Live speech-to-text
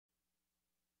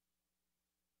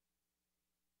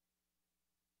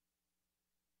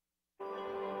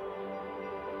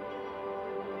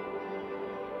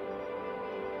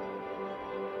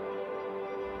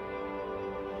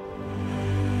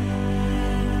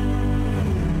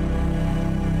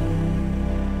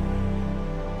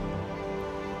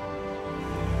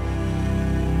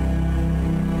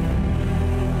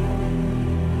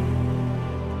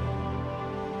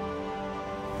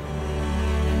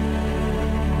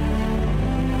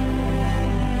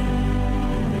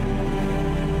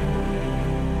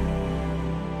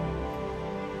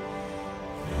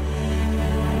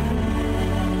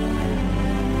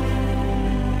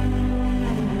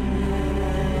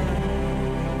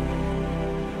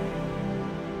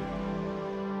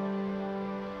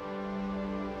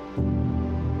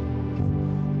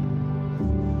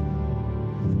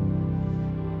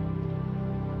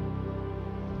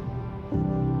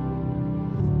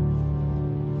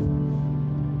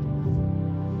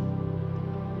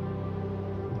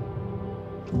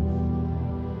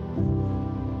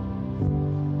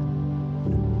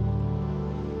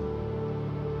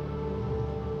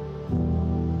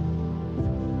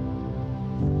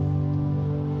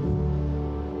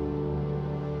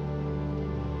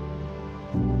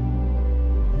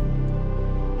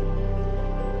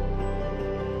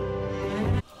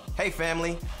Hey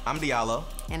family, I'm Diallo.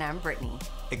 And I'm Brittany.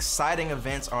 Exciting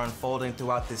events are unfolding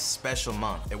throughout this special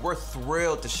month, and we're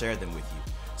thrilled to share them with you.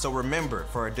 So remember,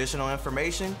 for additional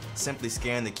information, simply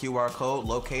scan the QR code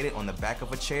located on the back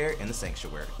of a chair in the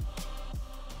sanctuary.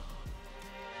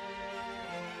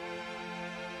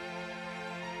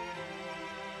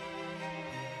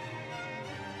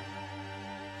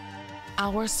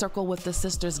 Our Circle with the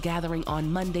Sisters gathering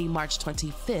on Monday, March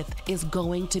 25th is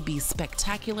going to be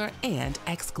spectacular and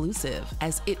exclusive,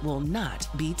 as it will not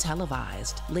be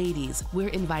televised. Ladies, we're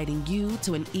inviting you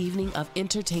to an evening of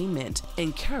entertainment,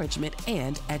 encouragement,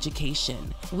 and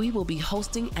education. We will be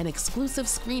hosting an exclusive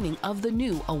screening of the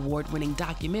new award-winning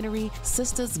documentary,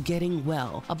 Sisters Getting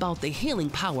Well, about the healing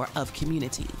power of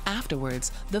community.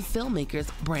 Afterwards, the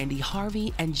filmmakers Brandy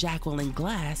Harvey and Jacqueline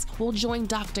Glass will join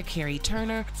Dr. Carrie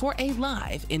Turner for a live,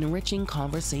 enriching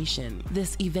conversation.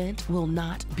 This event will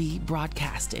not be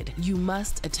broadcasted. You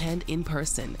must attend in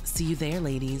person. See you there,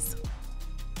 ladies.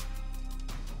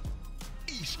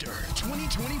 Easter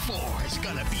 2024 is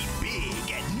gonna be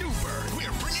big at NEWBIRTH.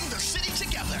 We're bringing the city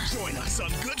together. Join us on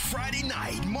Good Friday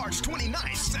night, March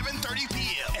 29th, 7:30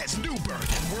 p.m. as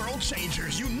NEWBIRTH and World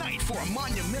Changers unite for a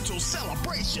monumental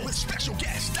celebration with special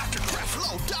guest Dr.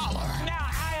 Creflo Dollar. Now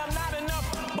I am not enough,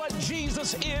 but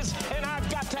Jesus is, and I've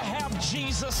got to have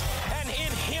Jesus, and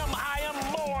in him I am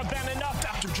more than enough.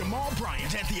 Dr. Jamal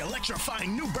Bryant and the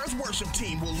electrifying NEWBIRTH worship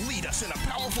team will lead us in a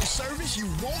powerful service you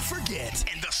won't forget.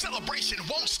 And the celebration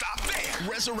won't stop there.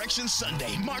 Resurrection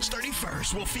Sunday, March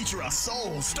 31st, will feature a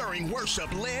soul-stirring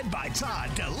worship led by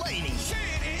Todd Delaney.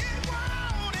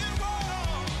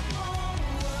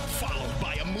 Followed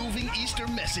by a moving Easter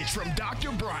message from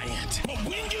Dr. Bryant. But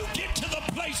when you get to the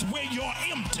place where you're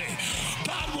empty,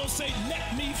 God will say,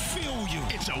 let me fill you.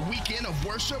 It's a weekend of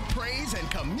worship, praise, and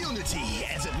community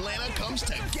as Atlanta comes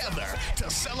together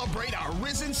to celebrate our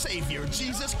risen Savior,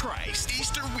 Jesus Christ.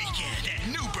 Easter weekend at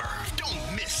NEWBIRTH.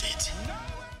 Don't miss it.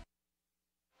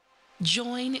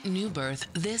 Join NEWBIRTH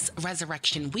this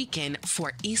Resurrection Weekend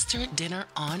for Easter Dinner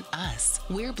on Us.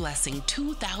 We're blessing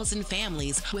 2,000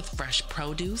 families with fresh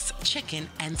produce, chicken,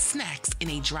 and snacks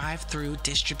in a drive-through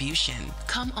distribution.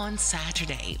 Come on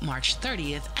Saturday, March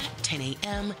 30th at 10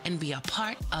 a.m. and be a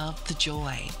part of the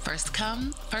joy. First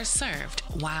come, first served,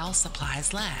 while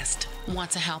supplies last. Want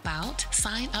to help out?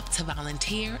 Sign up to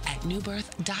volunteer at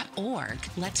newbirth.org.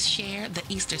 Let's share the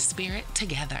Easter spirit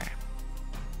together.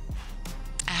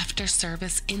 After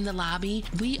service in the lobby,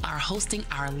 we are hosting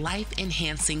our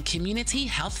life-enhancing community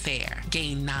health fair.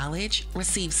 Gain knowledge,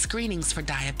 receive screenings for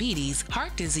diabetes,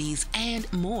 heart disease, and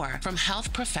more from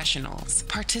health professionals.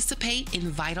 Participate in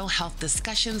vital health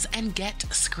discussions and get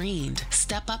screened.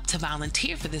 Step up to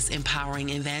volunteer for this empowering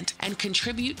event and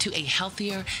contribute to a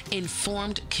healthier,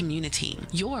 informed community.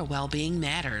 Your well-being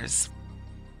matters.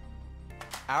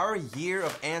 Our year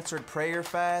of answered prayer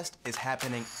fast is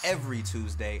happening every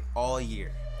Tuesday all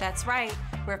year. That's right.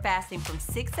 We're fasting from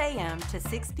 6 a.m. to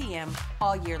 6 p.m.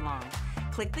 all year long.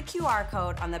 Click the QR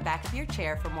code on the back of your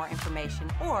chair for more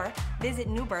information or visit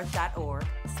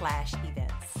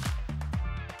newbirth.org/events.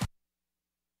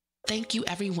 Thank you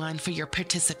everyone for your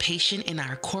participation in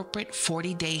our corporate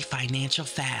 40-day financial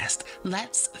fast.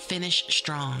 Let's finish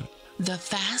strong. The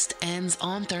fast ends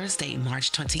on Thursday,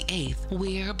 March 28th.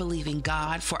 We're believing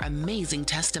God for amazing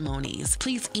testimonies.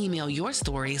 Please email your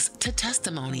stories to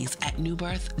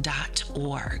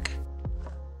testimonies@newbirth.org.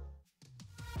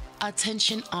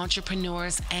 Attention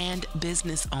entrepreneurs and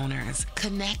business owners,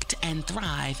 connect and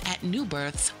thrive at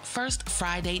NEWBIRTH's First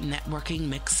Friday Networking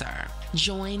Mixer.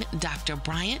 Join Dr.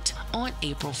 Bryant on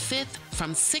April 5th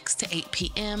from 6 to 8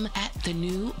 p.m. at the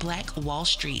new Black Wall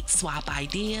Street. Swap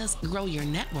ideas, grow your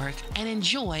network, and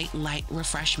enjoy light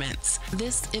refreshments.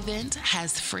 This event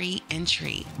has free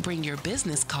entry. Bring your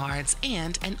business cards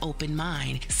and an open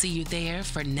mind. See you there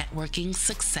for networking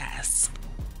success.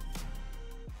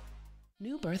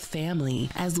 NEWBIRTH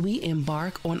family, as we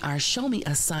embark on our Show Me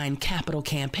a Sign capital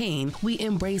campaign, we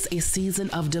embrace a season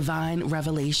of divine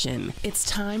revelation. It's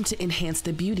time to enhance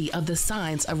the beauty of the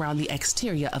signs around the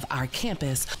exterior of our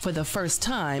campus for the first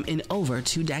time in over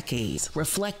 2 decades,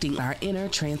 reflecting our inner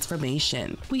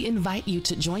transformation. We invite you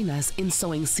to join us in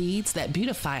sowing seeds that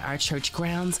beautify our church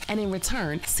grounds and in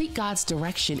return, seek God's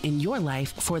direction in your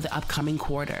life for the upcoming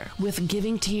quarter. With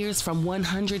giving tiers from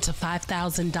 $100 to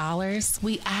 $5,000,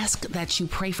 we ask that you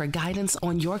pray for guidance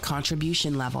on your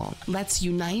contribution level. Let's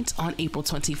unite on April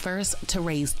 21st to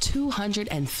raise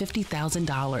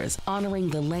 $250,000, honoring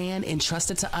the land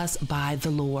entrusted to us by the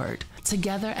Lord.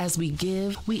 Together as we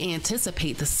give, we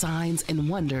anticipate the signs and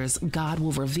wonders God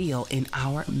will reveal in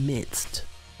our midst.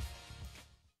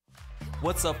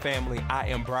 What's up, family? I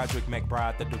am Broderick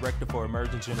McBride, the Director for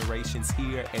Emerging Generations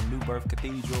here at New Birth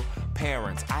Cathedral.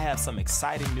 Parents, I have some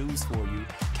exciting news for you.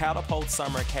 Catapult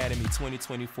Summer Academy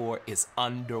 2024 is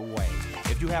underway.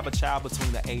 If you have a child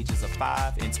between the ages of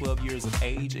 5 and 12 years of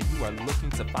age and you are looking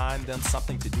to find them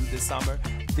something to do this summer,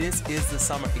 this is the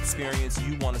summer experience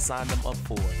you want to sign them up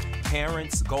for.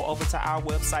 Parents, go over to our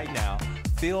website now,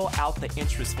 fill out the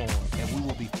interest form, and we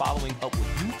will be following up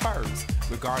with you first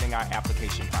regarding our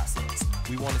application process.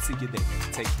 We want to see you there.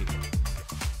 Take care.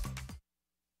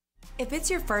 If it's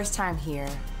your first time here,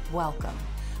 welcome.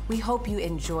 We hope you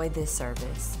enjoy this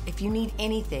service. If you need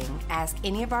anything, ask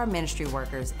any of our ministry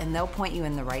workers and they'll point you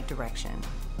in the right direction.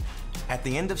 At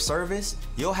the end of service,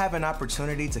 you'll have an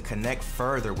opportunity to connect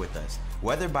further with us,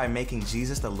 whether by making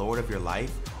Jesus the Lord of your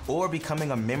life or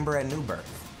becoming a member at New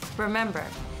Birth. Remember,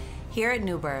 here at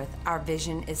New Birth, our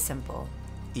vision is simple.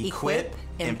 Equip,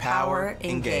 empower,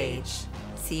 engage.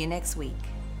 See you next week.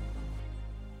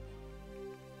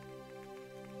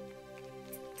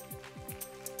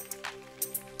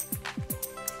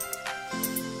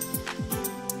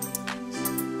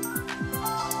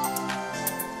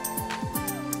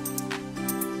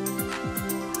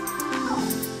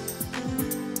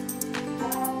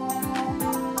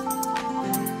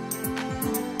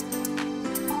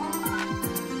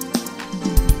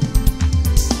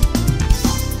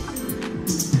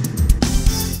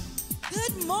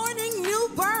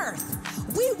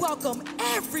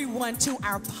 Everyone to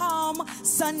our Palm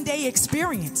Sunday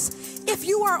experience. If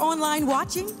you are online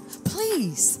watching,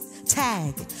 please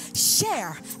tag,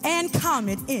 share, and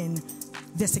comment in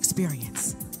this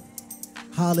experience.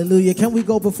 Hallelujah. Can we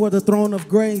go before the throne of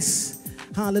grace?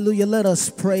 Hallelujah. Let us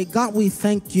pray. God, we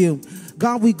thank you.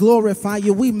 God, we glorify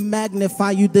you. We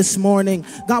magnify you this morning.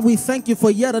 God, we thank you for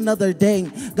yet another day.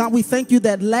 God, we thank you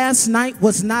that last night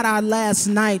was not our last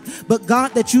night, but God,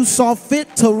 that you saw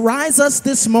fit to rise us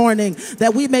this morning,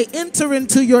 that we may enter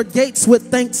into your gates with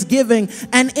thanksgiving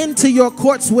and into your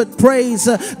courts with praise.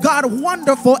 God,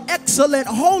 wonderful, excellent,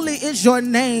 holy is your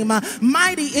name.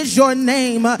 Mighty is your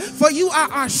name. For you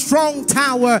are our strong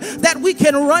tower that we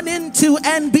can run into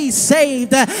and be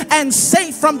saved and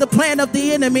safe from the plan of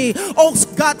the enemy. Oh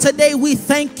God, today we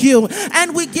thank you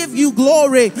and we give you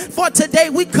glory. For today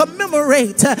we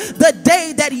commemorate the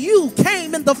day that you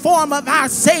came in the form of our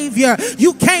Savior.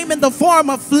 You came in the form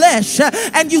of flesh,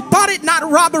 and you thought it not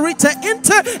robbery to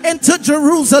enter into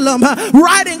Jerusalem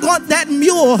riding on that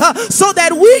mule, so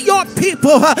that we, your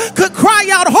people, could cry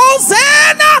out,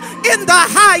 Hosanna in the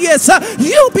highest.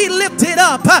 You be lifted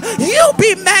up, you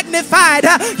be magnified,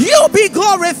 you be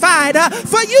glorified,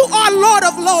 for you are Lord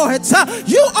of Lords,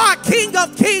 you are King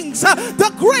of Kings,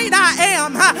 the great I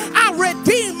am, our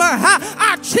Redeemer,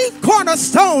 our chief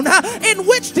cornerstone, in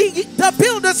which the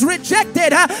builders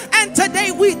rejected. And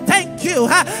today we thank you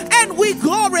and we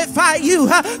glorify you,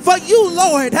 for you,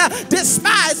 Lord,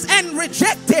 despised and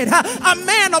rejected, a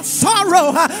man of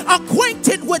sorrow,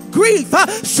 acquainted with grief.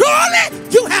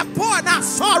 Surely you have borne our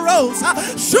sorrows,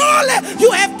 surely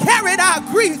you have carried our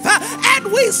grief, and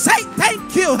we say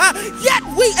thank you. Yet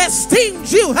we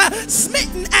esteemed you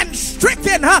smitten and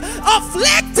stricken,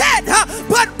 afflicted,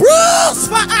 but bruised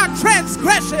for our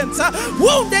transgressions,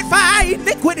 wounded for our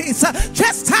iniquities.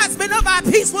 Chastisement of our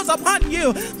peace was upon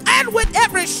you, and with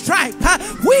every stripe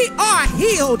we are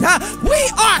healed, we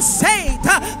are saved.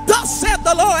 Thus said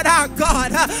the Lord our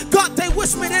God. God, they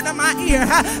whispered into my ear,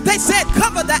 they said,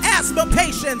 cover the asthma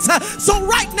patients. So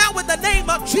right now, in the name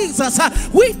of Jesus,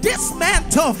 we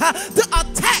dismantle the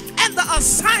attack and the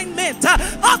assignment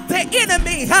of the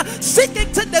enemy,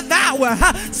 seeking to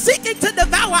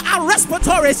devour our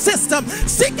respiratory system,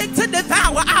 seeking to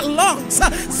devour our lungs,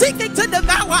 seeking to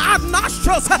devour our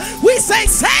nostrils. We say,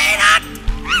 Satan,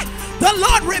 the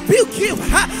Lord rebuke you,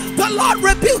 the Lord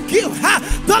rebuke you,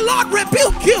 the Lord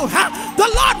rebuke you, the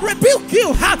Lord rebuke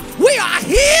you. We are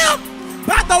healed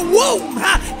by the wound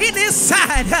in his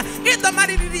side. In the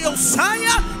mighty name of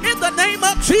Messiah, in the name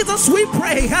of Jesus we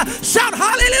pray. Shout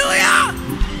hallelujah.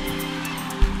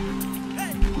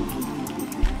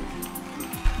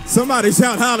 Somebody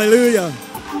shout hallelujah.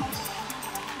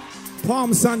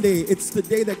 Palm Sunday, it's the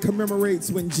day that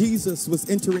commemorates when Jesus was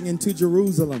entering into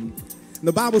Jerusalem. And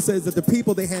the Bible says that the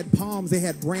people, they had palms, they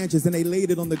had branches, and they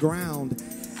laid it on the ground.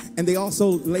 And they also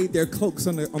laid their cloaks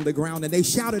on the ground, and they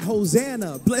shouted,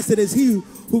 Hosanna, blessed is he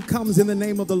who comes in the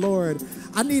name of the Lord.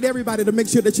 I need everybody to make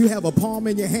sure that you have a palm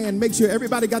in your hand. Make sure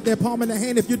everybody got their palm in their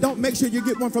hand. If you don't, make sure you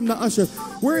get one from the usher.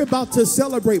 We're about to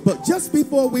celebrate, but just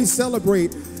before we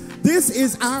celebrate, This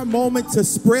is our moment to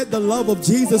spread the love of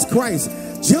Jesus Christ.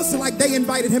 Just like they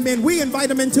invited him in, we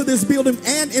invite him into this building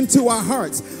and into our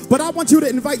hearts. But I want you to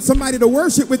invite somebody to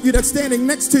worship with you that's standing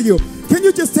next to you. Can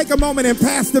you just take a moment and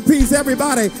pass the peace,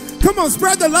 everybody? Come on,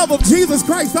 spread the love of Jesus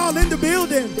Christ all in the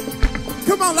building.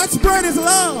 Come on, let's spread his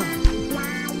love.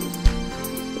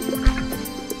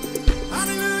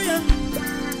 Hallelujah.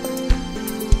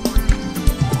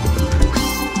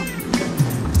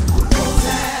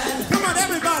 Come on,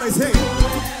 everybody say,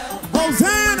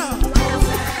 Hosanna.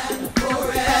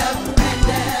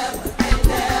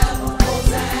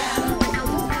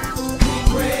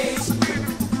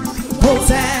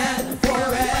 Hosanna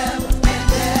forever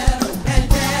and ever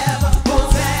and ever.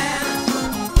 Hosanna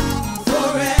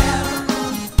forever.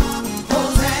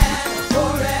 Hosanna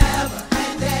forever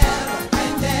and ever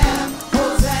and ever.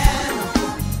 Hosanna,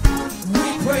 we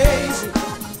praise you.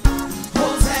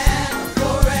 Hosanna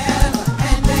forever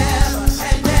and ever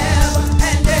and ever.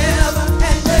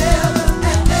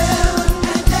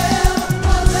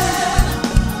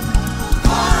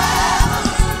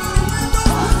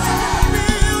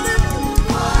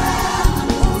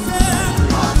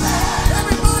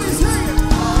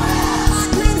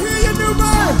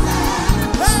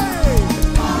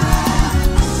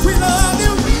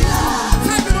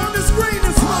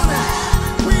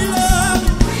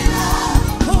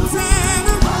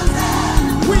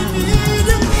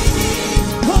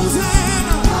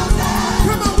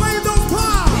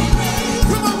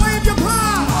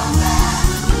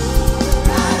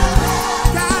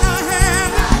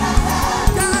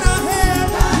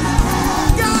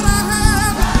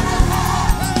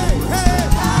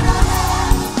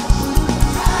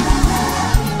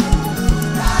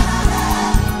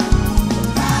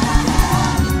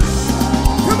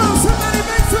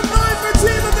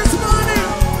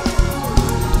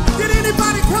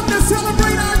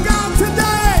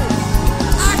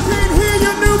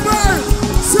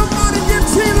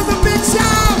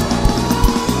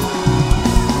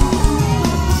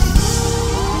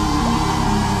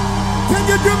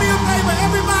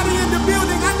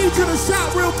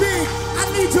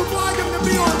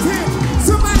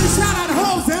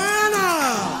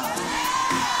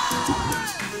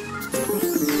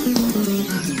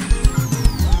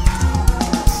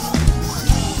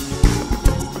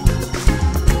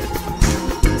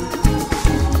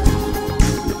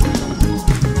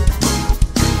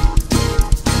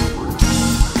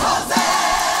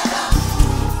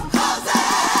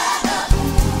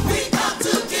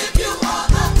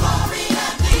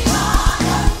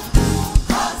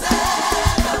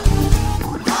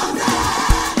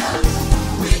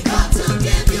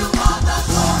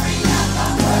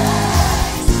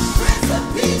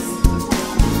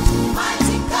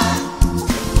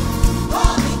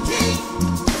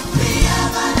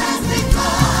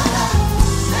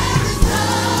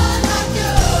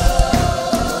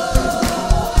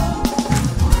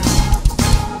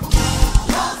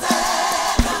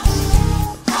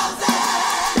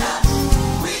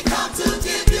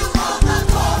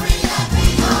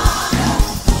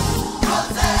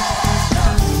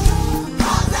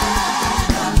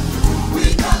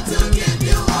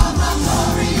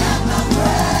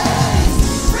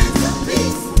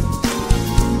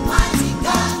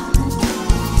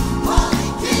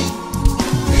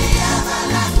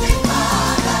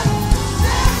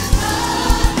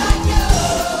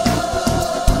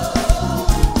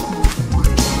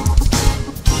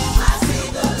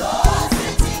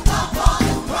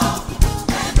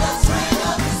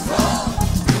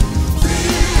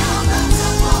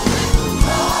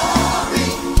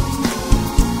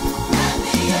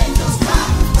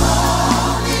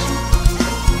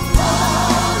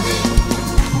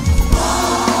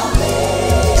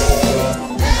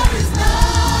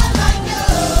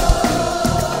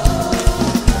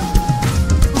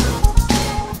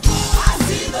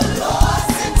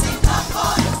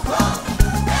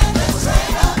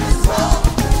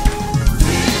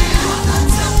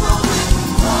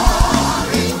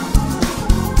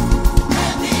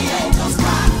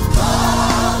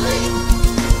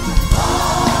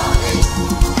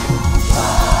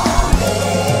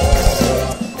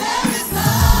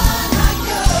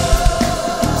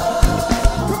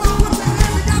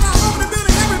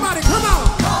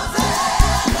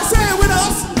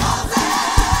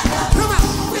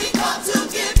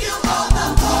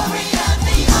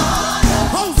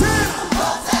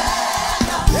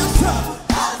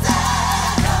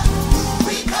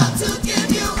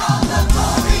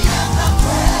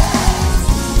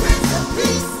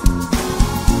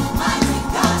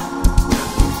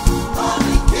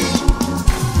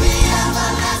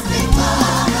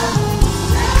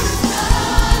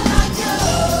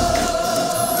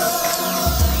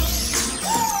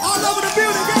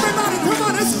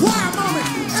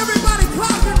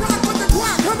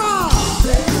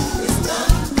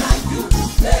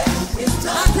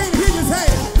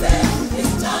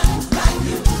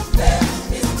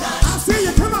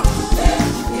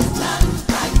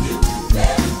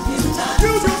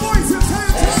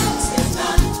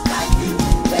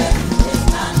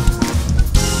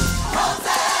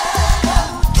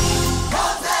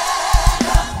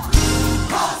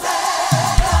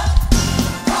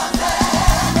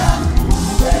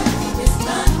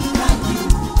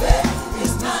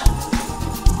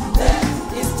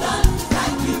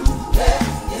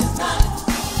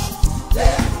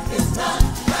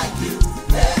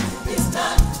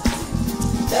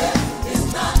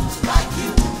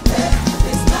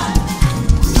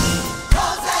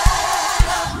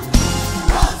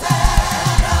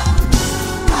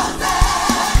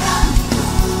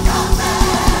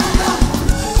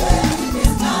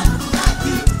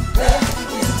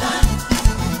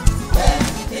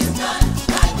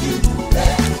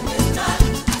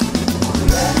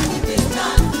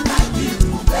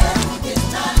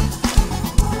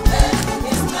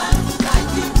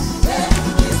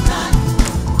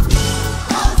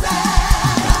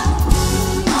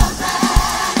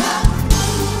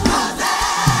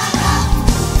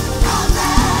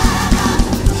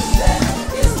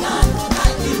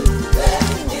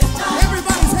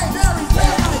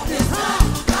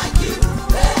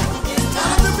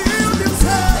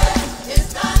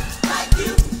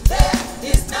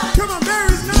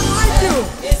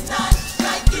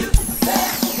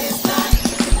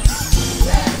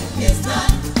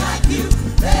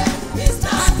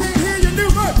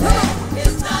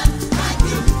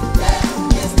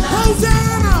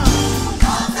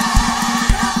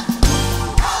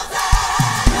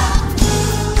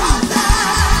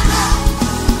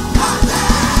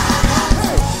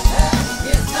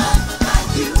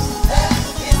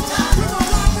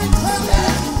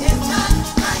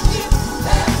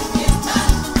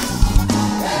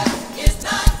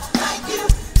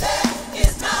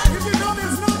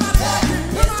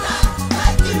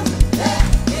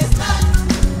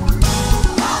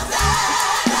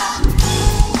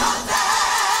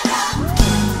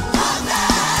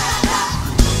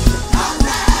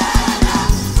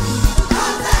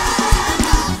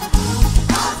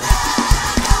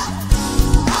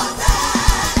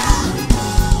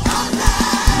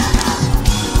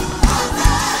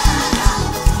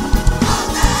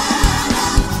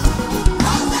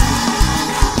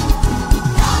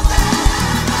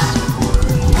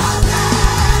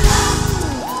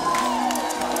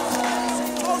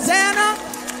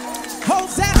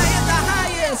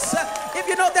 Jesus. If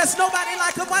you know there's nobody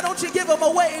like him, why don't you give him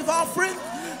a wave offering?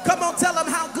 Come on, tell him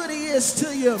how good he is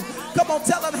to you. Come on,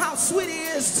 tell him how sweet he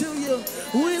is to you.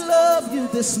 We love you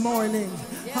this morning.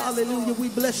 Hallelujah. We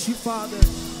bless you, Father.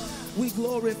 We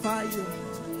glorify you.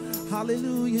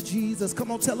 Hallelujah, Jesus.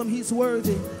 Come on, tell him he's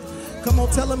worthy. Come on,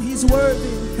 tell him he's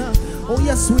worthy. Oh,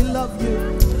 yes, we love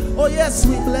you. Oh, yes,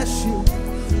 we bless you.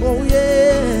 Oh,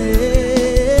 yes.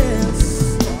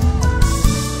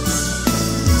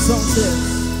 Song says,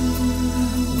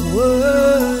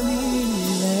 worthy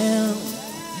Lamb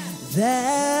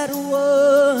that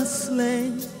was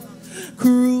slain,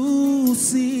 crucified,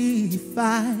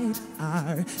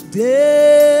 our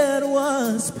debt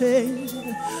was paid.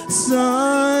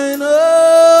 Son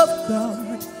of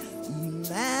God,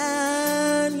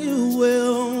 Emmanuel,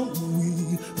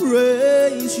 we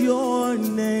praise your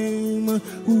name.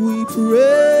 We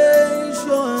praise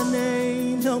your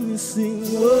name. Help me sing.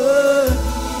 Word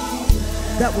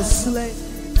that was slain.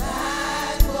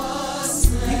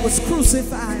 He was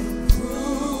crucified.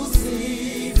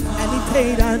 And he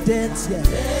paid our debts. Yeah.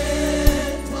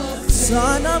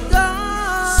 Son of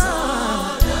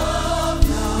God.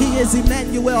 He is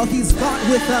Emmanuel. He's God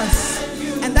with us.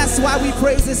 And that's why we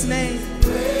praise his name.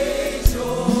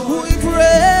 We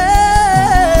praise.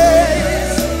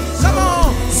 Come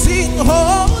on. Sing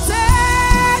Hosanna.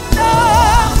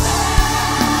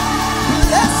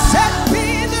 Blessed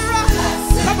be the rock.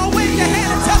 Come on, wave your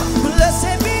hand and tell him,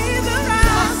 blessed be the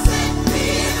rock.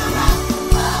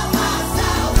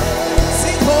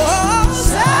 Sing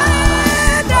Hosanna.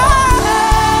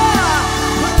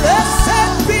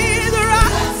 Blessed be the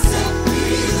rock.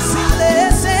 Sing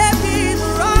blessed be the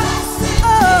rock.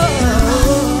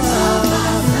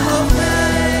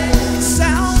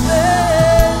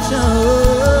 Salvation.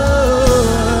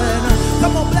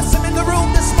 Come on, bless him in the room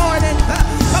this morning.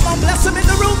 Come on, bless him in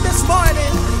the room this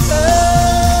morning.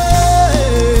 Hey,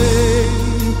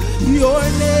 your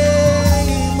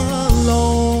name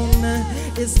alone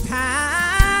is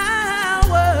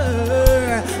power,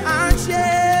 our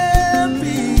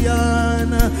champion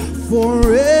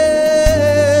forever.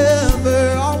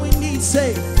 All we need,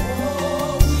 say,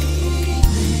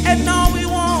 and all we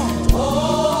want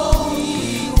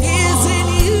is in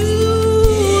you,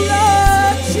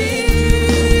 Lord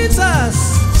Jesus.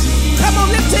 Come on,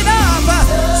 lift it up.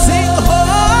 Sing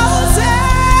Hosanna.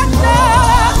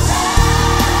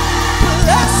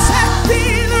 Blessed be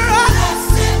the rock.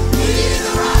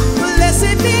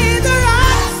 Blessed be the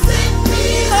rock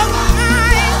of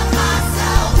my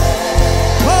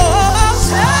salvation.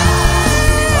 Hosanna.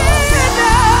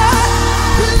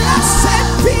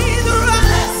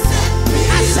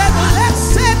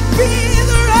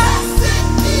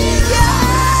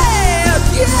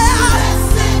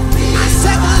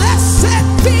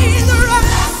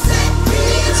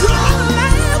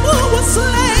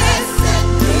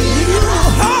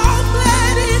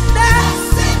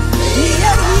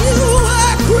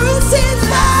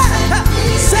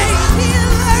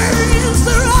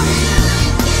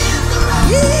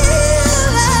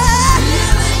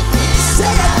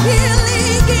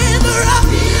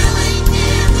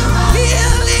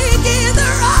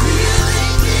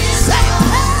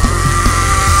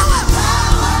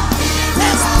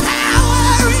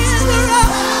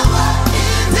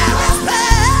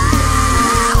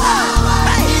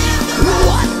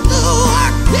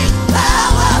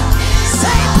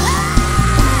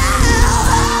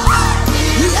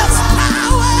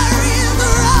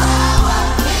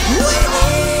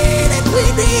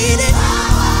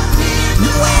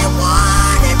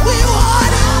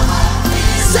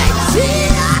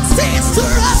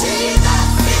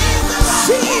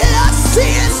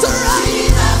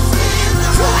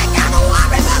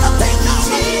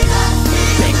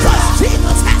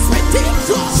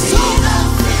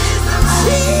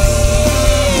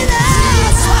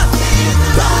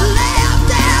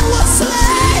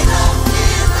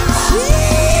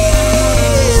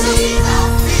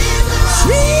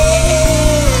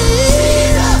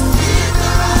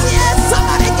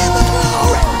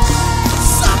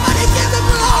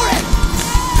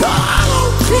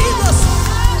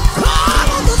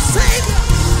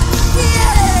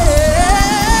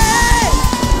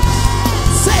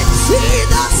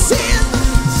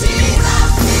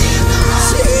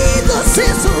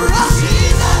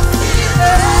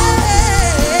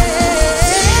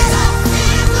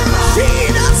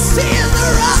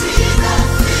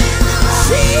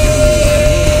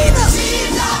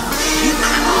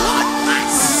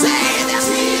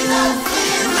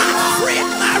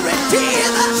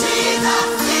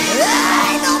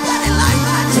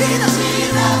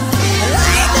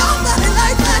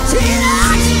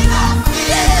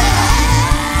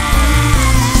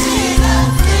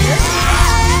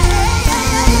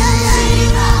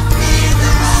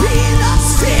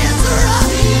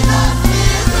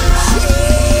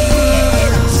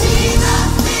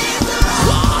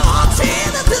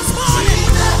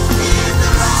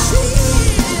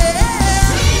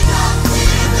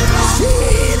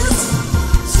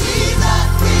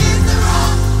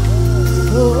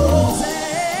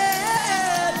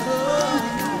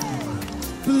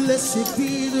 Blessed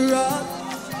be the rock.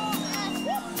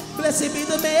 Blessed be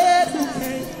the man who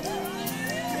came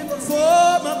in the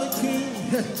form of a king.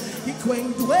 He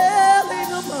came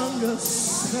dwelling among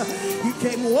us. He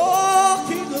came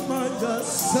walking among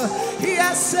us. He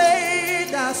has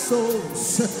saved our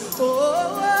souls.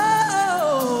 Hosanna.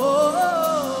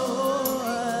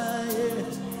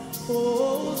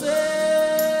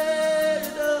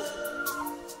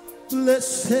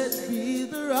 Blessed be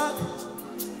the rock.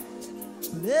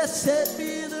 Blessed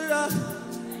be the rock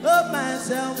of my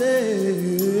salvation.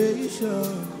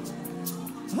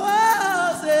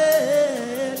 Hosanna.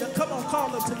 Come on, call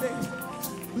him today.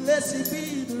 Blessed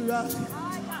be the rock.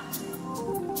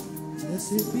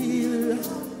 Blessed be the rock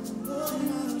of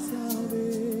my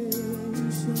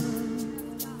salvation.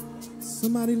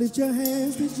 Somebody lift your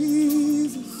hands to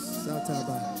Jesus.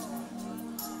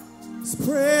 His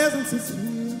presence is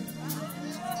here.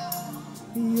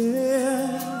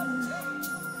 Yeah.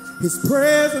 His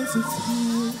presence is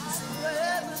here.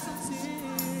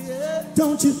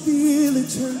 Don't you feel it,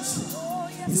 church?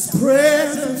 His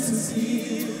presence is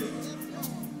here.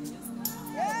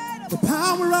 The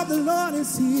power of the Lord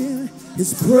is here.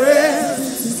 His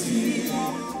presence is here.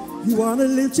 You want to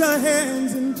lift your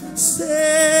hands and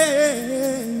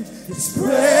say, His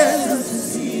presence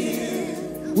is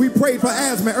here. We prayed for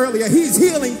asthma earlier. He's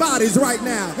healing bodies right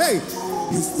now. Hey,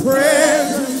 His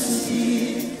presence is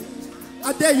here.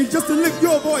 I dare you just to lift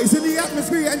your voice in the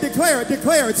atmosphere and declare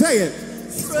it, say it.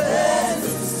 His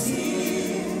presence is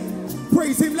here.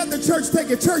 Praise Him. Let the church take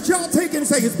it. Church, y'all take it and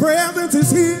say, His presence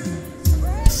is here.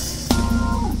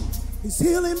 He's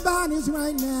healing bodies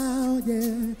right now,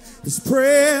 yeah. His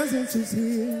presence is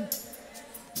here.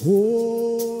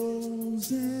 Hosanna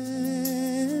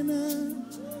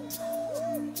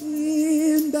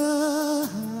in the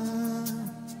high.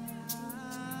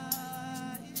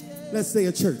 Let's say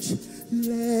a church.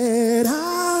 Let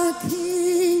our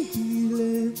King be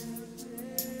lifted.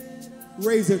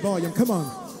 Raise it volume, come on.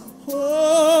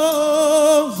 Hosanna.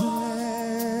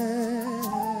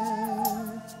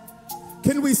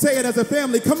 Can we say it as a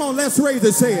family? Come on, let's raise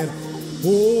it, say it.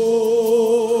 Hosanna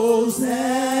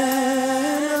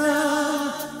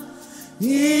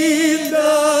in the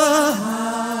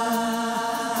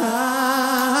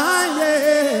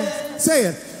highest. Say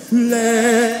it.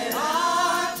 Let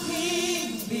our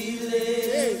King be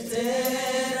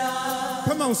lifted up.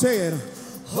 Come on, say it.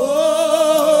 Hosanna.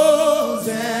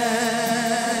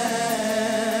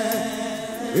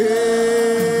 Yeah,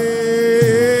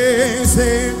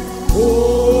 say it.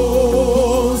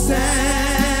 Hosanna.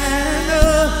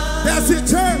 That's it,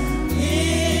 church.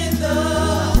 In the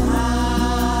highest.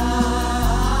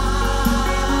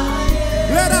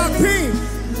 Let our King.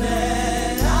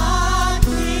 Let our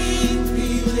King be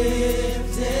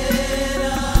lifted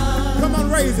up. Come on,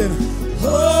 raise it.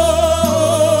 Hosanna.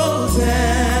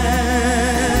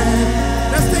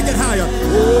 Let's take it higher.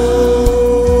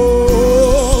 Oh,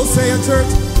 say it,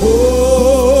 church.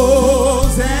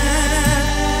 Hosanna.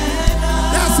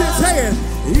 That's it, say it.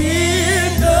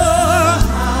 In the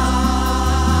highest.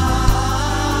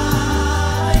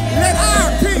 Let our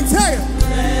King say it.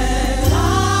 Let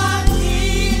our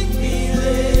King be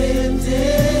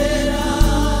lifted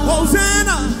up.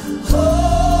 Hosanna.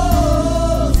 Hosanna.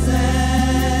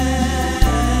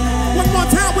 One more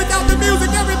time without the music.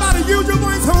 Everybody use your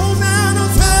voice. Hosanna,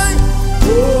 say.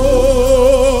 Hosanna.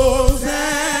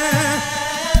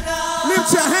 Lift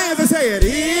your hands and say it.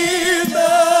 In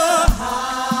the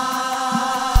highest.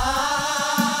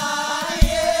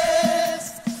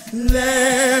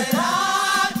 Let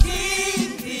our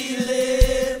King be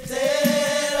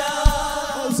lifted up.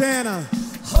 Hosanna.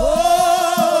 Hosanna.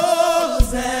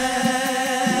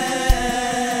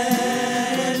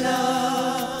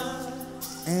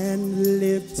 And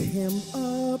lift him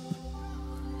up.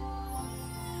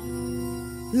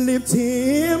 Lift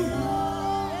him.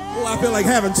 Oh, I feel like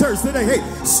having church today. Hey,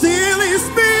 still he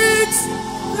speaks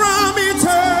from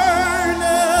eternity.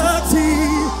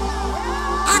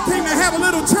 I came to have a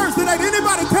little church today.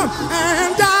 Anybody come?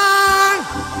 And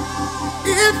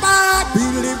if I be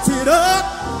lifted up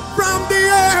from the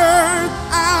earth,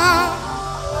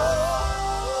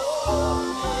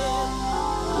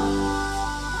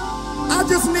 I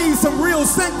just need some real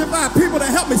sanctified people to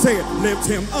help me say it. Lift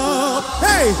him up.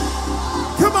 Hey,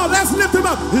 come on, let's lift him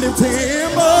up. Lift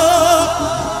him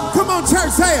up. Come on,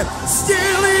 church, say it.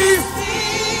 Still he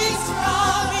speaks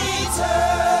from eternity.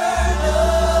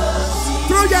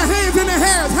 Throw your hands in the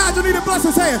air. How'd you need a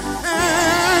blessing? Say it.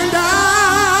 And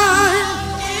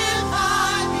if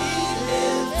I be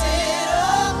lifted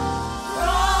up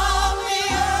from the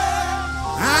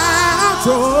earth, I'll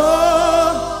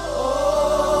draw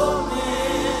all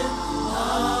men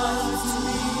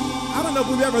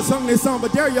who's ever sung this song,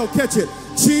 but there you'll catch it.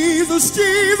 Jesus,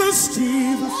 Jesus,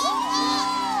 Jesus.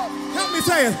 Help me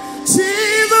say it.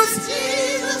 Jesus,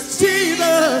 Jesus,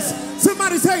 Jesus.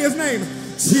 Somebody say his name.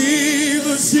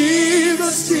 Jesus,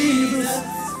 Jesus, Jesus.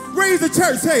 Raise the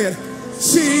church, say it.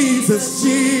 Jesus,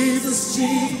 Jesus,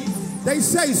 Jesus. They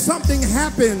say something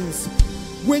happens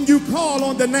when you call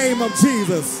on the name of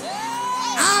Jesus.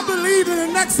 I believe in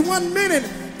the next 1 minute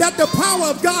that the power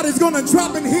of God is going to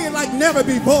drop in here like never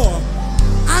before.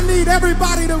 I need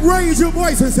everybody to raise your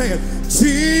voice and say it.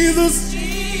 Jesus,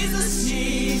 Jesus,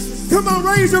 Jesus. Come on,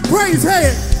 raise your praise,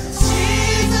 say it.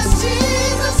 Jesus,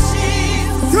 Jesus,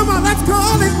 Jesus. Come on, let's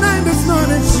call his name this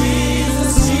morning.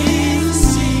 Jesus,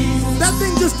 Jesus, Jesus. That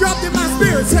thing just dropped in my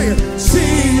spirit, say it.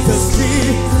 Jesus, Jesus,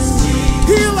 Jesus.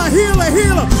 Healer, healer,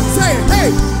 healer. Say it,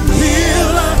 hey,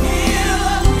 healer,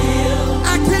 healer, healer.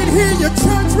 I can't hear your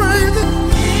church raising.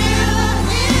 Healer,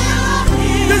 healer,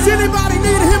 healer. Does anybody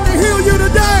need him to heal you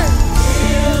today?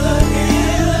 Healer,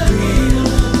 healer,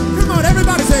 healer. Come on,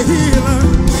 everybody say healer.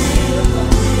 Healer,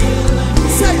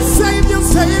 healer. Say Savior,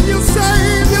 Savior,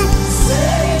 Savior.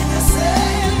 Savior,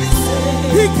 Savior,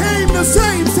 Savior. He came to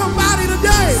save somebody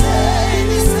today.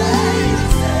 Savior, Savior,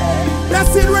 Savior.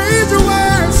 That's it, raise your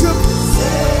worship.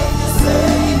 Savior,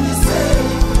 Savior, Savior.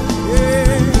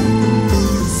 Yeah.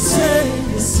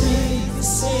 Savior, Savior,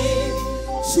 Savior.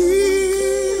 Jesus.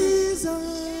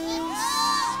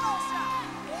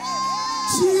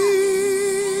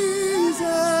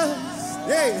 Jesus.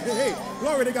 Hey, hey, hey.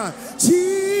 Glory to God. Jesus.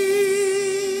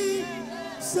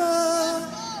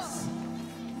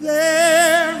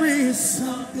 There is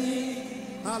something,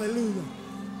 hallelujah,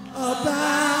 about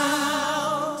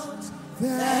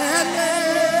that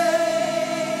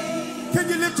name. Can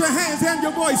you lift your hands and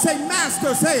your voice? Say,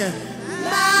 Master, say it.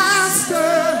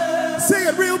 Master. Say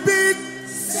it real big.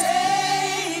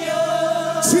 Savior.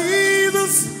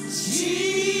 Jesus.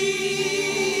 Jesus.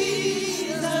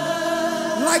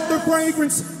 Like the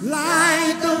fragrance.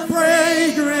 Like the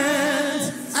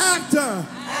fragrance. After.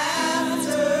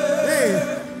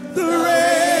 Hey. The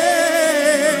rain.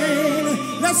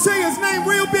 Let's say his name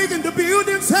real big in the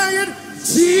building. Say it.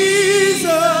 Jesus.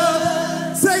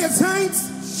 Say it, saints.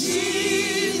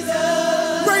 Jesus.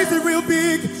 Raise it real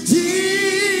big. Jesus.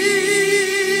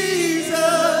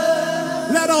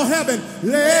 Let all heaven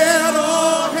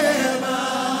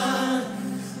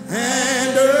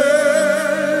and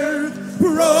earth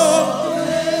proclaim.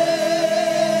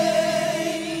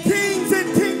 Kings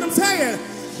and kingdoms, say it.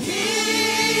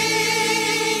 Kings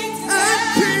and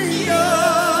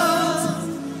kingdoms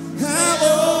have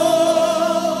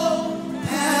all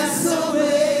passed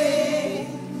away,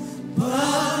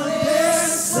 but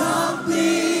there's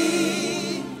something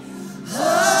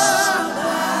about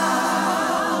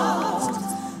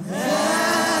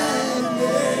that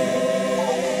name.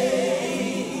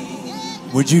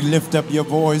 Would you lift up your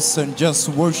voice and just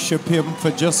worship him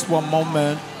for just one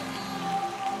moment?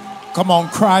 Come on,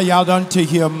 cry out unto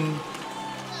him.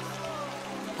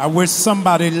 I wish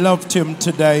somebody loved him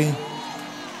today.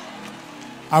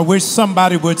 I wish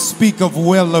somebody would speak of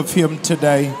well of him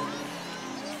today.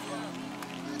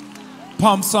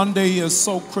 Palm Sunday is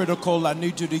so critical. I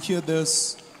need you to hear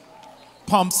this.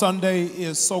 Palm Sunday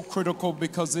is so critical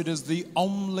because it is the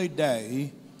only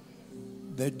day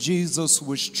that Jesus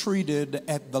was treated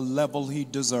at the level he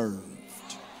deserved.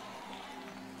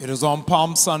 It is on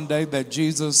Palm Sunday that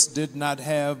Jesus did not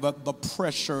have the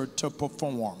pressure to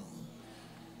perform.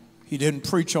 He didn't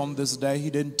preach on this day. He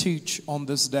didn't teach on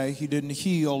this day. He didn't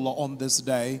heal on this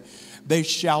day. They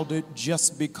shouted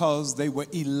just because they were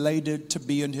elated to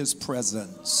be in his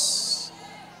presence.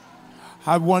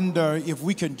 I wonder if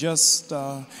we can just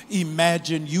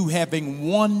imagine you having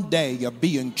one day of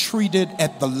being treated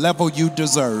at the level you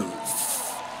deserve.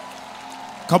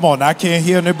 Come on, I can't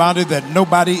hear anybody that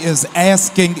nobody is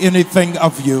asking anything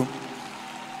of you,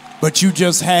 but you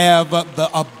just have the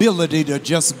ability to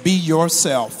just be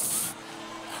yourself.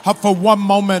 For one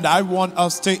moment, I want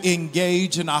us to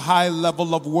engage in a high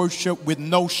level of worship with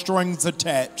no strings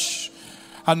attached.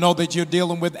 I know that you're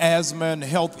dealing with asthma and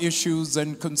health issues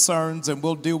and concerns, and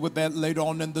we'll deal with that later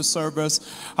on in the service.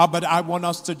 But I want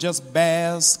us to just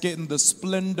bask in the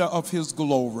splendor of his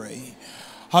glory,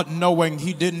 knowing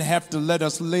he didn't have to let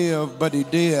us live, but he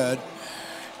did.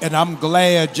 And I'm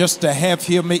glad just to have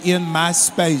him in my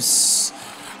space.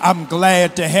 I'm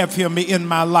glad to have him in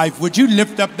my life. Would you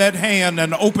lift up that hand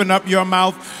and open up your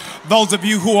mouth? Those of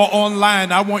you who are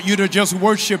online, I want you to just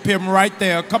worship him right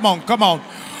there. Come on, come on.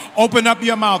 Open up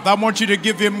your mouth. I want you to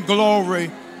give him glory.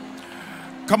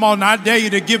 Come on, I dare you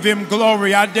to give him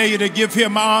glory. I dare you to give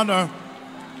him honor.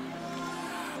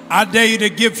 I dare you to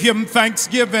give him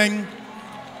thanksgiving.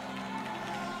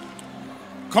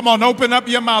 Come on, open up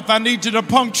your mouth. I need you to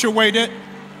punctuate it.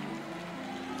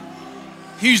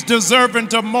 He's deserving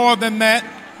to more than that.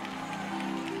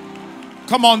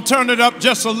 Come on, turn it up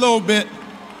just a little bit.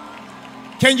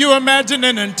 Can you imagine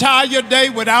an entire day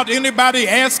without anybody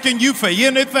asking you for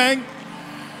anything?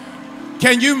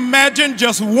 Can you imagine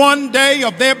just one day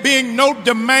of there being no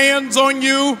demands on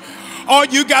you? All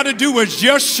you got to do is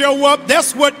just show up.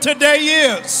 That's what today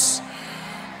is.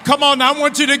 Come on, I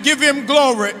want you to give him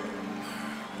glory.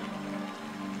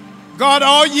 God,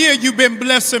 all year you've been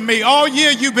blessing me. All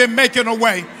year you've been making a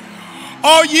way.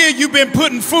 All year you've been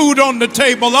putting food on the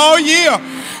table. All year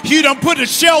you done put a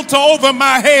shelter over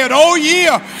my head. All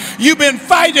year you've been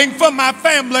fighting for my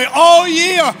family. All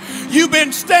year you've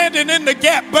been standing in the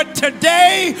gap. But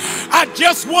today I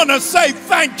just want to say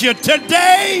thank you.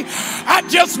 Today I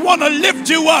just want to lift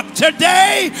you up.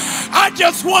 Today I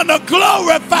just want to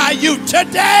glorify you.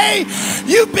 Today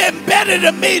you've been better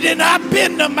to me than I've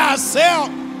been to myself.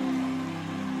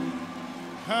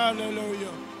 Hallelujah.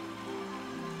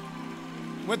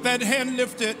 With that hand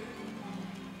lifted,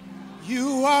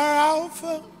 you are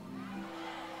Alpha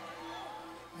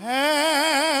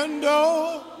and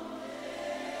Omega.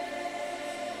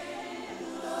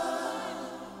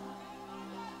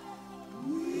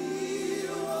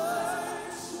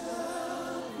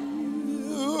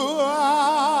 You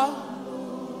are,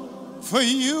 for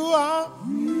you are.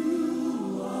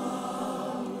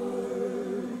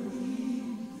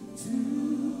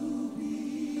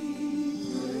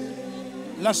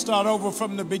 Let's start over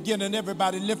from the beginning.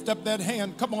 Everybody lift up that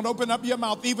hand. Come on, open up your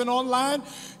mouth. Even online,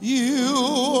 you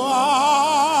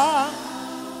are.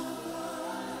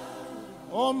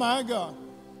 Oh my God.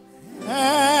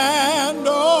 And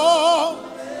oh.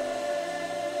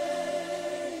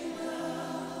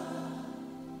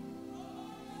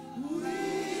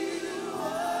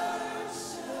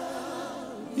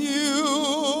 You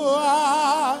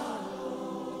are.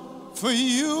 For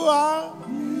you are.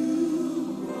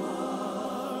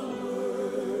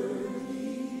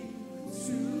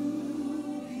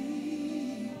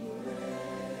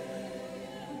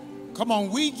 Come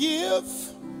on, we give.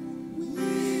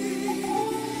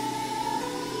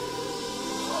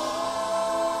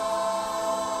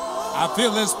 I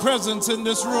feel his presence in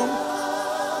this room.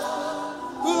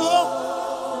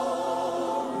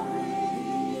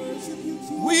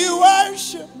 We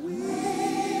worship.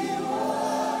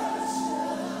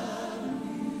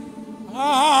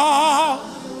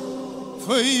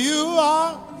 For you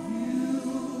are.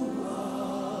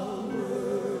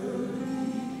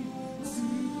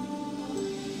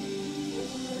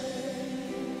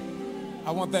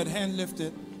 I want that hand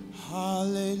lifted.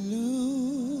 Hallelujah.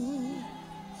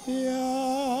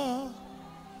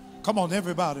 Come on,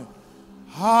 everybody.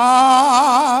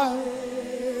 Hallelujah.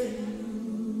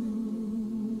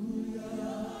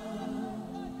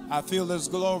 I feel His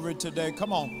glory today.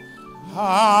 Come on.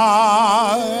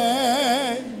 Hallelujah.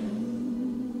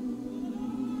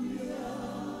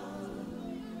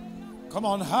 Come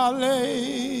on,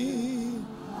 hallelujah.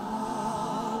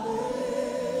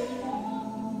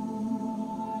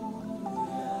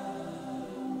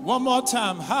 One more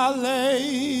time.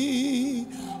 Hallelujah.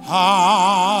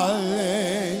 Hallelujah.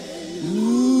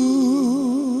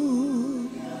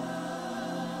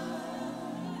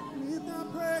 Lift our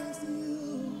praise to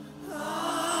you.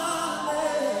 Hallelujah.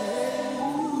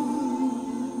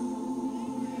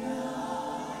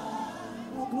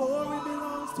 All glory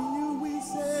belongs to you, we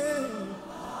say.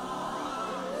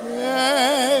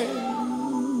 Hallelujah.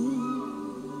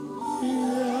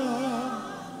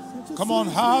 Come on,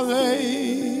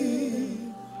 hallelujah.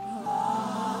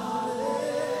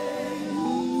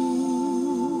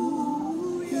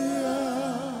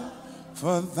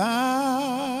 For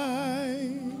thine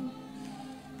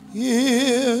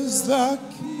is the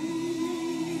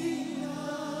kingdom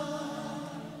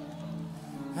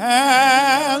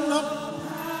and the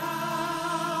power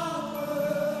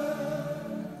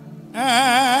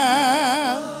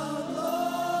and the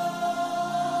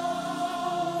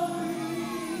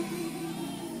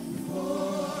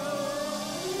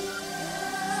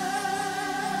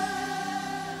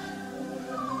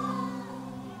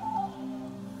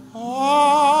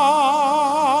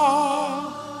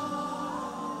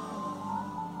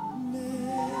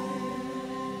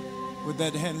With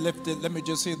that hand lifted, let me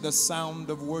just hear the sound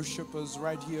of worshipers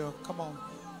right here. Come on.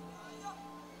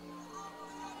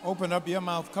 Open up your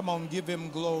mouth. Come on, give Him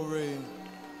glory.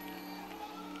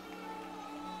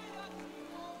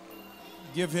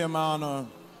 Give Him honor.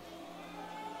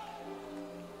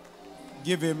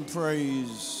 Give Him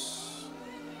praise.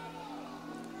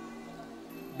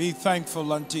 Be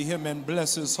thankful unto Him and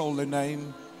bless His holy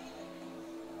name.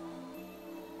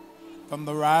 from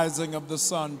the rising of the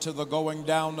sun to the going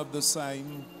down of the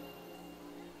same.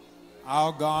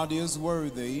 Our God is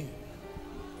worthy.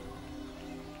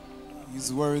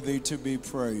 He's worthy to be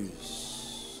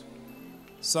praised.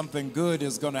 Something good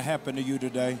is going to happen to you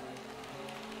today.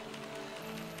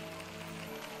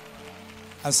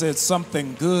 I said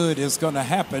something good is going to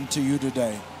happen to you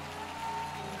today.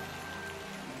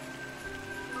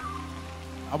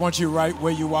 I want you right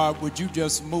where you are. Would you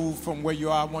just move from where you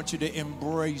are? I want you to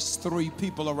embrace 3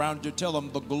 people around you. Tell them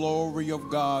the glory of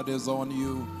God is on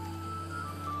you.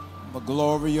 The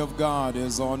glory of God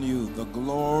is on you. The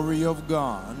glory of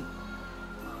God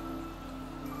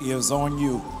is on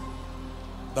you.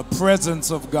 The presence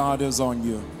of God is on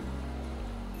you.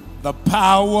 The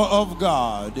power of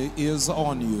God is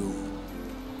on you.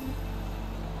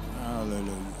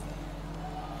 Hallelujah.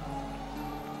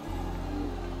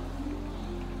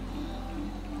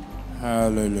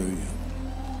 Hallelujah.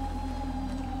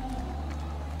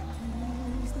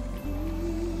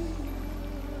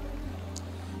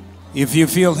 If you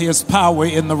feel his power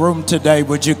in the room today,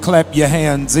 would you clap your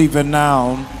hands even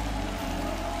now?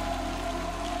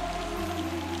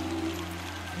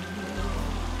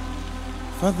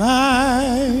 For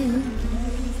thine.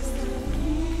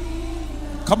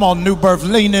 Come on, New Birth,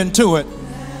 lean into it.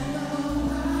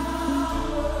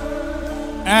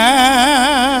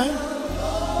 And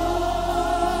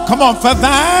come on, for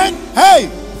thine,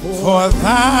 hey, for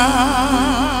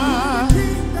thine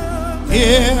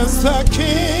is the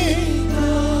kingdom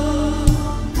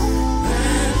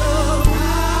and the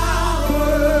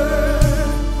power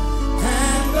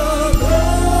and the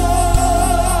glory,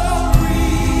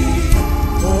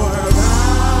 for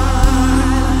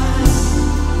thine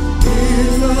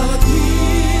is the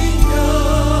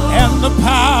kingdom and the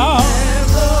power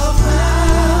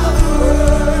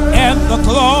and the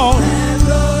glory.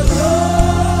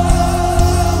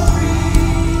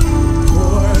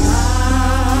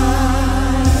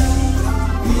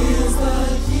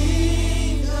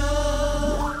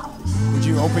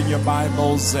 Open your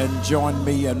Bibles and join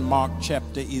me in Mark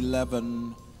chapter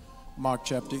 11. Mark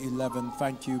chapter 11.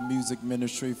 Thank you, music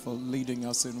ministry, for leading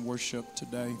us in worship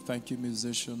today. Thank you,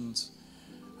 musicians.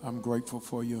 I'm grateful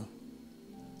for you.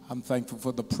 I'm thankful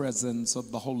for the presence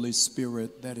of the Holy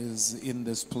Spirit that is in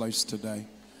this place today.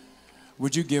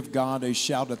 Would you give God a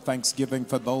shout of thanksgiving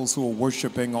for those who are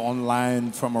worshiping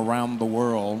online from around the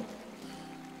world?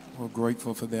 We're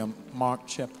grateful for them. Mark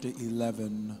chapter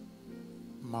 11.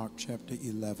 Mark chapter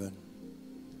 11.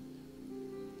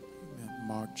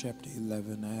 Mark chapter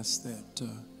 11. I ask that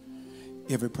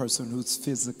every person who's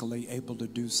physically able to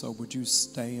do so, would you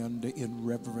stand in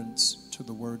reverence to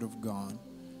the word of God?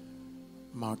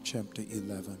 Mark chapter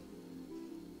 11.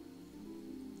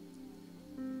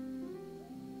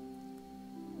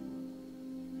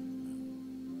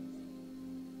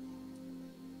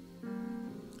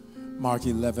 Mark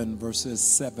 11 verses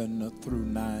 7 through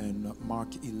 9.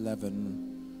 Mark 11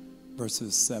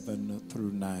 verses 7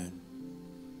 through 9.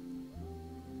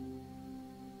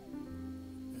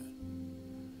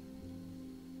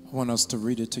 I want us to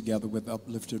read it together with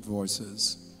uplifted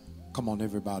voices. Come on,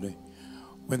 everybody.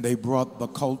 When they brought the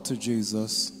colt to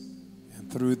Jesus and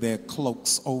threw their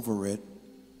cloaks over it,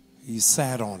 he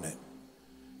sat on it.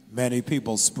 Many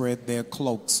people spread their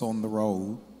cloaks on the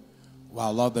road,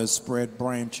 while others spread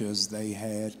branches they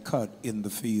had cut in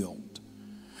the field.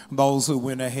 Those who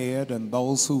went ahead and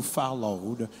those who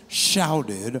followed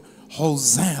shouted,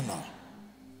 Hosanna!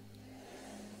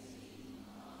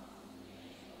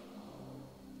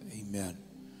 Amen.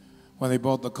 When they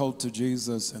brought the colt to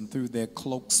Jesus and threw their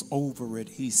cloaks over it,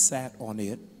 he sat on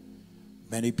it.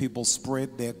 Many people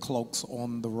spread their cloaks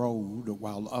on the road,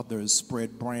 while others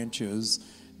spread branches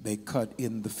they cut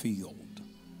in the field.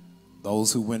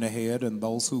 Those who went ahead and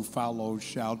those who followed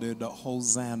shouted,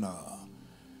 Hosanna!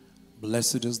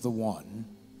 Blessed is the one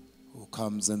who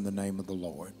comes in the name of the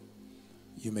Lord.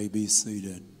 You may be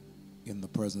seated in the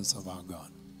presence of our God.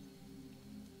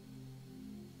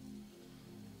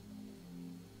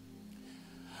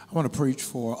 I want to preach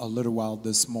for a little while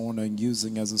this morning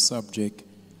using as a subject,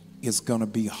 it's going to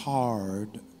be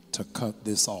hard to cut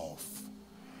this off.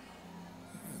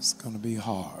 It's going to be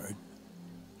hard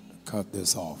to cut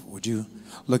this off. Would you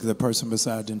look at the person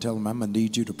beside you and tell them, I'm going to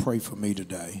need you to pray for me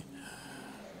today.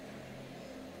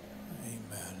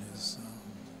 Amen.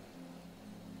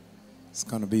 It's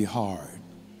going to be hard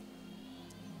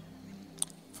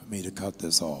for me to cut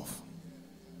this off.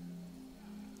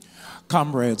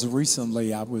 Comrades,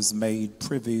 recently I was made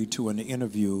privy to an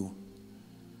interview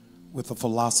with the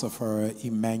philosopher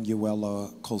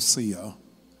Emanuela Cosia,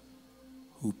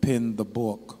 who penned the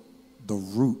book, The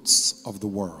Roots of the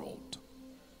World.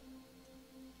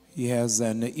 He has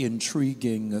an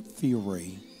intriguing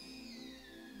theory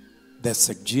that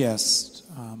suggests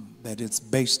that it's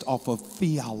based off of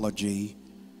theology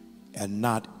and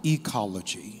not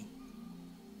ecology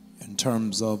in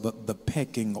terms of the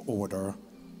pecking order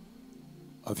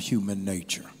of human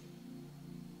nature.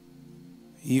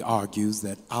 He argues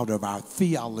that out of our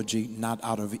theology, not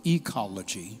out of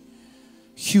ecology,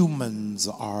 humans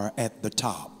are at the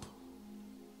top,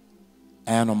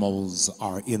 animals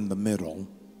are in the middle,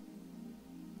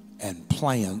 and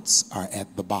plants are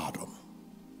at the bottom.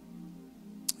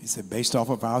 He said, based off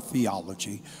of our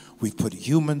theology, we've put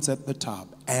humans at the top,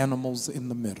 animals in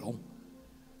the middle,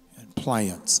 and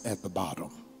plants at the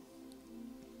bottom.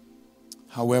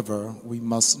 However, we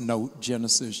must note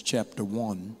Genesis chapter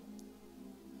 1.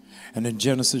 And in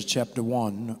Genesis chapter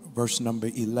 1, verse number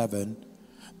 11,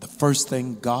 the first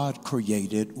thing God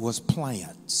created was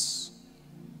plants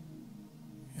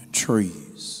and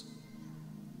trees.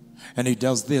 And he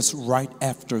does this right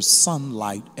after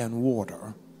sunlight and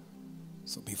water.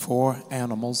 So before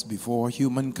animals, before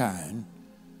humankind,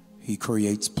 he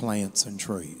creates plants and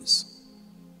trees.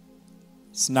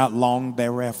 It's not long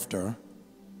thereafter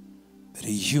that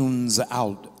he hews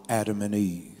out Adam and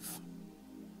Eve.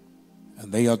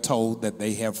 And they are told that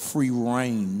they have free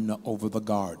reign over the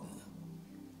garden.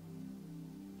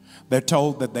 They're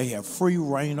told that they have free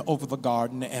reign over the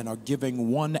garden and are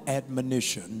giving one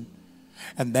admonition,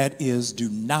 and that is, do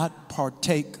not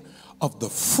partake of the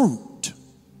fruit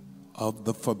of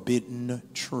the forbidden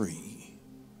tree.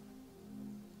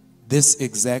 This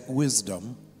exact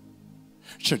wisdom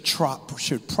should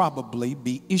probably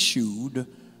be issued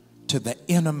to the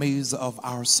enemies of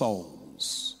our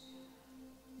souls,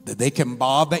 that they can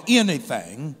bother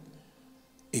anything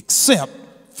except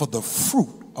for the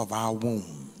fruit of our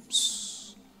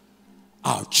wombs.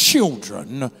 Our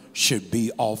children should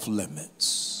be off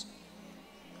limits.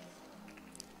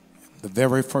 The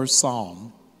very first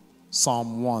psalm,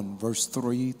 Psalm 1, verse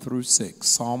 3 through 6.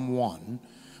 Psalm 1,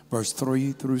 verse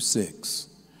 3 through 6.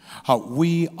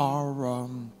 We are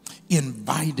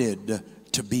invited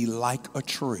to be like a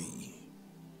tree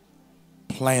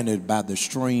planted by the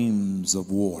streams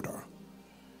of water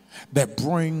that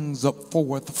brings up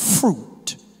forth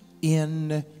fruit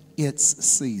in its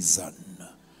season.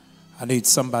 I need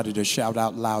somebody to shout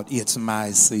out loud, it's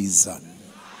my season.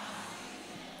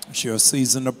 It's your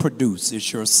season to produce.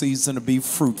 It's your season to be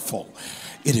fruitful.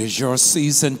 It is your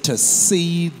season to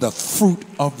see the fruit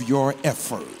of your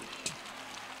effort.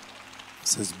 It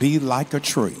says, be like a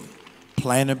tree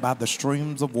planted by the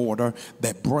streams of water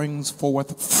that brings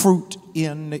forth fruit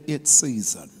in its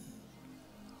season.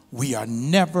 We are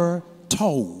never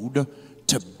told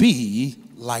to be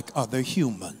like other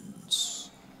humans.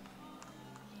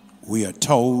 We are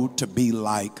told to be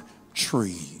like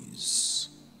trees.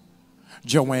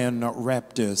 Joanne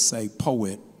Raptis, a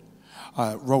poet,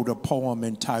 wrote a poem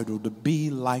entitled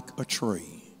Be Like a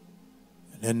Tree.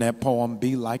 In that poem,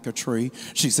 Be Like a Tree,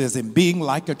 she says, in being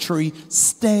like a tree,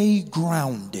 stay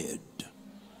grounded.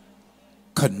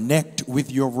 Connect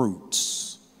with your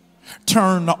roots.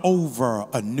 Turn over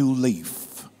a new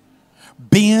leaf.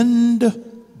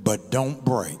 Bend, but don't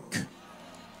break.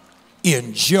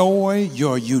 Enjoy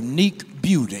your unique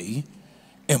beauty,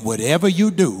 and whatever you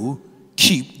do,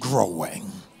 keep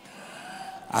growing.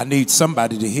 I need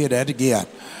somebody to hear that again.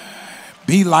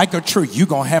 Be like a tree. You're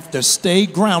going to have to stay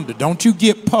grounded. Don't you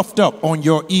get puffed up on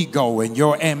your ego and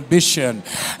your ambition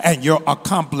and your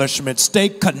accomplishments. Stay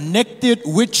connected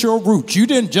with your roots. You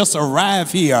didn't just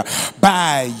arrive here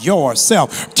by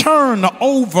yourself. Turn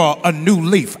over a new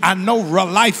leaf. I know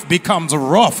life becomes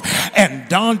rough and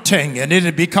daunting and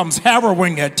it becomes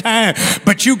harrowing at times,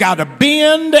 but you got to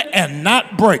bend and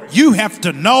not break. You have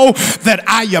to know that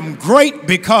I am great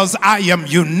because I am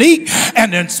unique,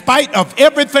 and in spite of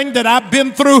everything that I've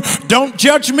been through, don't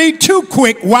judge me too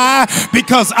quick. Why?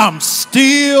 Because I'm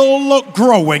still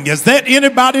growing. Is that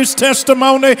anybody's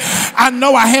testimony? I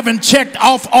know I haven't checked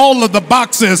off all of the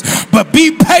boxes, but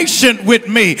be patient with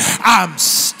me. I'm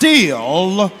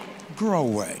still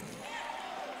growing.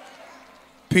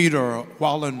 Peter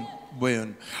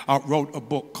Wallenwyn wrote a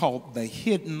book called The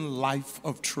Hidden Life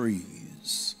of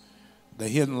Trees. The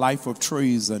Hidden Life of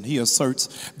Trees, and he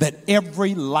asserts that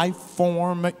every life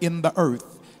form in the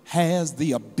earth has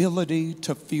the ability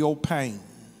to feel pain.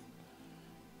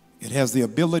 It has the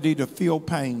ability to feel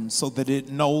pain so that it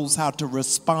knows how to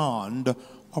respond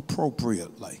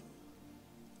appropriately.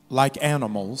 Like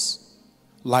animals,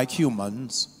 like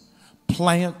humans,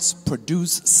 plants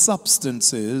produce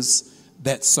substances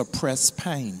that suppress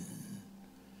pain.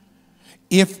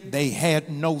 If they had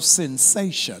no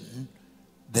sensation,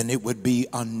 then it would be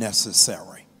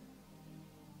unnecessary.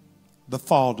 the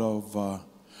thought of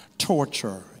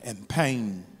torture and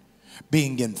pain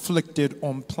being inflicted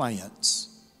on plants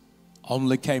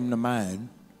only came to mind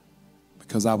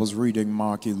because I was reading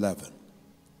Mark 11.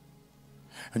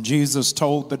 And Jesus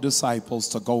told the disciples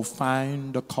to go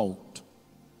find a colt.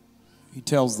 He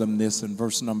tells them this in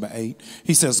verse number 8.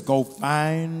 He says, go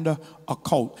find a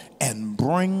colt and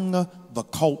bring the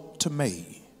colt to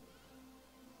me.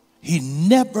 He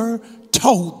never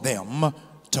told them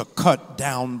to cut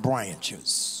down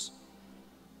branches.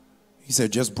 He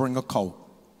said, just bring a colt.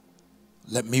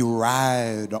 Let me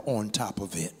ride on top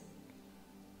of it.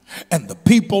 And the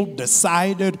people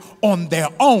decided on their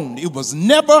own. It was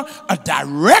never a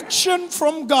direction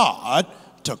from God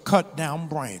to cut down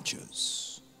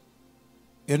branches.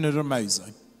 Isn't it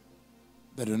amazing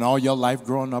that in all your life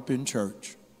growing up in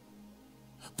church,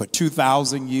 for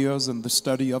 2,000 years in the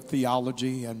study of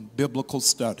theology and biblical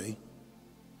study,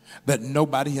 that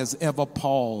nobody has ever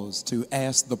paused to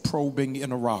ask the probing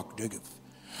interrogative,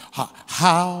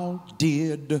 how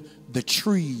did the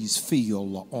trees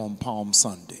feel on Palm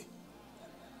Sunday?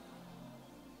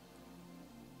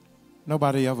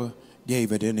 Nobody ever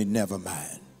gave it any never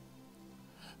mind.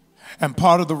 And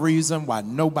part of the reason why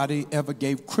nobody ever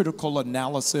gave critical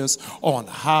analysis on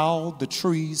how the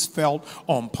trees felt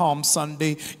on Palm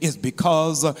Sunday is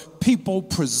because people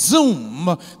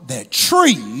presume that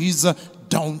trees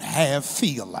don't have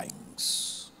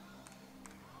feelings.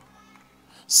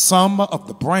 Some of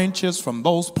the branches from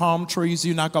those palm trees,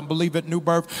 you're not going to believe it, New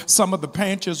Birth, some of the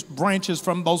branches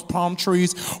from those palm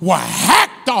trees were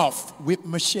hacked off with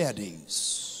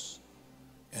machetes.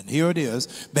 And here it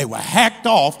is, they were hacked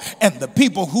off, and the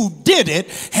people who did it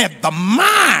had the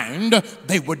mind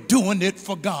they were doing it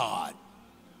for God,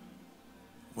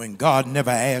 when God never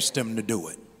asked them to do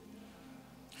it.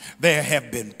 There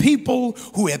have been people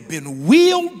who have been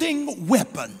wielding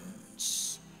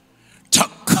weapons to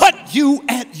cut you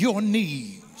at your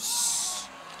knees,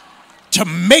 to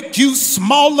make you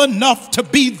small enough to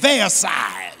be their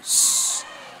size.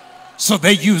 So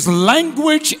they use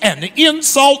language and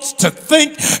insults to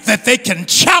think that they can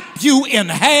chop you in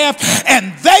half,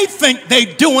 and they think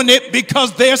they're doing it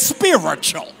because they're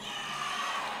spiritual.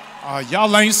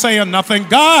 Y'all ain't saying nothing.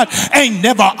 God ain't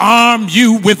never armed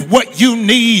you with what you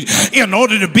need in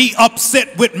order to be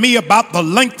upset with me about the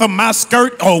length of my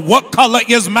skirt, or what color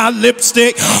is my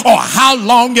lipstick, or how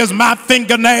long is my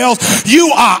fingernails.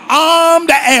 You are armed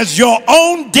as your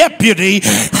own deputy,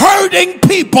 hurting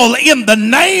people in the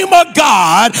name of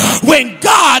God when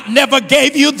God never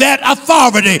gave you that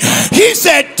authority. He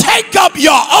said, take up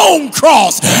your own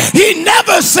cross. He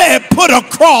never said put a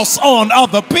cross on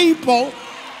other people.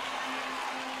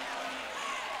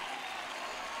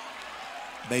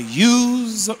 They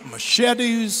use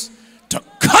machetes to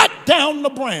cut down the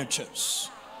branches.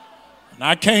 And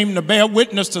I came to bear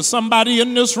witness to somebody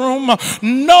in this room.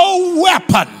 No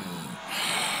weapon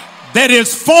that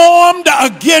is formed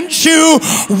against you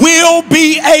will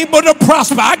be able to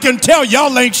prosper. I can tell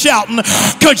y'all ain't shouting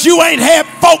because you ain't had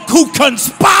folk who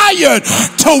conspired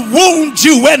to wound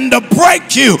you and to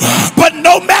break you. But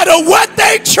no matter what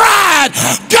they tried,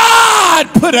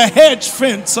 God put a hedge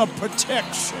fence of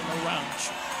protection around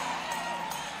you.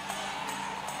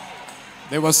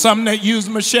 There were some that used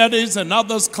machetes, and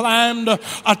others climbed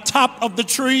atop of the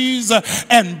trees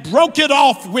and broke it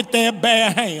off with their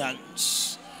bare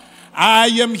hands. I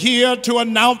am here to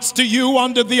announce to you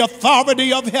under the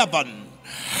authority of heaven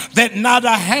that not a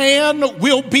hand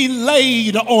will be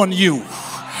laid on you.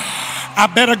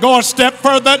 I better go a step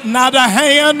further. Not a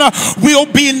hand will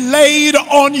be laid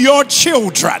on your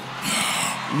children.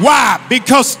 Why?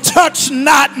 Because touch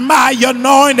not my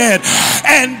anointed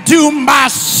and do my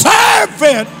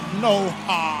servant no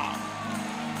harm.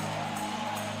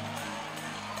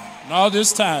 And all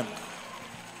this time,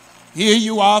 here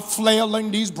you are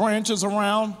flailing these branches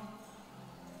around.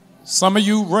 Some of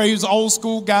you raised old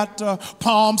school got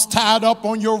palms tied up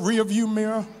on your rearview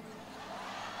mirror.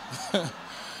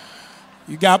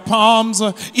 You got palms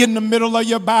in the middle of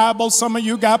your Bible. Some of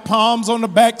you got palms on the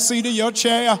back seat of your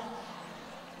chair.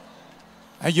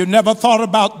 And you never thought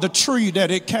about the tree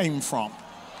that it came from.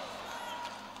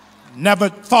 Never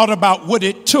thought about what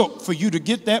it took for you to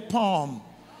get that palm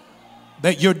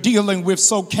that you're dealing with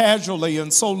so casually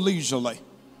and so leisurely.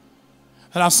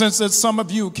 And I sense that some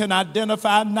of you can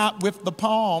identify not with the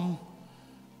palm,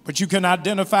 but you can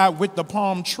identify with the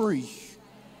palm tree.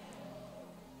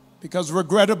 Because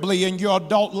regrettably in your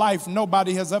adult life,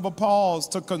 nobody has ever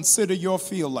paused to consider your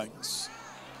feelings.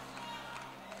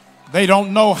 They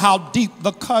don't know how deep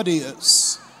the cut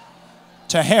is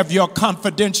to have your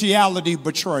confidentiality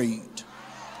betrayed.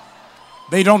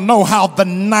 They don't know how the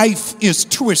knife is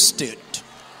twisted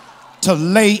to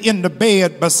lay in the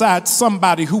bed beside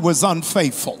somebody who was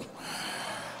unfaithful.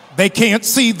 They can't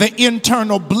see the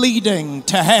internal bleeding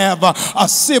to have a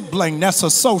sibling that's a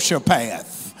sociopath.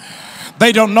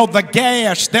 They don't know the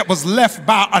gash that was left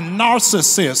by a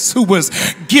narcissist who was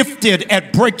gifted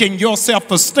at breaking your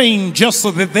self-esteem just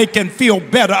so that they can feel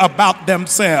better about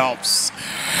themselves.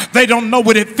 They don't know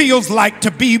what it feels like to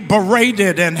be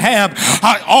berated and have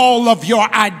all of your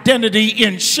identity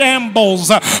in shambles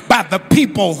by the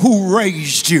people who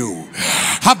raised you.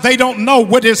 They don't know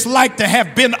what it's like to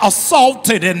have been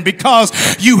assaulted, and because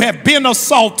you have been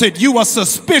assaulted, you are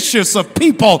suspicious of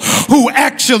people who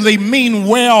actually mean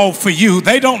well for you.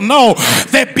 They don't know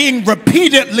that being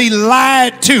repeatedly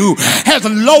lied to has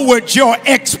lowered your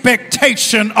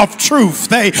expectation of truth.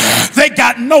 They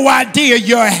got no idea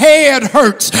your head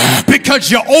hurts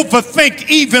because you overthink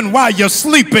even while you're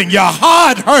sleeping. Your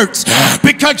heart hurts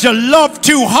because you love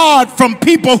too hard from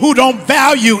people who don't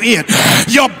value it.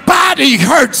 Your body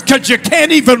hurts because you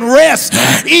can't even rest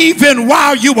even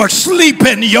while you are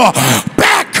sleeping. Your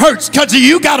back hurts because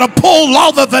you got to pull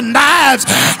all of the knives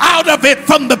out of it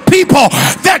from the people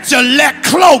that you let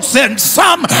close, and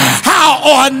somehow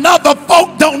or another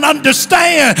folk don't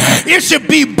understand it should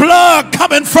be blood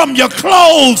coming from your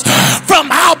clothes from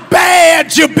how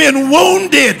bad you've been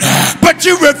wounded, but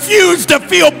you refuse to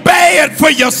feel bad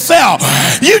for yourself.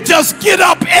 You just get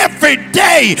up every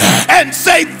day and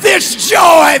say, this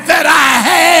joy that I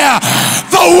have,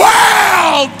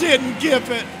 the world didn't give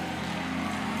it.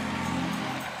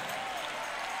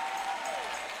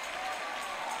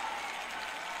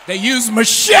 They used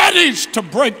machetes to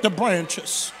break the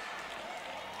branches.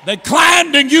 They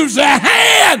climbed and used their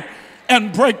hand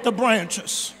and break the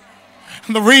branches.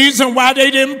 And the reason why they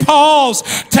didn't pause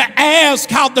to ask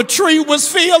how the tree was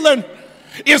feeling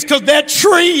is because that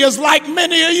tree is like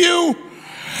many of you.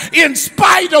 In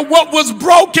spite of what was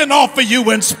broken off of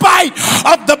you, in spite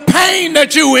of the pain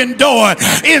that you endured,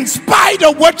 in spite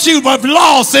of what you have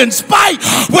lost, in spite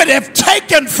of what have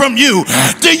taken from you,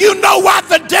 do you know why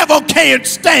the devil can't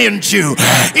stand you?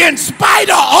 In spite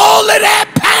of all of that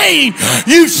pain,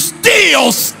 you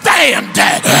still stand.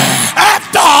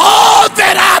 After all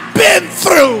that I've been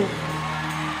through,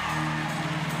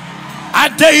 I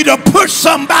dare you to push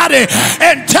somebody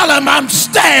and tell them I'm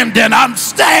standing, I'm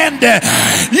standing.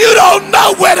 You don't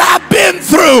know what I've been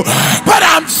through, but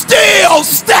I'm still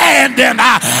standing.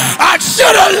 I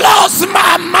should have lost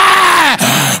my mind,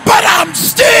 but I'm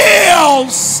still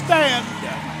standing.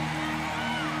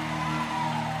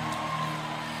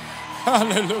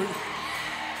 Hallelujah.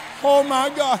 Oh my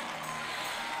God.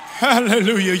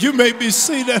 Hallelujah. You may be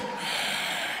seated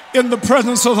in the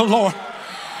presence of the Lord.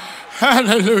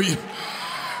 Hallelujah.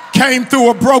 Came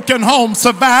through a broken home,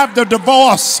 survived a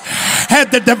divorce,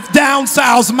 had to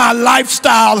downsize my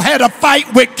lifestyle, had a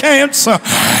fight with cancer,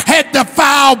 had to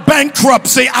file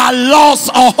bankruptcy. I lost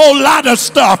a whole lot of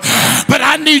stuff, but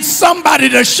I need somebody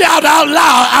to shout out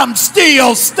loud, I'm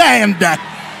still standing.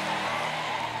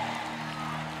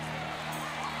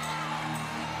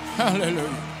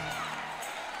 Hallelujah.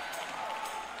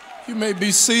 You may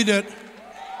be seated.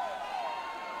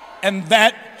 And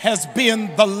that has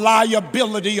been the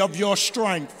liability of your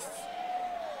strength.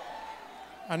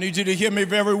 I need you to hear me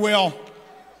very well.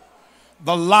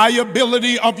 The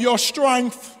liability of your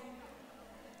strength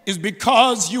is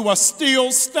because you are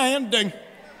still standing.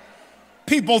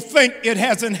 People think it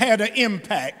hasn't had an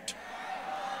impact.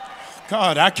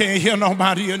 God, I can't hear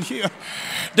nobody in here.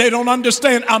 They don't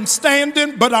understand. I'm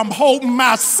standing, but I'm holding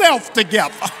myself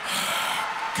together.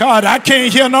 God, I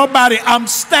can't hear nobody. I'm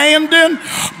standing,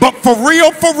 but for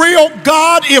real,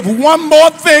 God, if one more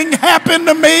thing happened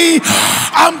to me,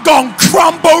 I'm going to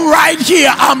crumble right here.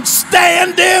 I'm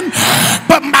standing,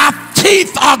 but my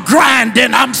teeth are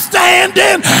grinding. I'm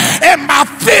standing, and my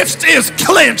fist is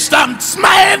clenched. I'm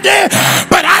standing,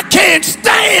 but I can't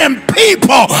stand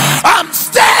people. I'm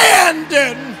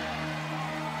standing.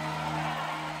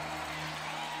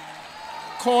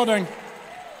 According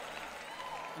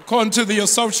to the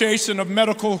Association of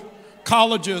Medical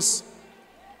Colleges,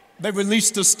 they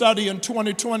released a study in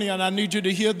 2020, and I need you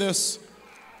to hear this.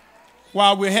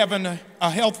 While we're having a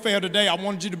health fair today, I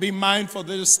wanted you to be mindful of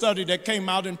this study that came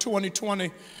out in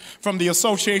 2020 from the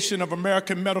Association of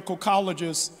American Medical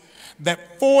Colleges,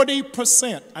 that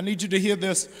 40%, I need you to hear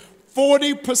this,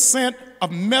 40%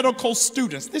 of medical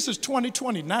students, this is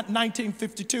 2020, not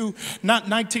 1952, not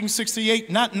 1968,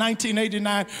 not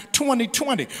 1989,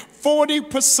 2020.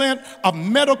 40% of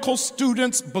medical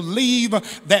students believe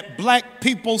that black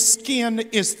people's skin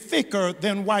is thicker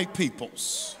than white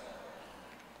people's.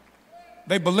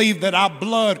 They believe that our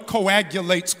blood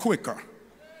coagulates quicker.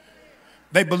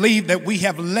 They believe that we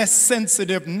have less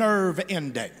sensitive nerve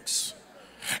index.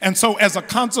 And so as a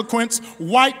consequence,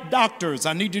 white doctors,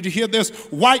 I need you to hear this,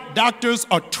 white doctors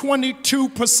are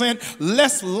 22%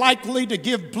 less likely to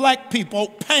give black people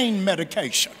pain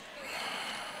medication.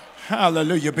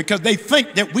 Hallelujah, because they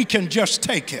think that we can just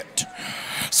take it.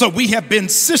 So we have been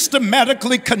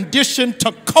systematically conditioned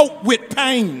to cope with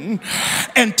pain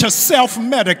and to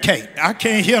self-medicate. I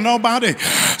can't hear nobody.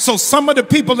 So some of the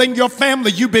people in your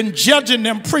family, you've been judging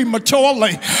them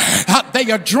prematurely. They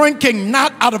are drinking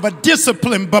not out of a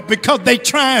discipline, but because they're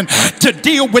trying to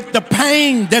deal with the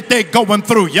pain that they're going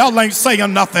through. Y'all ain't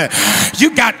saying nothing.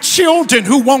 You got children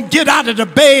who won't get out of the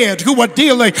bed, who are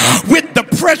dealing with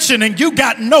depression, and you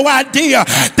got no idea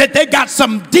that they got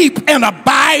some deep and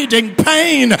abiding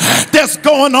pain that's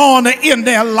going on in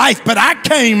their life. But I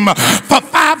came for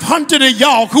 500 of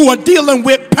y'all who are dealing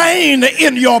with pain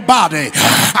in your body.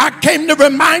 I came to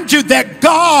remind you that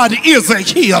God is a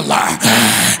healer.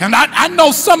 And I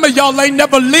know some of y'all ain't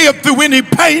never lived through any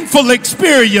painful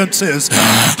experiences,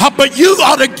 but you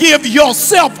ought to give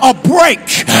yourself a break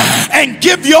and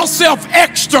give yourself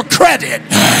extra credit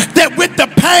that with the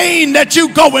pain that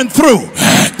you going through,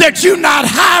 that you not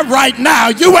high right now,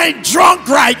 you ain't drunk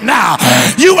right now,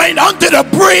 you ain't under the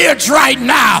bridge right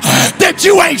now, that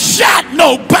you ain't shot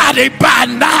nobody by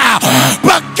now,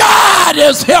 but God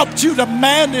has helped you to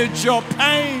manage your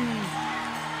pain.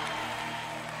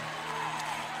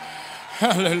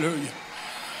 Hallelujah.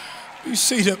 Be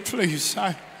seated, please.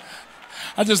 I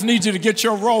just need you to get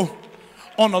your row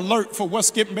on alert for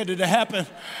what's getting ready to happen.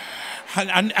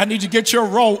 I need you to get your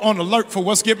row on alert for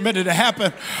what's getting ready to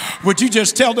happen. Would you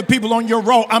just tell the people on your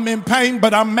row, I'm in pain,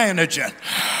 but I'm managing.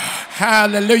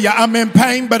 Hallelujah. I'm in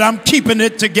pain, but I'm keeping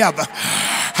it together.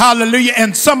 Hallelujah.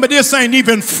 And some of this ain't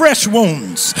even fresh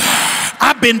wounds.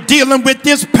 I've been dealing with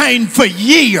this pain for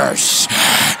years,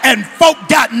 and folk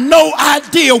got no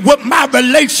idea what my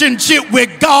relationship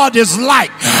with God is like,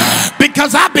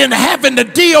 because I've been having to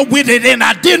deal with it, and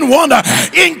I didn't want to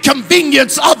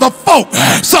inconvenience other folk.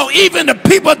 So even the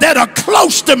people that are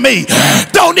close to me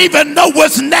don't even know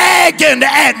what's nagging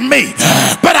at me.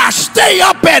 But I stay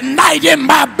up at night in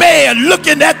my bed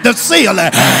looking at the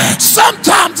ceiling.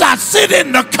 Sometimes I sit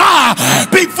in the car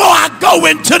before I go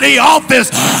into the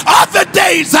office. Other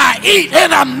days I eat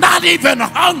and I'm not even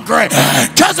hungry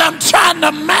because I'm trying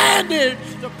to manage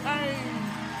the pain.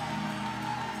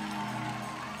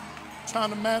 Trying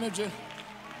to manage it.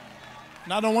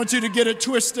 And I don't want you to get it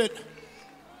twisted.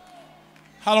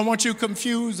 I don't want you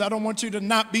confused. I don't want you to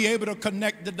not be able to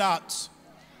connect the dots.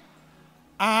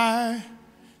 I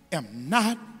am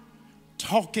not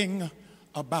talking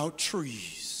about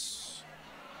trees.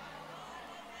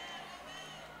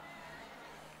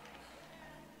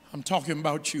 I'm talking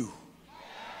about you.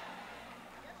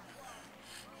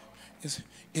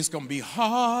 It's going to be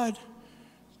hard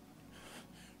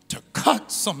to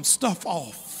cut some stuff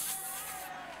off.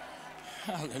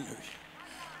 Hallelujah.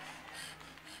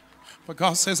 But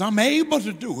God says, I'm able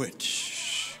to do it.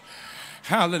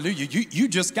 Hallelujah. You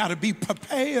just got to be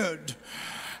prepared.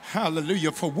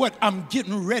 Hallelujah. For what I'm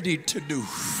getting ready to do.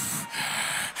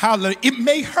 Hallelujah. It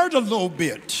may hurt a little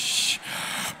bit,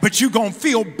 but you're going to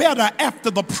feel better after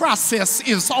the process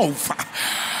is over.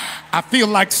 I feel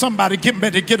like somebody getting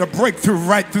ready to get a breakthrough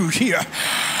right through here.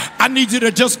 I need you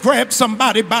to just grab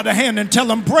somebody by the hand and tell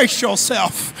them, brace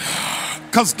yourself,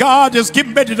 because God is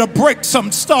getting ready to break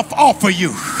some stuff off of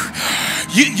you.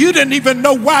 You didn't even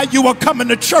know why you were coming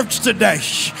to church today,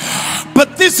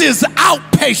 but this is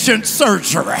outpatient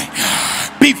surgery.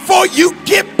 Before you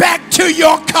get back to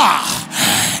your car,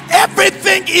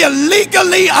 everything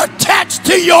illegally attached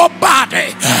to your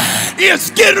body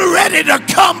is getting ready to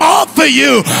come off of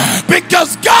you,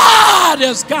 because God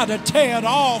has got to tear it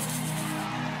off.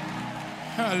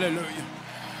 Hallelujah.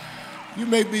 You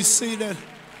may be seated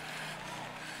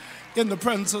in the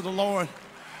presence of the Lord.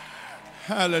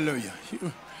 Hallelujah.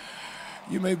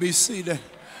 You may be seated.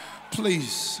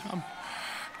 Please,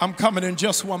 I'm coming in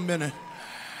just 1 minute.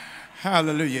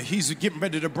 Hallelujah. He's getting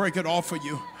ready to break it off for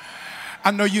you. I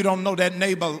know you don't know that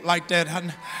neighbor like that.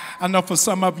 I know for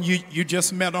some of you, you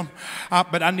just met them.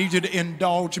 But I need you to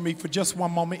indulge me for just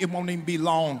 1 moment. It won't even be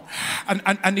long.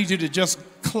 I need you to just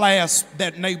clasp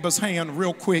that neighbor's hand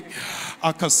real quick,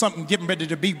 because something getting ready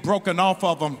to be broken off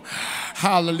of them.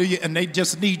 Hallelujah. And they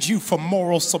just need you for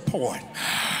moral support.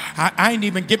 I ain't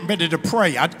even getting ready to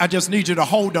pray. I just need you to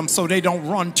hold them so they don't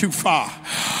run too far.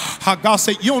 God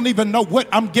said, you don't even know what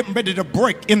I'm getting ready to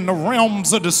break in the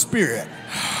realms of the spirit.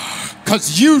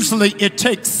 Because usually it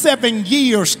takes 7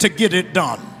 years to get it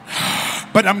done.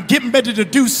 But I'm getting ready to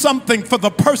do something for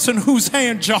the person whose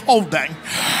hand you're holding.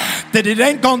 That it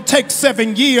ain't gonna take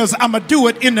 7 years. I'm gonna do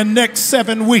it in the next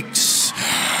 7 weeks.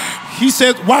 He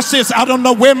said, watch this, I don't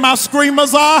know where my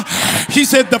screamers are. He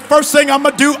said, the first thing I'm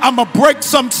gonna do, I'm gonna break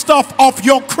some stuff off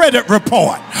your credit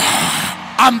report.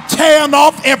 I'm tearing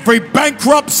off every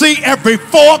bankruptcy, every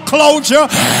foreclosure,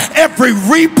 every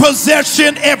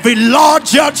repossession, every law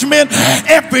judgment,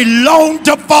 every loan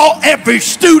default, every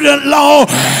student loan,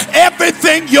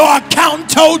 everything your accountant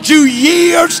told you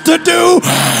years to do.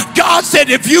 God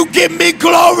said, if you give me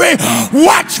glory,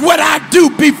 watch what I do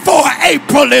before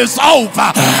April is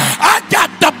over. I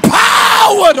got the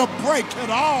power to break it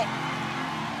all.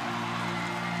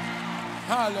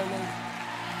 Hallelujah.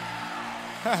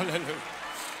 Hallelujah.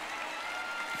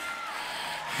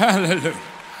 Hallelujah.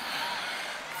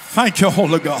 Thank you,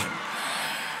 Holy God.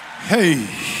 Hey,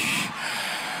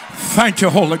 thank you,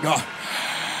 Holy God.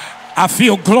 I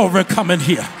feel glory coming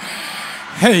here.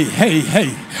 Hey, hey,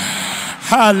 hey.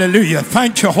 Hallelujah.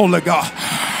 Thank you, Holy God.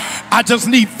 I just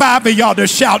need 5 of y'all to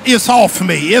shout, it's off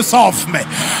me. It's off me.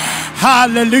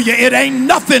 Hallelujah. It ain't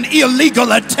nothing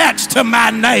illegal attached to my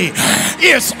name.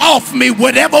 It's off me.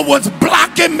 Whatever was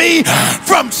blocking me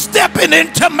from stepping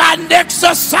into my next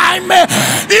assignment,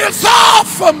 it's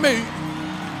off of me.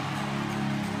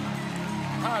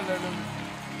 Hallelujah.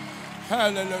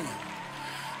 Hallelujah.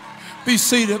 Be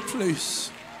seated, please.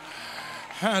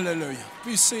 Hallelujah.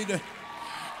 Be seated.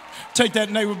 Take that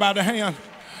neighbor by the hand.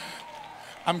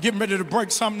 I'm getting ready to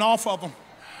break something off of them.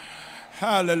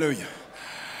 Hallelujah.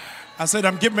 I said,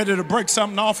 I'm getting ready to break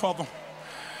something off of them.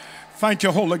 Thank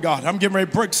you, Holy God. I'm getting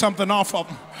ready to break something off of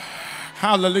them.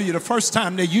 Hallelujah. The first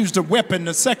time they used a weapon,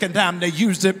 the second time they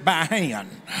used it by hand.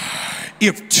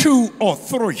 If 2 or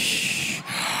 3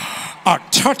 are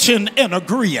touching and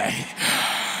agreeing,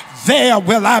 there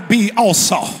will I be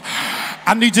also.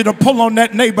 I need you to pull on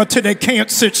that neighbor till they can't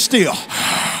sit still.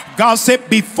 God said,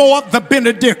 before the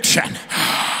benediction,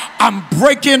 I'm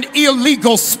breaking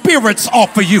illegal spirits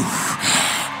off of you.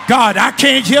 God, I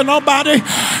can't hear nobody.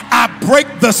 I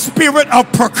break the spirit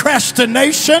of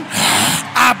procrastination.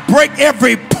 I break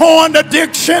every porn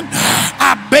addiction.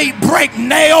 I break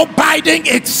nail biting,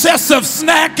 excessive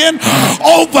snacking,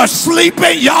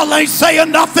 oversleeping. Y'all ain't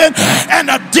saying nothing. And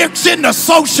addiction to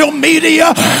social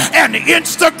media and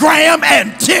Instagram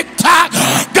and TikTok.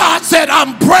 God said,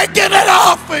 I'm breaking it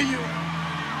off for you.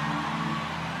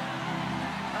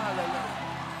 Hallelujah.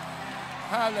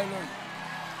 Hallelujah.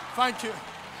 Thank you.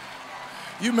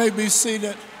 You may be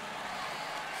seated.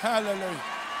 Hallelujah.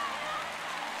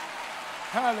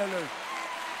 Hallelujah.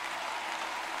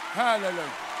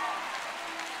 Hallelujah.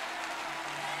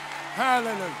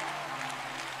 Hallelujah.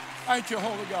 Thank you,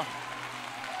 Holy God.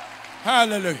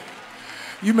 Hallelujah.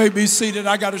 You may be seated.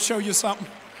 I got to show you something.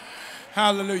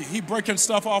 Hallelujah. He breaking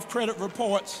stuff off credit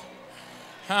reports.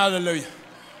 Hallelujah.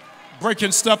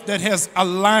 Breaking stuff that has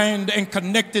aligned and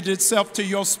connected itself to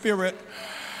your spirit.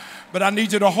 But I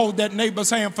need you to hold that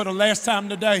neighbor's hand for the last time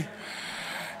today.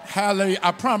 Hallelujah.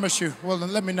 I promise you. Well,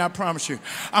 then let me not promise you.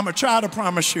 I'm going to try to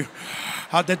promise you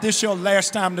that this is your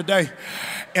last time today.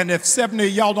 And if 70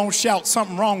 of y'all don't shout,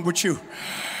 something wrong with you.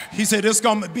 He said it's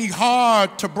going to be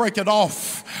hard to break it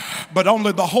off, but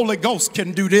only the Holy Ghost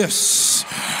can do this.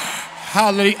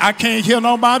 Hallelujah. I can't hear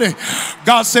nobody.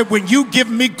 God said, when you give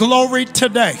me glory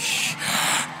today,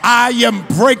 I am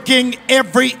breaking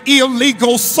every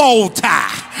illegal soul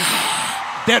tie.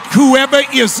 That whoever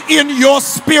is in your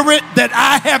spirit that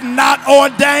I have not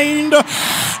ordained,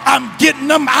 I'm getting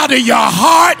them out of your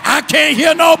heart. I can't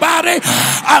hear nobody.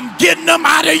 I'm getting them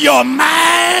out of your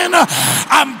mind.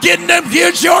 I'm getting them,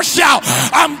 here's your shout.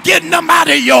 I'm getting them out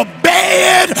of your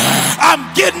bed. I'm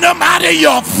getting them out of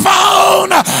your phone.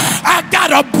 I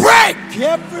gotta break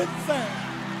everything.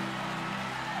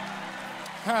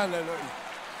 Hallelujah.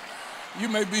 You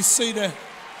may be seated.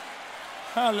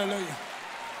 Hallelujah.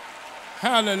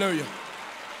 Hallelujah.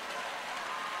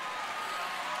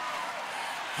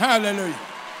 Hallelujah.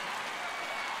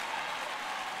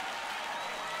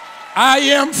 I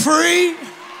am free.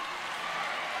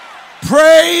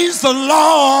 Praise the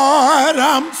Lord.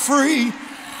 I'm free.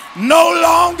 No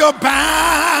longer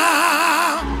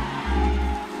bound.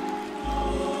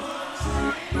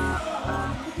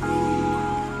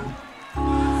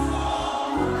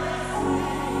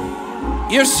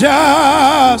 It's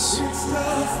just.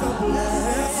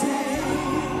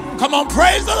 Come on,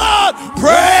 praise the Lord.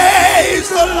 Praise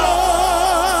the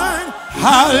Lord.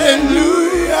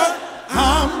 Hallelujah.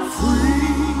 I'm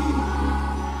free.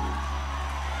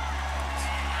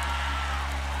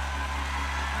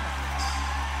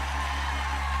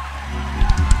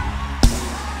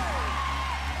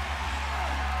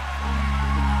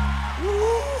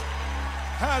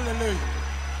 Hallelujah.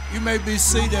 You may be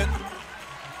seated.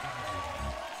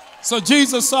 So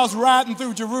Jesus starts riding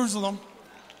through Jerusalem,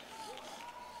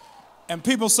 and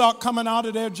people start coming out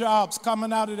of their jobs,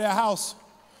 coming out of their house,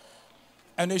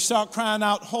 and they start crying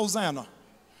out, Hosanna.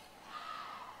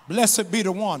 Blessed be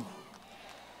the one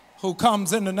who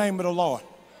comes in the name of the Lord.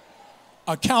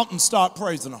 Accountants start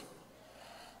praising him.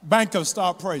 Bankers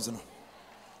start praising him.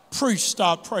 Priests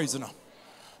start praising him.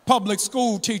 Public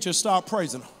school teachers start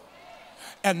praising him.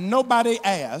 And nobody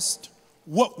asked,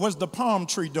 what was the palm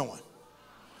tree doing?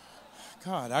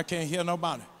 God, I can't hear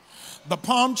nobody. The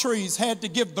palm trees had to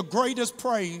give the greatest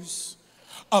praise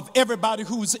of everybody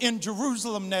who's in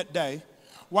Jerusalem that day.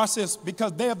 Watch this,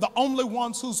 because they're the only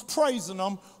ones who's praising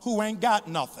them who ain't got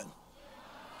nothing.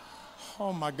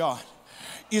 Oh my God.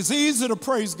 It's easy to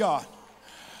praise God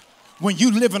when you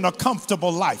live in a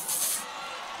comfortable life.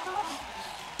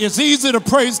 It's easy to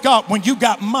praise God when you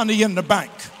got money in the bank.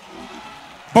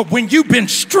 But when you've been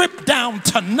stripped down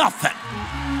to nothing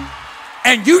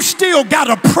and you still got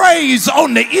a praise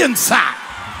on the inside,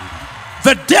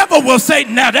 the devil will say,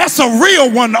 now that's a real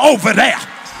one over there.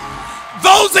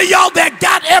 Those of y'all that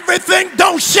got everything,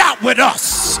 don't shout with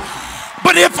us.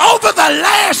 But if over the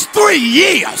last 3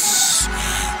 years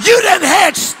you done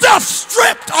had stuff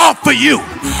stripped off of you,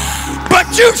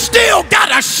 but you still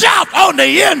got a shout on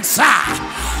the inside,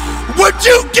 would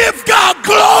you give God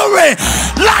glory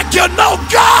like you know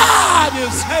God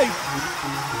is able?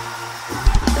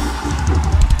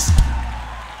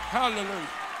 Hallelujah.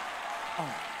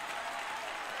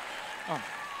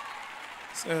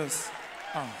 Says,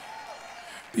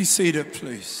 be seated,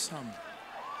 please.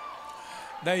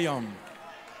 They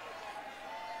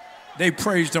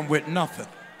praised him with nothing.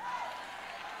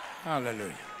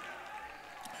 Hallelujah.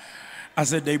 I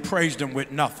said they praised him with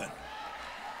nothing.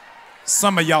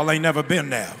 Some of y'all ain't never been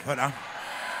there, but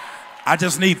I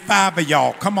just need 5 of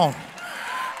y'all. Come on.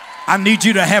 I need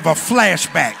you to have a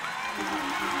flashback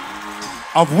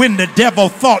of when the devil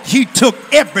thought he took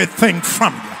everything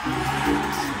from you.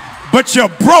 But your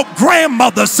broke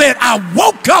grandmother said, I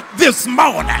woke up this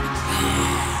morning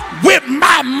with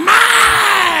my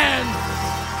mind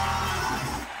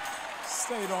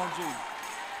stayed on Jesus.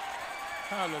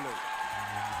 Hallelujah.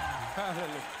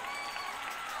 Hallelujah.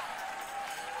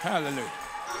 Hallelujah.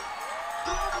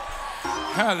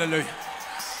 Hallelujah.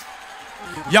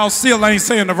 Y'all still ain't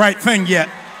saying the right thing yet.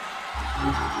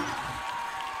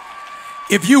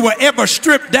 If you were ever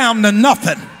stripped down to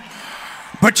nothing,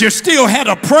 but you still had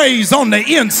a praise on the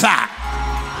inside,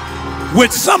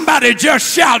 would somebody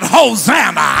just shout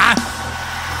Hosanna?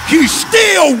 He's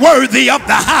still worthy of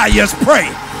the highest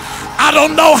praise. I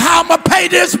don't know how I'm going to pay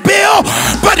this bill,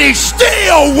 but he's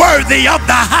still worthy of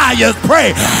the highest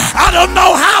praise. I don't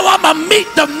know how I'm going to meet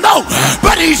the note,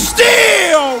 but he's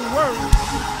still worthy.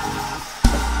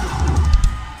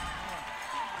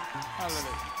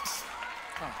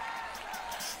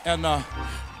 And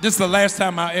this is the last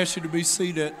time I ask you to be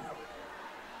seated.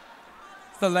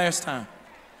 It's the last time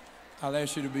I'll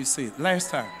ask you to be seated.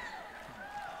 Last time.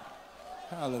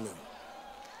 Hallelujah.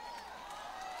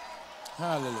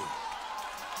 Hallelujah.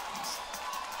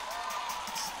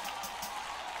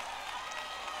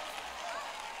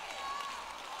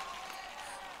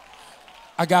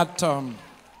 I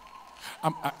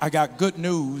got good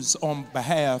news on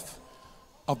behalf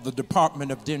of the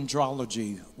Department of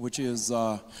Dendrology, which is,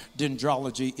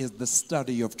 dendrology is the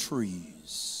study of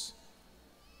trees.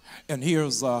 And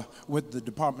here's what the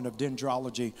Department of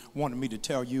Dendrology wanted me to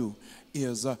tell you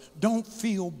is don't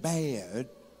feel bad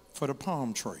for the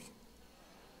palm tree.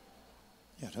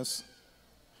 Yeah, that's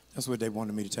what they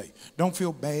wanted me to tell you. Don't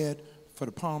feel bad for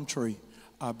the palm tree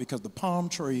because the palm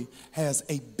tree has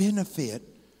a benefit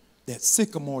that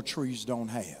sycamore trees don't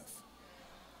have,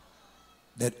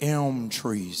 that elm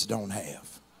trees don't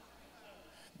have,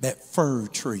 that fir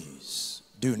trees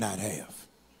do not have.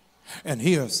 And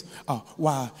here's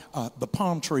why the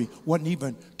palm tree wasn't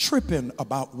even tripping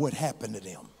about what happened to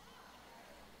them.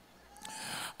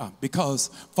 Because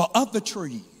for other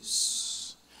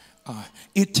trees,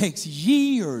 it takes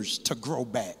years to grow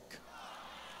back.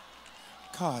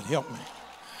 God help me.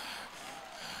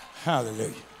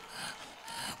 Hallelujah.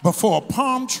 But for a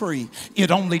palm tree, it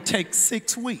only takes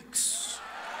 6 weeks.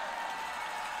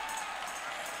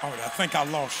 All right, I think I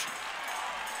lost you.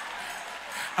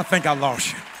 I think I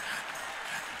lost you.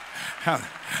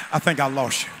 I think I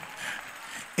lost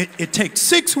you. It takes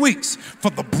 6 weeks for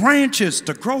the branches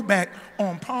to grow back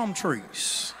on palm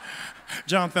trees.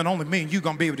 Jonathan, only me and you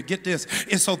gonna be able to get this.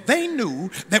 And so they knew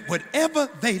that whatever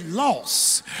they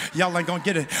lost, y'all ain't gonna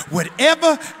get it.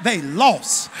 Whatever they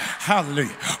lost, hallelujah,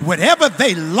 whatever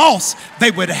they lost,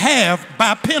 they would have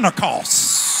by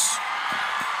Pentecost.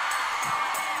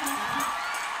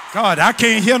 God, I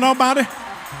can't hear nobody.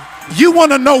 You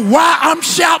want to know why I'm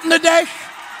shouting today?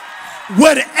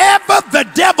 Whatever the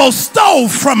devil stole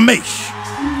from me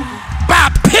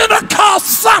by Pentecost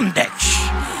Sunday,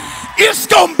 it's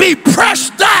going to be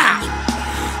pressed down,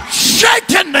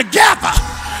 shaken together,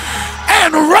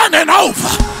 and running over.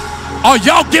 Are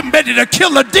y'all getting ready to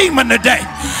kill a demon today?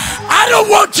 I don't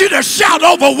want you to shout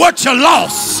over what you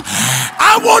lost.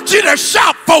 I want you to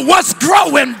shout for what's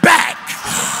growing back.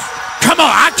 Come on,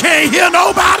 I can't hear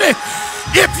nobody.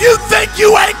 If you think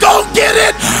you ain't gonna get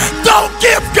it, don't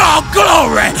give God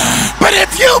glory. But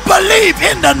if you believe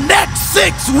in the next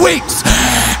 6 weeks,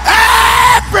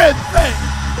 everything.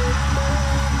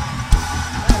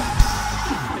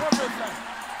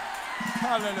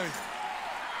 Hallelujah.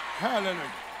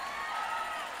 Hallelujah.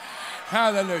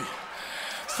 Hallelujah.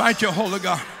 Thank you, Holy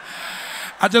God.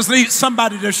 I just need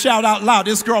somebody to shout out loud.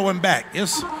 It's growing back.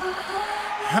 Here's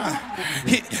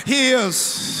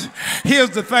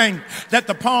the thing that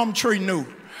the palm tree knew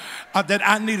that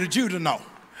I needed you to know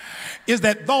is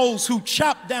that those who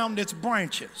chopped down its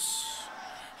branches,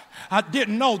 I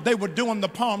didn't know they were doing the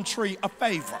palm tree a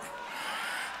favor.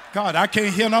 God, I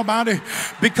can't hear nobody.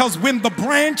 Because when the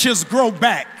branches grow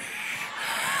back,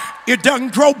 it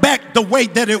doesn't grow back the way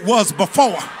that it was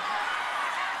before.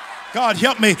 God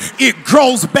help me. It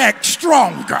grows back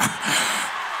stronger.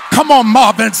 Come on,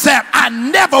 Marvin Sapp. I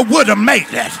never would have made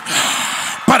it,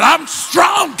 but I'm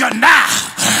stronger now.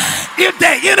 Is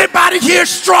there anybody here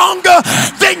stronger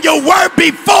than you were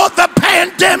before the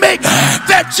pandemic?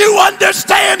 That you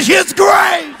understand His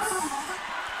grace?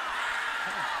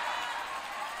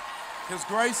 His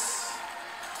grace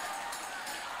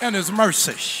and His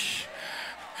mercy.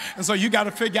 And so you got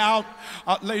to figure out,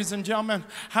 ladies and gentlemen,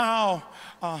 how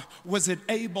was it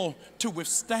able to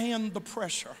withstand the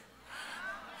pressure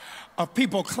of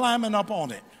people climbing up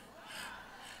on it,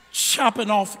 chopping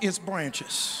off its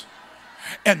branches,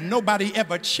 and nobody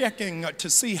ever checking to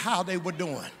see how they were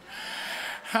doing.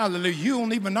 Hallelujah. You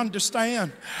don't even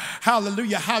understand,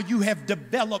 hallelujah, how you have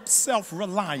developed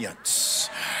self-reliance,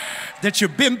 that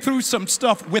you've been through some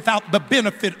stuff without the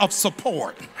benefit of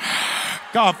support.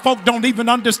 God, folk don't even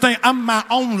understand. I'm my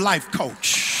own life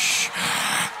coach.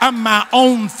 I'm my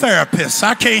own therapist.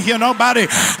 I can't hear nobody.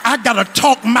 I got to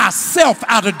talk myself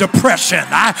out of depression.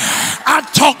 I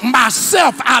talk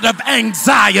myself out of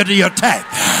anxiety attack.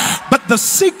 But the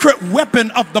secret weapon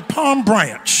of the palm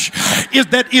branch is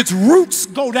that its roots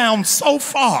go down so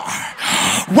far.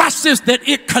 Watch this, that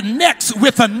it connects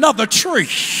with another tree.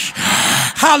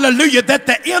 Hallelujah, that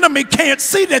the enemy can't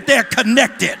see that they're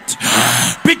connected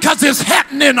because it's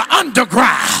happening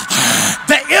underground.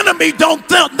 The enemy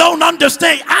don't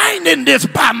understand. I ain't in this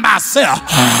by myself.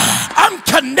 I'm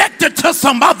connected to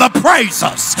some other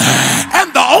praisers.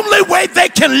 And the only way they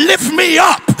can lift me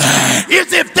up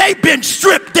is if they've been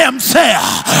stripped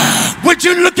themselves. Would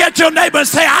you look at your neighbor and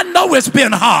say, I know it's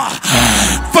been hard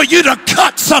for you to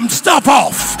cut some stuff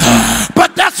off,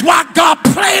 but that's why God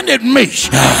planted me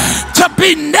to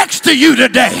be next to you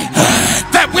today.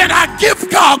 That when I give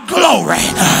God glory,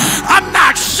 I'm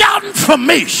not shouting for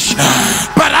me,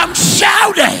 but I'm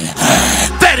shouting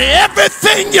that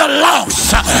everything you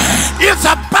lost is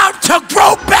about to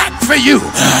grow back for you.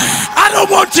 I don't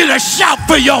want you to shout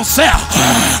for yourself,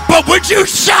 but would you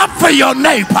shout for your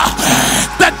neighbor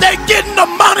that they're getting the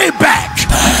money back,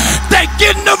 they're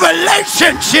getting the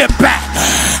relationship back,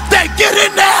 they're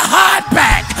getting their heart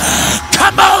back?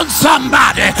 Come on,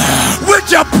 somebody. Would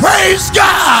you praise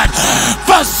God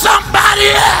for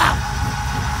somebody else?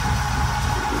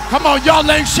 Come on, y'all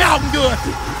ain't shouting good.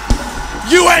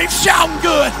 You ain't shouting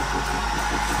good.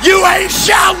 You ain't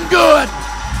shouting good.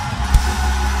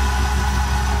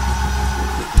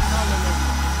 Hallelujah.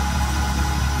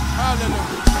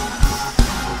 Hallelujah.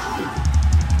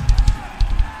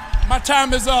 My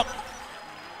time is up.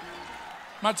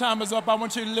 My time is up. I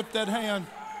want you to lift that hand.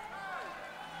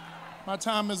 My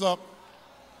time is up.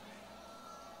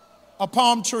 A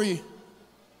palm tree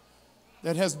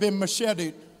that has been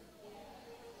macheted,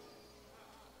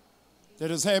 that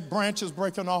has had branches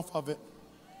breaking off of it,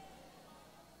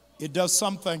 it does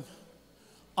something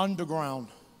underground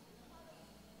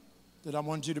that I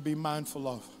want you to be mindful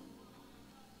of,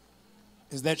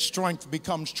 is that strength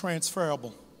becomes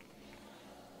transferable,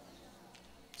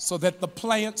 so that the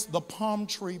plants the palm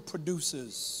tree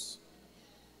produces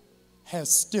has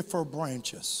stiffer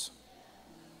branches.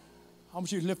 I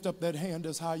want you to lift up that hand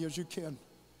as high as you can.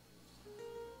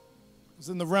 It's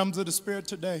in the realms of the Spirit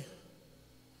today.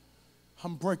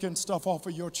 I'm breaking stuff off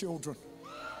of your children.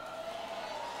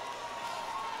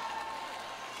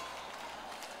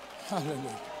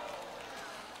 Hallelujah.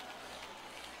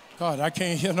 God, I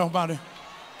can't hear nobody.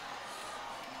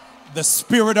 The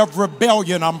spirit of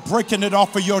rebellion, I'm breaking it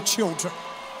off of your children.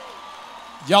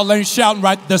 Y'all ain't shouting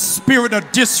right. The spirit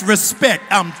of disrespect,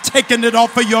 I'm taking it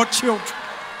off of your children.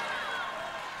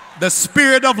 The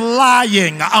spirit of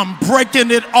lying, I'm breaking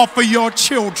it off of your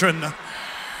children.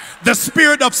 The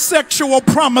spirit of sexual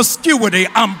promiscuity,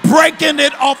 I'm breaking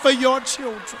it off of your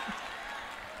children.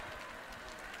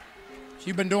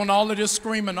 You've been doing all of this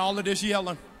screaming, all of this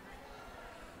yelling,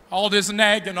 all this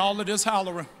nagging, all of this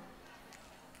hollering.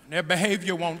 And their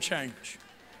behavior won't change.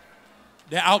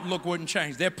 Their outlook wouldn't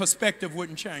change. Their perspective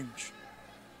wouldn't change.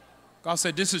 God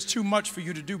said, this is too much for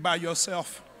you to do by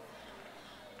yourself.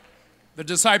 The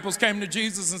disciples came to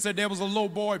Jesus and said there was a little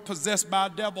boy possessed by a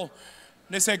devil.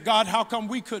 And they said, God, how come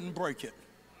we couldn't break it?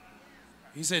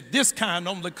 He said, this kind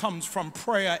only comes from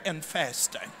prayer and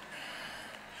fasting.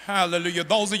 Hallelujah.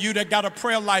 Those of you that got a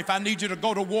prayer life, I need you to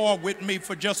go to war with me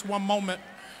for just one moment,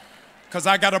 because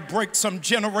I got to break some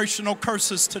generational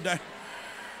curses today.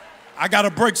 I got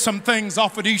to break some things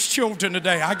off of these children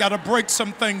today. I got to break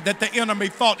some things that the enemy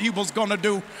thought he was going to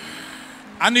do.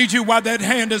 I need you, while that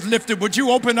hand is lifted, would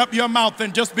you open up your mouth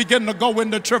and just begin to go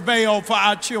into travail for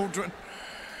our children?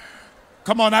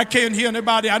 Come on, I can't hear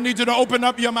anybody. I need you to open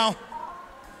up your mouth.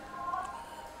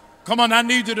 Come on, I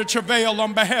need you to travail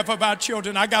on behalf of our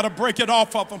children. I got to break it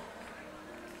off of them.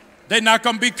 They're not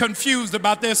going to be confused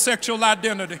about their sexual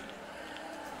identity.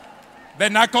 They're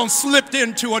not going to slip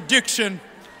into addiction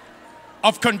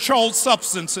of controlled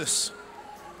substances.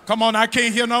 Come on, I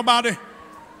can't hear nobody.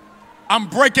 I'm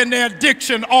breaking their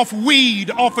addiction off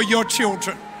weed off of your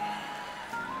children.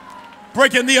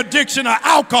 Breaking the addiction of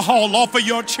alcohol off of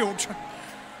your children.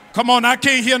 Come on, I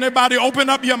can't hear anybody. Open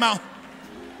up your mouth.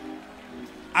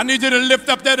 I need you to lift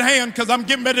up that hand, because I'm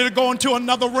getting ready to go into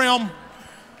another realm.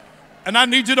 And I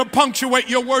need you to punctuate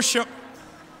your worship.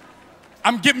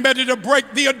 I'm getting ready to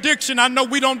break the addiction. I know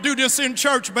we don't do this in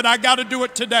church, but I got to do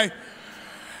it today.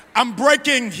 I'm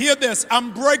breaking, hear this,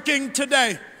 I'm breaking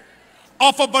today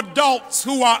off of adults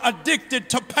who are addicted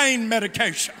to pain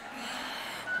medication.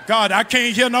 God, I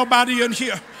can't hear nobody in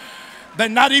here. They're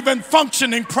not even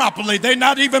functioning properly. They're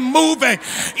not even moving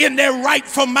in their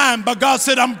rightful mind. But God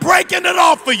said, I'm breaking it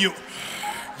off for you.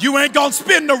 You ain't going to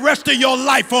spend the rest of your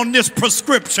life on this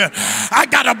prescription. I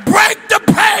got to break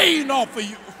the pain off of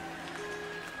you.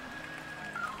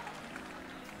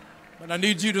 But I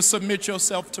need you to submit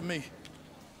yourself to me.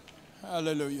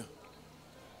 Hallelujah.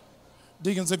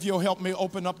 Deacons, if you'll help me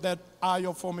open up that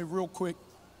aisle for me real quick.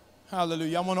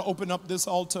 Hallelujah. I want to open up this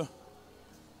altar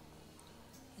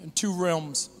in two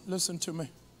realms. Listen to me.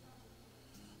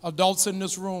 Adults in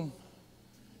this room,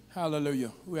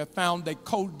 hallelujah, who have found a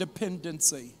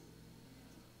codependency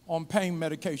on pain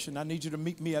medication. I need you to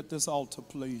meet me at this altar,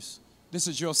 please. This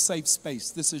is your safe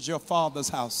space. This is your Father's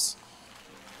house.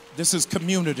 This is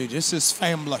community. This is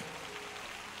family.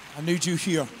 I need you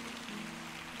here.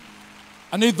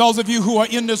 I need those of you who are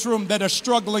in this room that are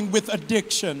struggling with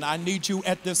addiction. I need you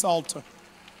at this altar.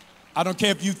 I don't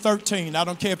care if you're 13. I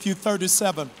don't care if you're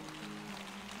 37.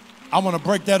 I want to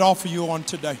break that off of you on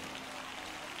today.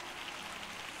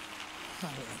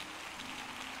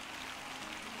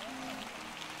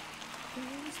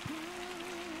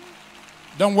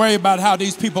 Don't worry about how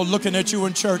these people are looking at you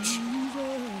in church.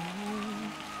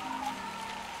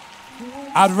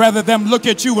 I'd rather them look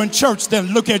at you in church than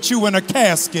look at you in a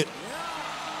casket.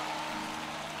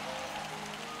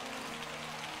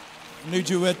 I need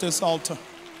you at this altar.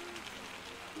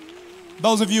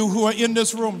 Those of you who are in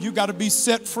this room, you got to be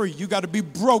set free. You got to be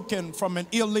broken from an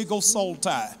illegal soul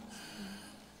tie.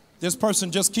 This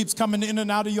person just keeps coming in and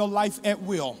out of your life at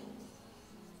will.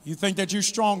 You think that you're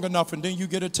strong enough, and then you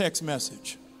get a text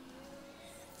message.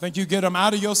 Think you get them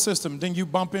out of your system, then you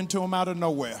bump into them out of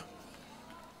nowhere.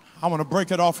 I want to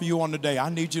break it off for you on the day. I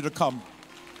need you to come.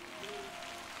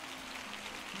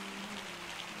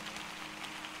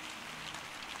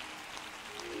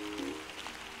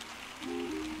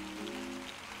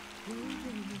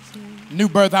 New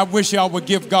Birth, I wish y'all would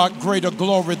give God greater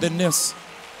glory than this.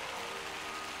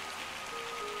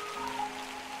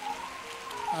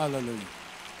 Hallelujah.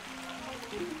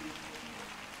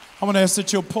 I want to ask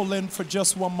that you'll pull in for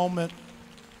just one moment.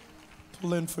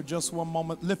 Pull in for just one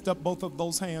moment. Lift up both of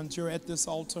those hands. You're at this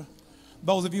altar.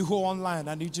 Those of you who are online,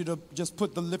 I need you to just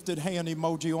put the lifted hand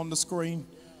emoji on the screen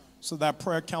so that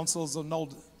prayer counselors will know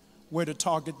where to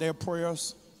target their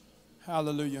prayers.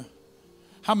 Hallelujah.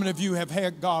 How many of you have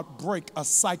had God break a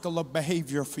cycle of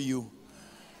behavior for you?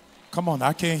 Come on,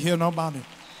 I can't hear nobody.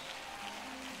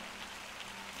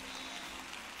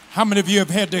 How many of you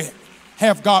have had to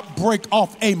have God break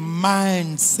off a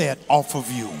mindset off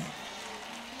of you?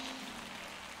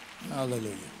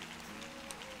 Hallelujah.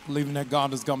 believing that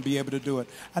God is going to be able to do it.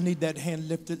 I need that hand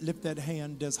lifted. Lift that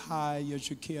hand as high as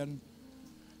you can.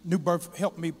 New Birth,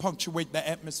 help me punctuate the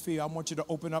atmosphere. I want you to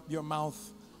open up your mouth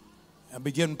and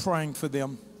begin praying for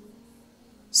them.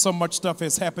 So much stuff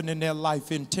has happened in their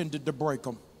life intended to break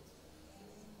them.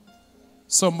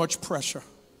 So much pressure.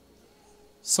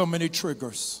 So many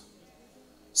triggers.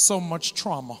 So much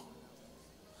trauma.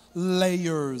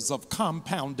 Layers of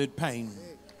compounded pain.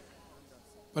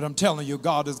 But I'm telling you,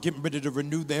 God is getting ready to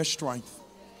renew their strength.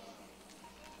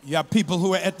 You have people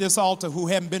who are at this altar who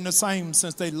haven't been the same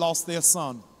since they lost their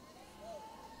son.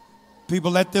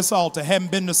 People at this altar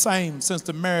haven't been the same since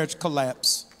the marriage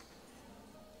collapsed.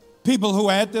 People who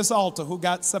are at this altar who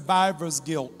got survivor's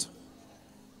guilt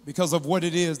because of what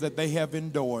it is that they have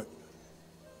endured.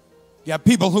 You have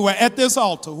people who are at this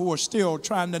altar who are still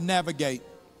trying to navigate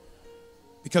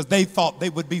because they thought they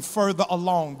would be further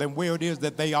along than where it is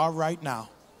that they are right now.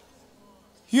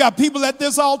 You have people at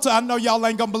this altar, I know y'all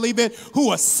ain't gonna believe it, who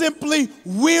are simply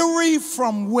weary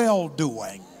from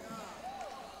well-doing.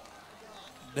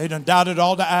 They done dotted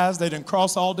all the I's, they done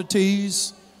crossed all the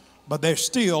T's, but they're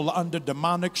still under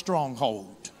demonic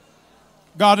stronghold.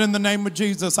 God, in the name of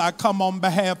Jesus, I come on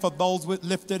behalf of those with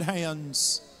lifted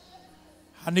hands.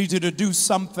 I need you to do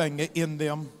something in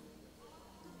them.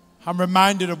 I'm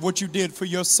reminded of what you did for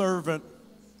your servant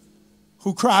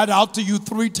who cried out to you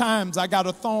 3 times, I got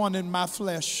a thorn in my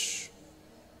flesh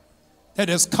that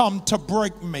has come to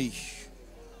break me.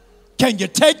 Can you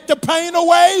take the pain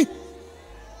away?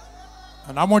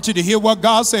 And I want you to hear what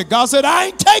God said. God said, I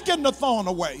ain't taking the thorn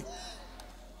away.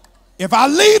 If I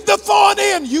leave the thorn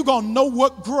in, you're going to know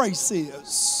what grace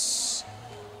is.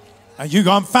 And you're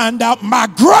going to find out my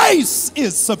grace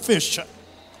is sufficient.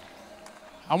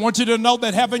 I want you to know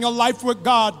that having a life with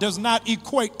God does not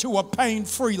equate to a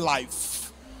pain-free life.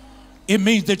 It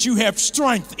means that you have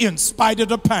strength in spite of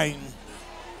the pain.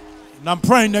 And I'm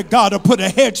praying that God will put a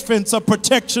hedge fence of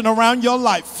protection around your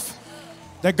life.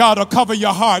 That God will cover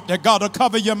your heart. That God will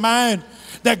cover your mind.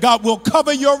 That God will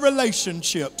cover your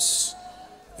relationships.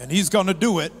 And he's going to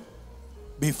do it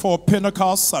before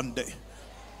Pentecost Sunday.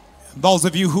 And those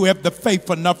of you who have the faith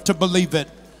enough to believe it,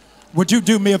 would you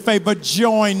do me a favor?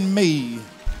 Join me.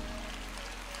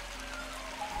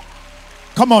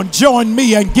 Come on, join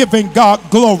me in giving God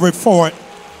glory for it.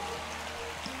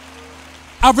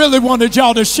 I really wanted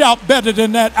y'all to shout better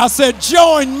than that. I said,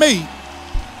 join me.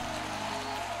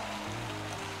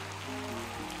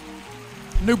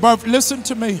 New Birth, listen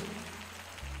to me.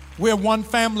 We're one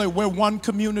family. We're one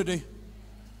community.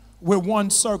 We're one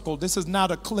circle. This is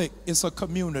not a clique. It's a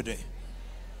community.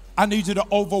 I need you to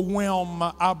overwhelm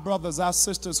our brothers, our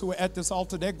sisters who are at this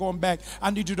altar. They're going back. I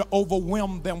need you to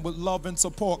overwhelm them with love and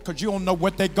support because you don't know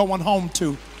what they're going home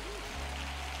to.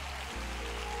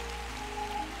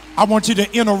 I want you to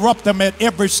interrupt them at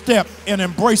every step and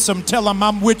embrace them. Tell them,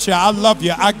 I'm with you. I love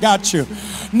you. I got you.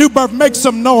 New Birth, make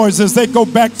some noise as they go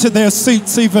back to their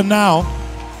seats even now.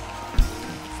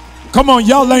 Come on,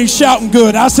 y'all ain't shouting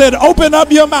good. I said, open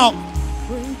up your mouth.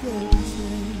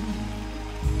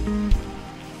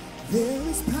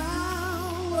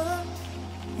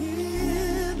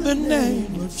 The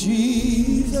name of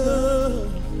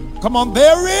Jesus. Come on,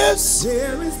 there is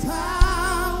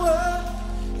power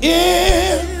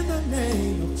in the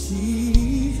name of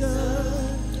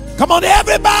Jesus. Come on,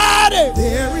 everybody.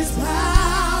 There is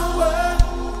power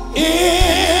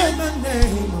in the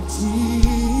name of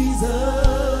Jesus.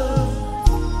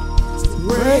 To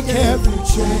break every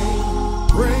chain,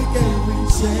 break every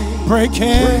chain, break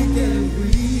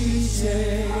every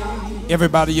chain.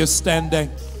 Everybody, you're standing.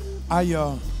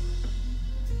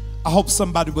 I hope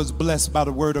somebody was blessed by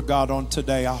the word of God on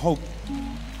today. I hope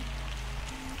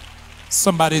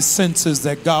somebody senses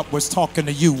that God was talking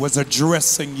to you, was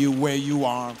addressing you where you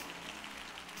are.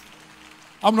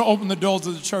 I'm going to open the doors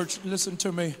of the church. Listen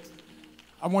to me.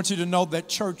 I want you to know that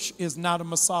church is not a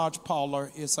massage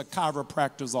parlor. It's a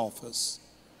chiropractor's office.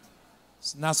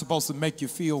 It's not supposed to make you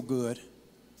feel good.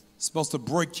 It's supposed to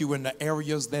break you in the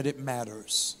areas that it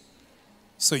matters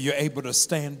so you're able to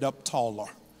stand up taller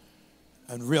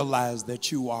and realize that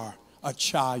you are a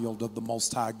child of the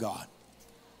Most High God.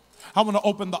 I want to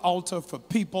open the altar for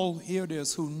people, here it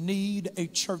is, who need a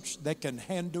church that can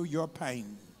handle your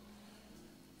pain.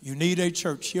 You need a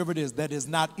church, here it is, that is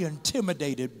not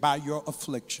intimidated by your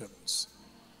afflictions,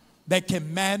 that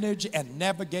can manage and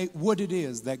navigate what it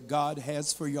is that God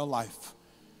has for your life.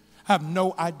 I have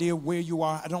no idea where you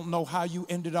are. I don't know how you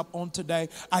ended up on today.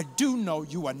 I do know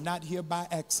you are not here by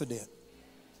accident.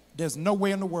 There's no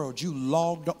way in the world you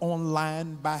logged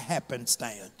online by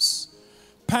happenstance.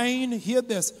 Pain, hear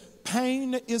this,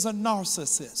 pain is a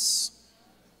narcissist.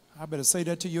 I better say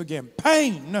that to you again.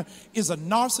 Pain is a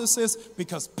narcissist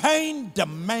because pain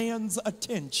demands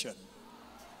attention.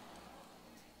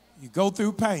 You go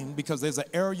through pain because there's an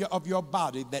area of your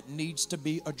body that needs to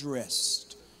be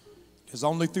addressed. It's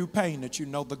only through pain that you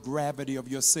know the gravity of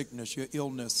your sickness, your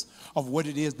illness, of what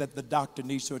it is that the doctor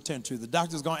needs to attend to. The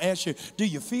doctor's going to ask you, do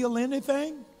you feel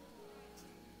anything?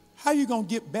 How you going to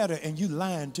get better and you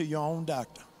lying to your own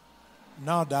doctor?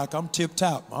 No, doc, I'm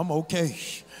tip-top. I'm okay.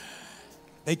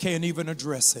 They can't even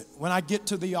address it. When I get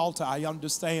to the altar, I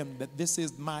understand that this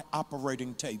is my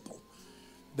operating table.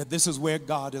 That this is where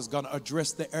God is going to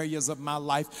address the areas of my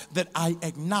life that I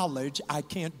acknowledge I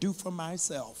can't do for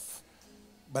myself,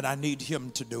 but I need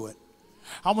him to do it.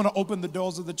 I want to open the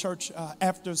doors of the church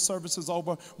after service is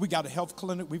over. We got a health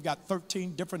clinic. We've got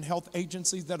 13 different health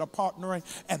agencies that are partnering,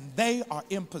 and they are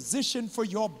in position for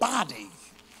your body.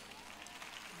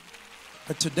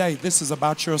 But today, this is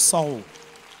about your soul.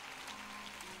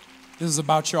 This is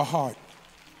about your heart.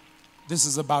 This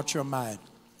is about your mind.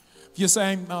 If you're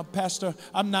saying, Pastor,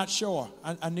 I'm not sure,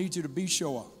 I need you to be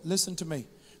sure. Listen to me.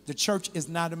 The church is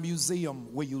not a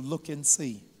museum where you look and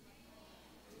see.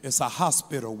 It's a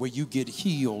hospital where you get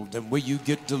healed and where you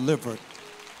get delivered.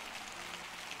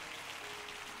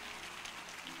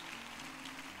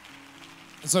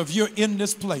 So if you're in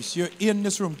this place, you're in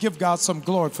this room, give God some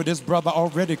glory for this brother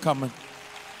already coming.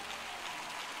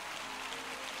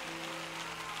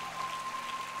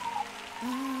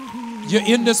 You're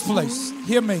in this place.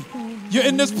 Hear me. You're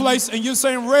in this place and you're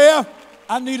saying, Rhea,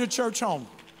 I need a church home.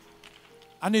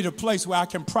 I need a place where I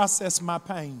can process my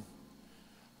pain.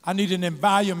 I need an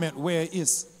environment where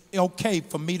it's okay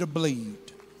for me to bleed.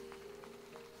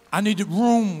 I need a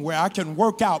room where I can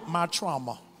work out my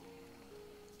trauma.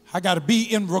 I got to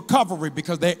be in recovery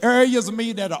because there are areas of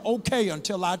me that are okay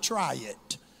until I try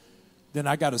it. Then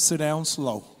I got to sit down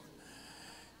slow.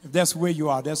 If that's where you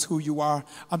are, that's who you are.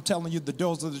 I'm telling you, the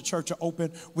doors of the church are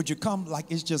open. Would you come like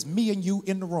it's just me and you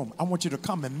in the room? I want you to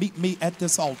come and meet me at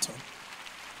this altar.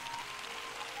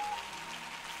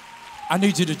 I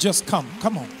need you to just come.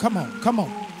 Come on, come on, come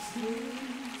on.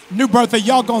 New Birth, are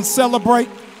y'all going to celebrate?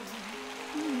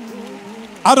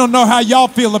 I don't know how y'all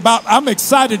feel about it. I'm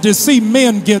excited to see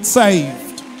men get saved.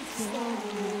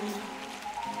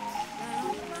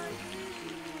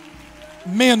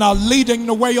 Men are leading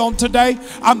the way on today.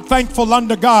 I'm thankful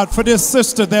unto God for this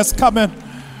sister that's coming.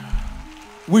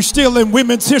 We're still in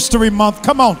Women's History Month.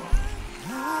 Come on.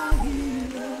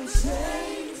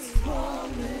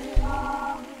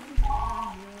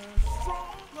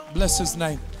 Bless his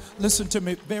name. Listen to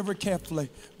me very carefully,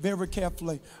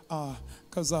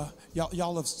 because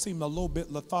y'all have seemed a little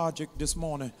bit lethargic this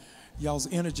morning.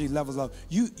 Y'all's energy levels up.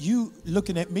 You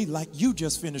looking at me like you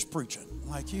just finished preaching,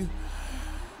 like you.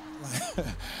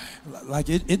 Like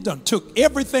it done took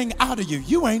everything out of you.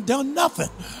 You ain't done nothing.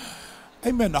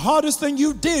 Amen. The hardest thing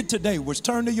you did today was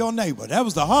turn to your neighbor. That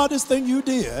was the hardest thing you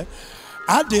did.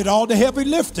 I did all the heavy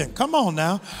lifting. Come on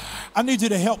now. I need you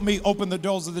to help me open the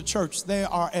doors of the church. There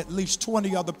are at least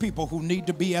 20 other people who need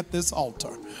to be at this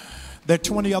altar. There are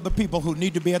 20 other people who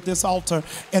need to be at this altar,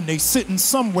 and they're sitting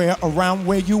somewhere around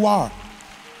where you are.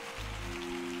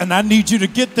 And I need you to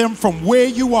get them from where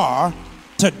you are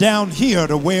to down here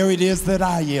to where it is that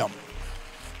I am.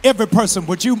 Every person,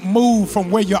 would you move from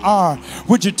where you are?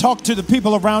 Would you talk to the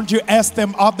people around you? Ask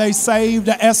them, are they saved?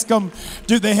 Ask them,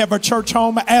 do they have a church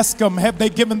home? Ask them, have they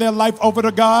given their life over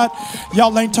to God?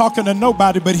 Y'all ain't talking to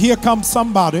nobody, but here comes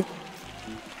somebody.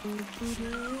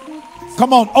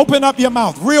 Come on, open up your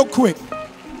mouth real quick.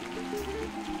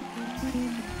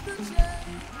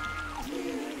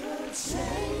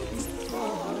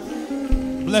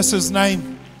 Bless his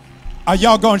name. Are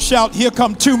y'all going to shout, here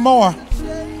come two more?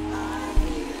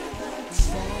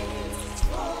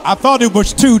 I thought it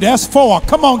was two. That's four.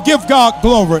 Come on, give God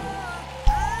glory.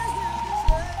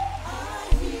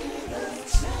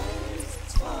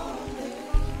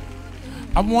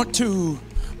 I want to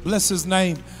bless his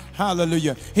name.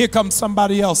 Hallelujah. Here comes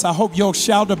somebody else. I hope you'll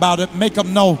shout about it. Make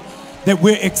them know that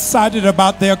we're excited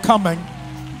about their coming.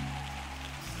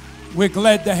 We're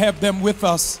glad to have them with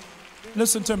us.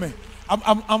 Listen to me.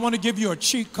 I want to give you a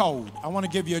cheat code. I want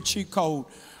to give you a cheat code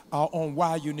on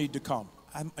why you need to come.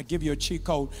 I give you a cheat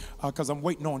code because I'm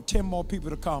waiting on 10 more people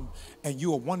to come, and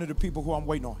you are one of the people who I'm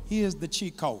waiting on. Here's the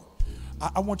cheat code.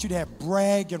 I want you to have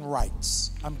bragging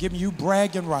rights. I'm giving you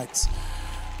bragging rights.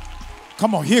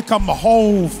 Come on, here come the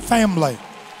whole family.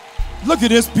 Look at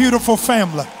this beautiful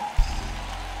family.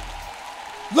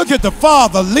 Look at the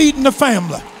father leading the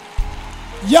family.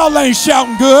 Y'all ain't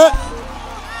shouting good.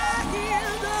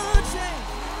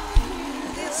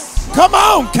 Come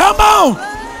on, come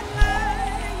on.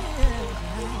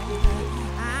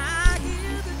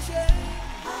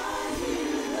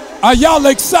 Are y'all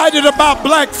excited about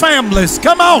black families?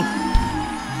 Come on.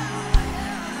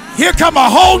 Here come a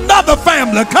whole nother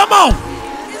family. Come on.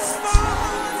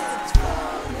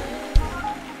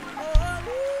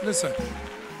 Listen,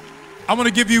 I want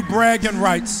to give you bragging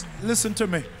rights. Listen to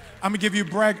me. I'm going to give you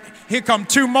brag. Here come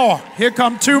two more. Here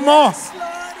come two more.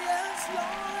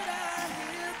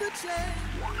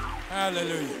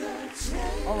 Hallelujah.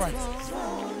 All right.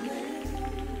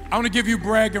 I want to give you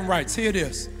bragging rights. Here it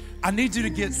is. I need you to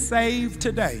get saved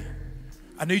today.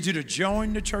 I need you to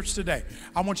join the church today.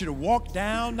 I want you to walk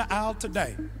down the aisle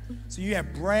today. So you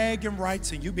have bragging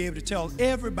rights and you'll be able to tell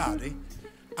everybody,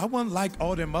 I wasn't like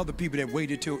all them other people that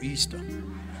waited till Easter.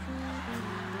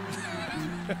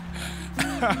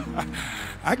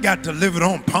 I got delivered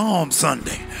on Palm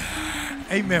Sunday.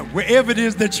 Amen. Wherever it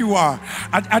is that you are,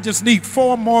 I just need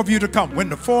 4 more of you to come. When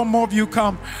the 4 more of you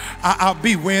come, I'll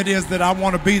be where it is that I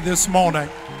want to be this morning.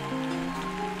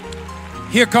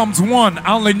 Here comes 1.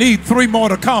 I only need 3 more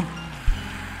to come.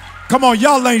 Come on,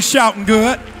 y'all ain't shouting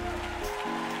good.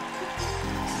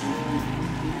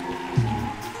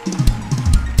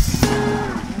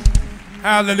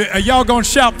 Hallelujah. Are y'all gonna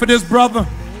shout for this brother?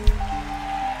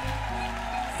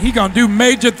 He gonna do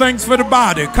major things for the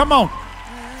body. Come on.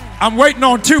 I'm waiting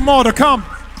on 2 more to come.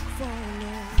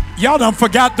 Y'all done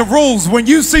forgot the rules. When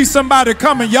you see somebody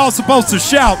coming, y'all supposed to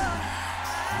shout.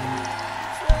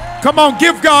 Come on,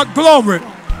 give God glory.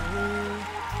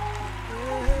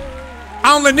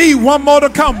 I only need 1 more to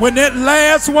come. When that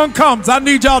last one comes, I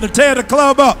need y'all to tear the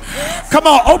club up. Come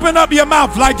on, open up your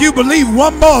mouth like you believe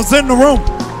 1 more's in the room.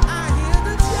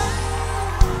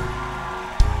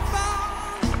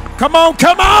 Come on,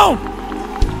 come on.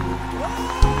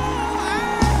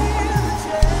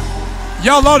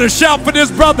 Y'all ought to shout for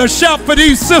this brother, shout for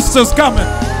these sisters coming.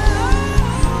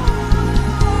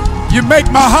 You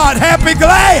make my heart happy,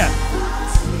 glad.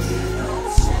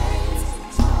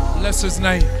 Bless his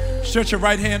name. Stretch your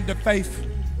right hand to faith.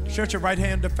 Stretch your right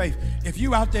hand to faith. If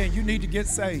you out there and you need to get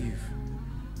saved,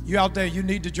 you out there, you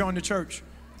need to join the church,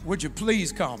 would you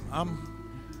please come?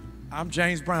 I'm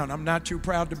James Brown. I'm not too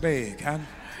proud to beg.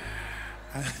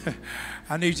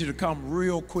 I need you to come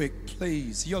real quick,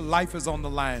 please. Your life is on the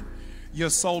line. Your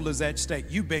soul is at stake.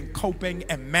 You've been coping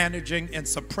and managing and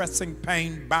suppressing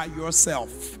pain by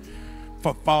yourself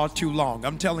for far too long.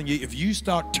 I'm telling you, if you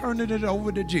start turning it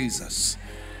over to Jesus,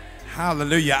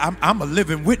 hallelujah, I'm a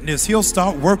living witness. He'll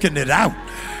start working it out.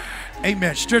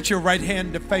 Amen. Stretch your right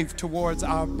hand to faith towards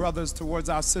our brothers, towards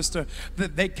our sister.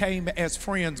 That they came as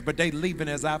friends, but they leaving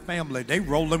as our family. They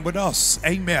rolling with us.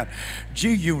 Amen.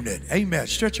 G-Unit. Amen.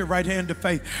 Stretch your right hand to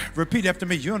faith. Repeat after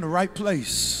me. You're in the right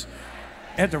place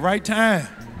at the right time.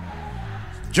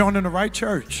 Joining the right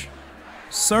church.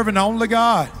 Serving the only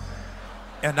God.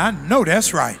 And I know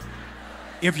that's right.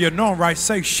 If you're knowing right,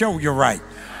 say, show you're right.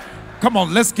 Come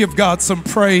on, let's give God some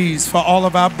praise for all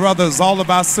of our brothers, all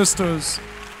of our sisters.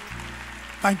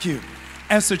 Thank you.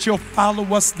 Ask that you'll follow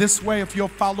us this way. If you'll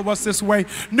follow us this way,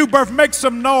 New Birth, make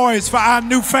some noise for our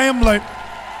new family.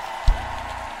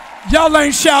 Y'all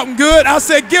ain't shouting good. I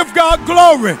said, give God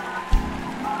glory.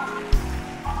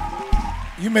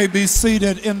 You may be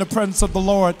seated in the presence of the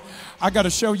Lord. I got to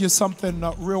show you something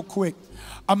real quick.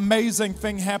 Amazing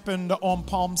thing happened on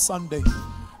Palm Sunday.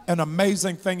 An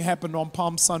amazing thing happened on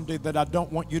Palm Sunday that I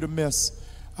don't want you to miss,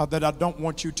 that I don't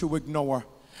want you to ignore.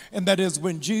 And that is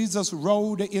when Jesus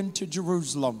rode into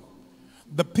Jerusalem,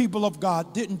 the people of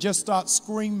God didn't just start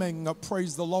screaming,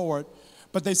 praise the Lord,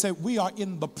 but they said, we are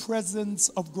in the presence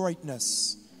of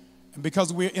greatness. And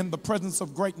because we're in the presence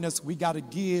of greatness, we got to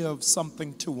give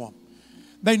something to them.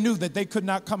 They knew that they could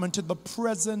not come into the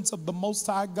presence of the Most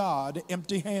High God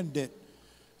empty-handed.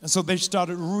 And so they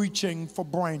started reaching for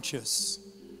branches.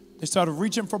 They started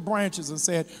reaching for branches and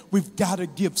said, we've got to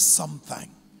give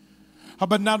something.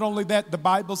 But not only that, the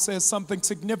Bible says something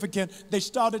significant. They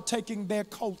started taking their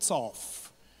coats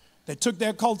off. They took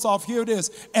their coats off, here it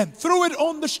is, and threw it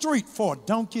on the street for a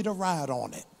donkey to ride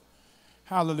on it.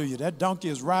 Hallelujah. That donkey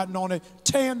is riding on it,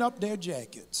 tearing up their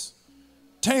jackets,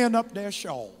 tearing up their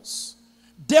shawls,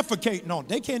 defecating on it.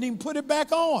 They can't even put it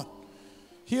back on.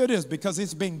 Here it is, because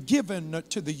it's been given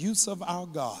to the use of our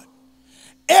God.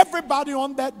 Everybody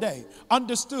on that day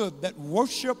understood that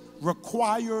worship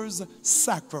requires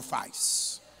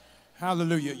sacrifice.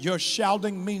 Hallelujah. Your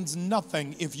shouting means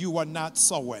nothing if you are not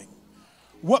sowing.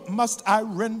 What must I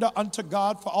render unto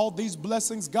God for all these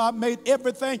blessings? God made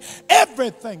everything.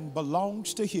 Everything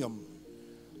belongs to him.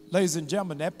 Ladies and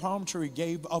gentlemen, that palm tree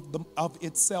gave of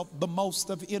itself the most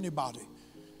of anybody.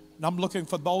 And I'm looking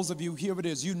for those of you, here it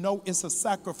is. You know it's a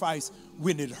sacrifice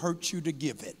when it hurts you to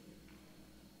give it.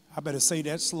 I better say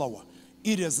that slower.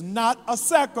 It is not a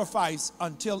sacrifice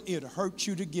until it hurts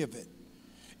you to give it.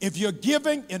 If you're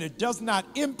giving and it does not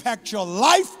impact your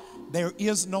life, there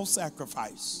is no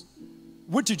sacrifice.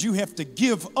 What did you have to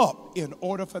give up in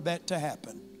order for that to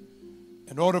happen?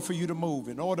 In order for you to move,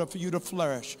 in order for you to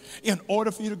flourish, in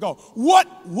order for you to go.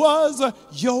 What was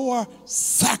your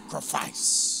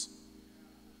sacrifice?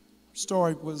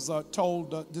 Story was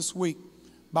told this week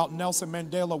about Nelson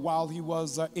Mandela while he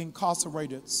was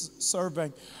incarcerated,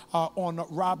 serving on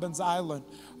Robbins Island,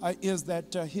 is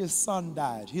that his son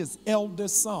died, his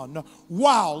eldest son,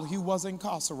 while he was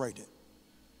incarcerated.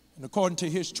 And according to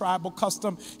his tribal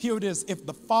custom, here it is, if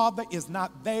the father is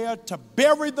not there to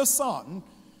bury the son,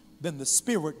 then the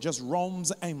spirit just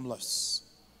roams aimless.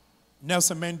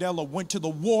 Nelson Mandela went to the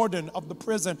warden of the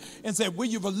prison and said, will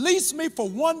you release me for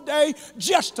one day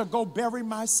just to go bury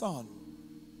my son?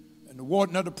 And the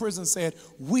warden of the prison said,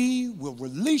 we will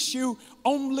release you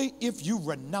only if you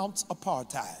renounce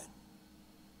apartheid.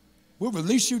 We'll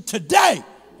release you today,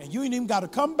 and you ain't even got to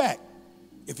come back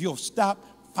if you'll stop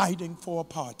fighting for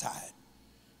apartheid.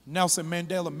 Nelson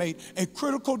Mandela made a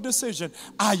critical decision.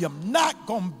 I am not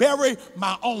going to bury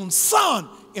my own son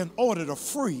in order to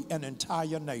free an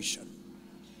entire nation.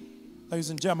 Ladies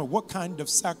and gentlemen, what kind of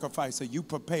sacrifice are you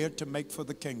prepared to make for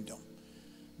the kingdom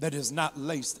that is not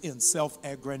laced in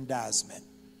self-aggrandizement?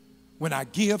 When I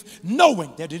give,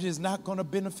 knowing that it is not going to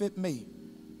benefit me,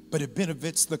 but it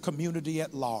benefits the community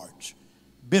at large,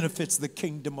 benefits the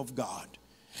kingdom of God.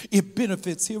 It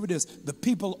benefits, here it is, the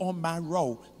people on my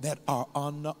row that are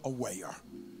unaware.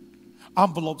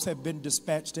 Envelopes have been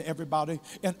dispatched to everybody,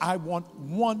 and I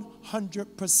want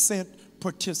 100%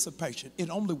 participation. It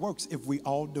only works if we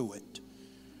all do it.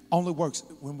 Only works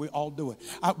when we all do it.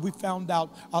 We found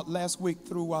out last week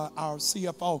through our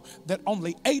CFO that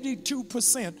only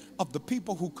 82% of the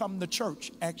people who come to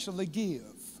church actually give.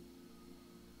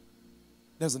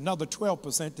 There's another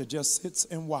 12% that just sits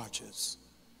and watches.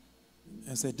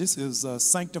 And said, this is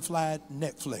sanctified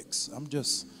Netflix. I'm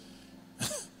just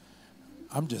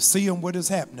seeing what is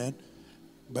happening,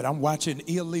 but I'm watching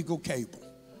illegal cable.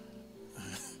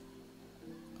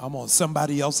 I'm on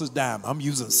somebody else's dime. I'm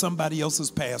using somebody else's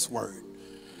password.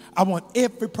 I want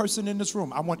every person in this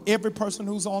room. I want every person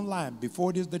who's online, before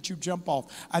it is that you jump off,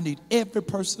 I need every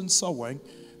person sowing,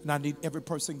 and I need every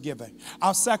person giving.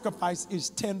 Our sacrifice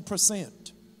is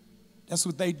 10%. That's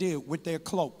what they did with their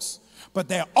cloaks. But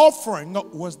their offering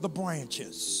was the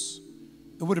branches.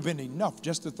 It would have been enough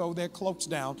just to throw their cloaks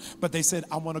down. But they said,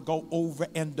 I want to go over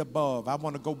and above. I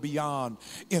want to go beyond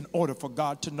in order for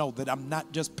God to know that I'm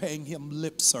not just paying him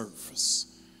lip service,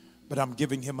 but I'm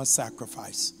giving him a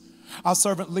sacrifice. Our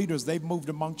servant leaders, they've moved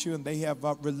amongst you and they have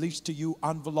released to you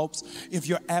envelopes. If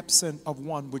you're absent of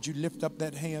one, would you lift up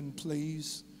that hand,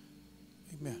 please?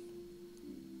 Amen.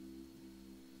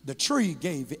 The tree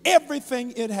gave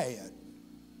everything it had.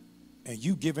 And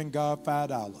you giving God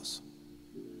 $5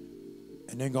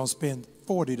 and then going to spend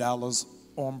 $40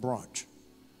 on brunch.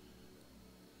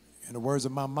 In the words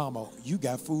of my mama, you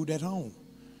got food at home.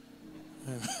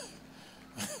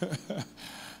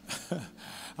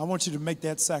 I want you to make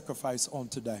that sacrifice on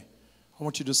today. I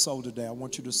want you to sow today. I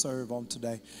want you to serve on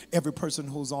today. Every person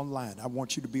who's online, I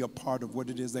want you to be a part of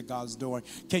what it is that God's doing.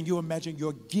 Can you imagine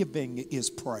your giving is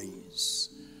praise?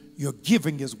 Your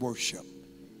giving is worship.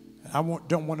 I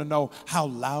don't want to know how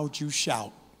loud you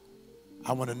shout.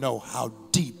 I want to know how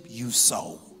deep you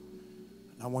sow.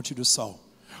 And I want you to sow.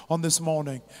 On this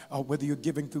morning, whether you're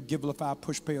giving through Givelify,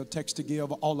 PushPay, or Text to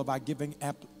Give, all of our giving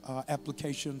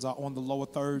applications are on the lower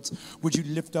thirds. Would you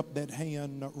lift up that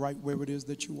hand right where it is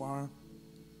that you are?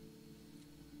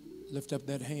 Lift up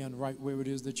that hand right where it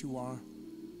is that you are.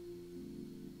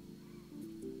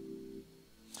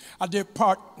 I did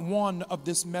part one of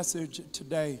this message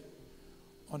today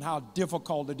on how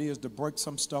difficult it is to break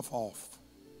some stuff off.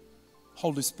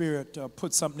 Holy Spirit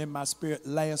put something in my spirit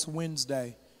last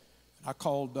Wednesday. I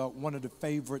called one of the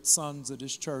favorite sons of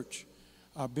this church,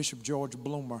 Bishop George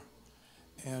Bloomer.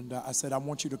 And I said, I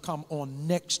want you to come on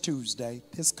next Tuesday,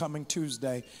 this coming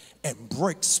Tuesday, and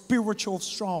break spiritual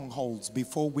strongholds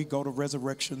before we go to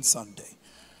Resurrection Sunday.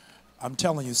 I'm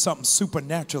telling you, something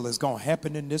supernatural is going to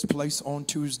happen in this place on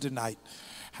Tuesday night.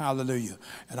 Hallelujah.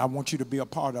 And I want you to be a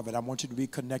part of it. I want you to be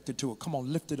connected to it. Come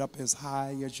on, lift it up as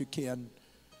high as you can.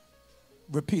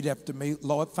 Repeat after me.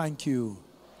 Lord, thank you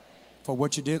for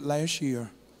what you did last year,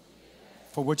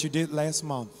 for what you did last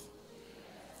month,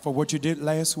 for what you did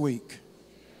last week,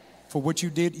 for what you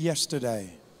did yesterday.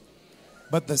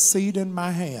 But the seed in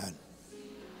my hand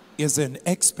is an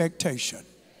expectation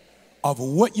of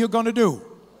what you're going to do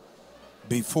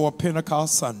before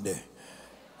Pentecost Sunday.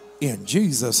 In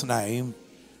Jesus' name,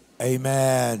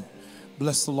 amen.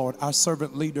 Bless the Lord. Our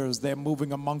servant leaders, they're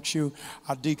moving amongst you.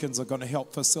 Our deacons are going to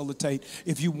help facilitate.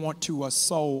 If you want to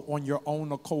sow on your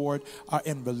own accord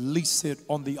and release it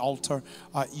on the altar,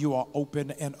 you are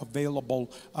open and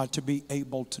available to be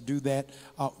able to do that.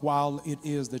 While it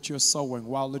is that you're sowing,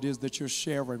 while it is that you're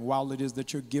sharing, while it is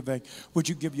that you're giving, would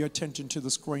you give your attention to the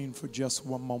screen for just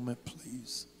one moment,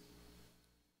 please?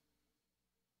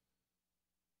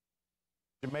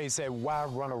 You may say, why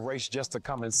run a race just to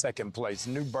come in second place?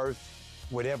 New birth,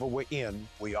 whatever we're in,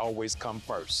 we always come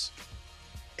first.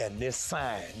 And this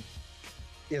sign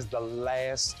is the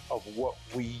last of what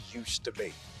we used to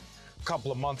be. A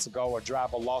couple of months ago, a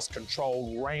driver lost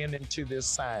control, ran into this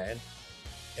sign,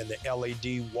 and the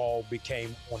LED wall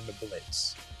became on the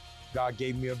blitz. God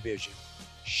gave me a vision.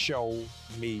 Show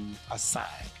me a sign.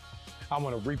 I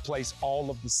want to replace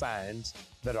all of the signs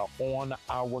that are on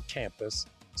our campus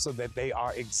so that they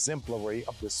are exemplary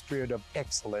of the spirit of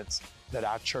excellence that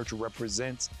our church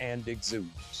represents and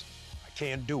exudes. I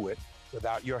can't do it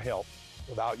without your help,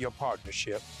 without your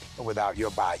partnership, and without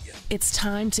your buy-in. It's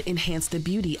time to enhance the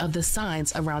beauty of the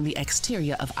signs around the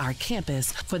exterior of our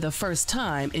campus for the first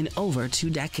time in over 2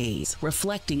 decades,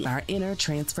 reflecting our inner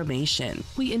transformation.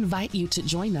 We invite you to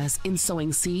join us in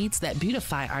sowing seeds that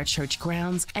beautify our church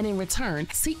grounds, and in return,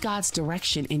 seek God's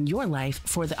direction in your life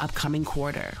for the upcoming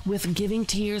quarter. With giving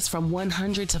tiers from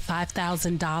 $100 to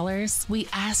 $5,000, we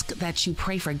ask that you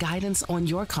pray for guidance on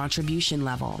your contribution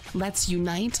level. Let's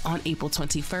unite on April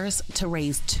 21st to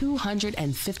raise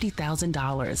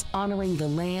 $250,000, honoring the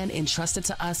land entrusted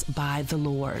to us by the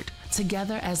Lord.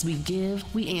 Together as we give,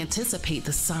 we anticipate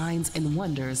the signs and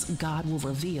wonders God will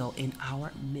reveal in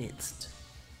our midst.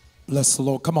 Bless the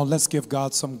Lord. Come on, let's give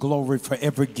God some glory for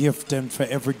every gift and for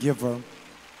every giver.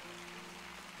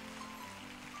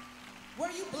 Were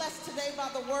you blessed today by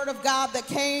the word of God that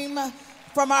came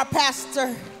from our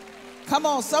pastor? Come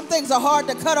on, some things are hard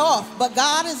to cut off, but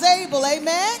God is able,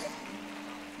 amen?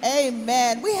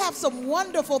 Amen. We have some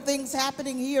wonderful things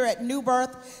happening here at New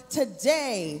Birth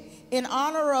today in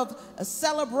honor of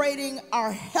celebrating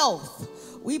our health.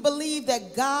 We believe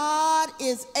that God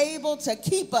is able to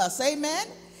keep us. Amen.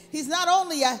 He's not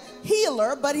only a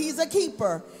healer, but he's a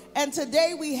keeper. And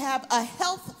today we have a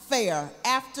health fair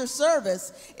after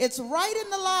service. It's right in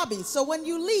the lobby. So when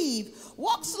you leave,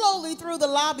 walk slowly through the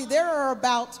lobby. There are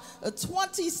about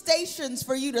 20 stations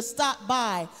for you to stop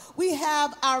by. We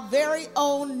have our very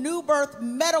own New Birth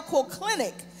Medical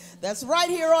Clinic that's right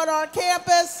here on our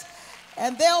campus.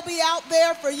 And they'll be out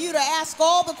there for you to ask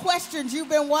all the questions you've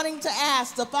been wanting to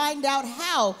ask to find out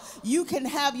how you can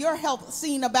have your health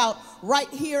seen about right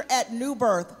here at New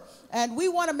Birth. And we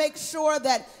want to make sure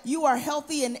that you are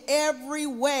healthy in every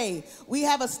way. We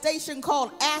have a station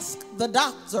called Ask the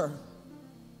Doctor.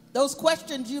 Those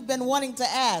questions you've been wanting to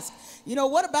ask. You know,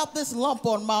 what about this lump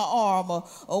on my arm?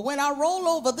 Or when I roll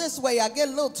over this way, I get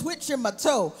a little twitch in my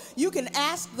toe. You can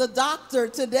ask the doctor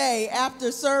today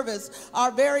after service. Our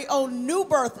very own New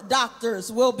Birth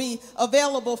doctors will be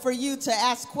available for you to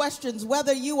ask questions,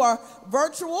 whether you are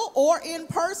virtual or in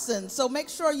person. So make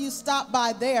sure you stop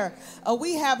by there.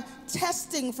 We have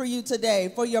testing for you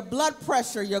today for your blood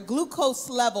pressure, your glucose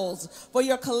levels, for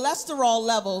your cholesterol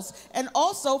levels, and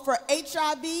also for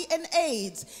HIV and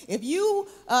AIDS. If you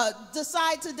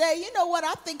decide today, you know what,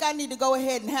 I think I need to go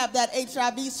ahead and have that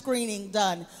HIV screening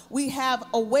done, we have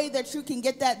a way that you can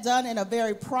get that done in a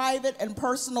very private and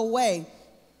personal way.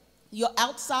 You're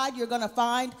outside, you're going to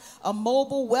find a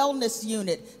mobile wellness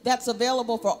unit that's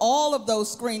available for all of those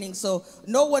screenings, so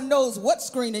no one knows what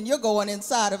screening you're going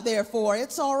inside of there for.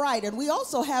 It's all right. And we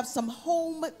also have some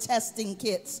home testing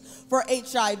kits for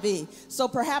HIV. So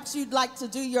perhaps you'd like to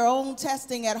do your own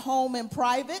testing at home in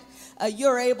private.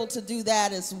 You're able to do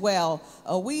that as well.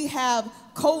 We have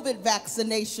COVID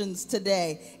vaccinations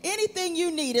today. Anything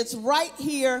you need, it's right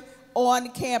here on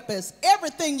campus.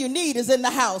 Everything you need is in the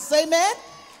house. Amen?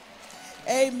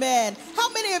 Amen.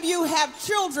 How many of you have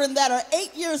children that are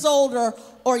 8 years old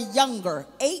or younger?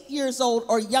 8 years old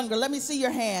or younger. Let me see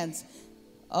your hands.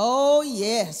 Oh,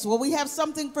 yes. Well, we have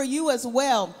something for you as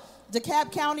well.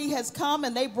 DeKalb County has come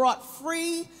and they brought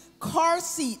free car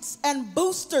seats and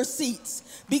booster seats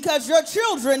because your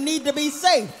children need to be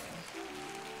safe.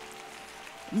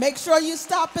 Make sure you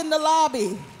stop in the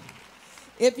lobby.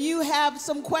 If you have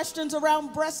some questions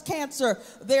around breast cancer,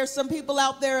 there's some people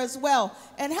out there as well.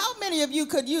 And how many of you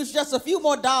could use just a few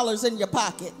more dollars in your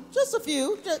pocket? Just a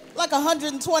few, just like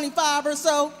 125 or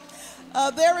so.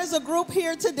 There is a group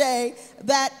here today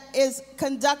that is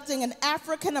conducting an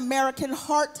African American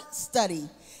heart study.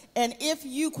 And if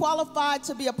you qualify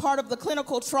to be a part of the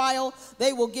clinical trial,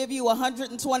 they will give you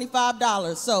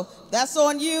 $125. So that's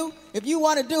on you. If you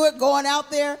want to do it, go on out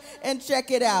there and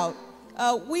check it out.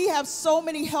 We have so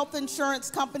many health insurance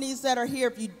companies that are here.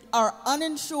 If you are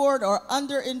uninsured or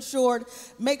underinsured,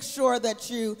 make sure that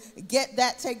you get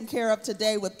that taken care of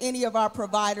today with any of our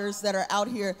providers that are out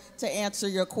here to answer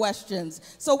your questions.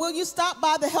 So will you stop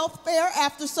by the health fair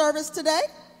after service today?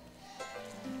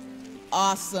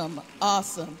 Awesome,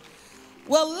 awesome.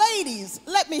 Well, ladies,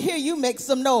 let me hear you make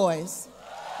some noise.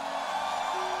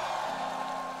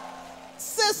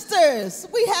 Sisters,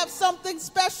 we have something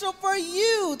special for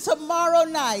you tomorrow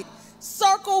night.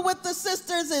 Circle with the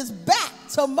Sisters is back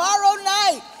tomorrow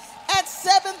night at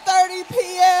 7:30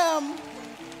 p.m.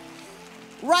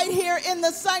 right here in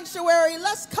the sanctuary.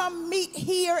 Let's come meet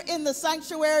here in the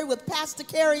sanctuary with Pastor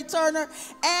Carrie Turner,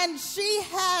 and she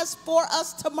has for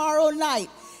us tomorrow night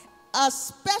a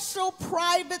special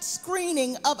private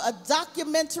screening of a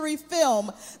documentary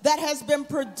film that has been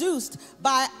produced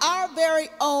by our very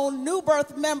own New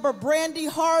Birth member Brandy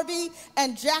Harvey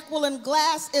and Jacqueline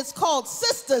Glass. It's called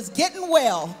Sisters Getting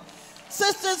Well.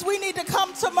 Sisters, we need to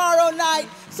come tomorrow night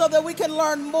so that we can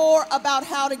learn more about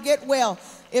how to get well.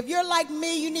 If you're like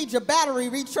me, you need your battery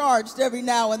recharged every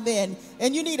now and then,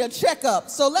 and you need a checkup.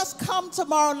 So let's come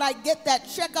tomorrow night, get that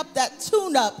checkup, that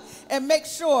tune-up, and make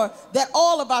sure that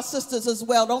all of our sisters as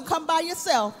well. Don't come by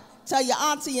yourself. Tell your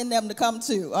auntie and them to come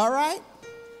too, all right?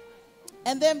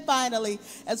 And then finally,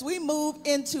 as we move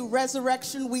into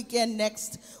Resurrection Weekend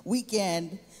next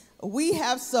weekend, we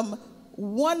have some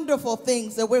wonderful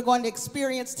things that we're going to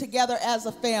experience together as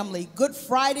a family. Good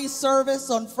Friday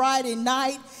service on Friday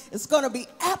night. It's going to be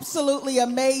absolutely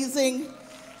amazing.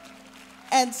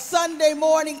 And Sunday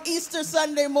morning, Easter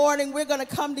Sunday morning, we're going to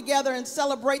come together and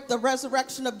celebrate the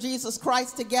resurrection of Jesus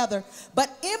Christ together. But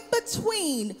in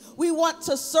between, we want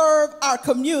to serve our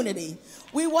community.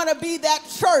 We want to be that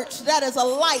church that is a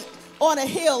light on a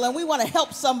hill, and we want to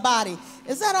help somebody.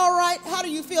 Is that all right? How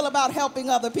do you feel about helping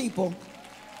other people?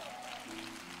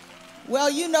 Well,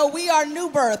 you know, we are New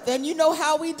Birth, and you know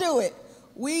how we do it.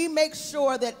 We make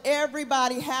sure that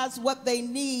everybody has what they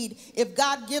need. If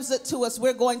God gives it to us,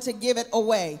 we're going to give it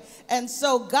away. And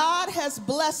so God has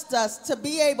blessed us to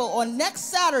be able on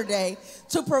next Saturday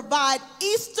to provide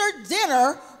Easter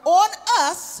dinner on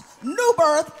us, New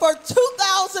Birth, for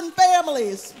 2,000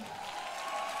 families.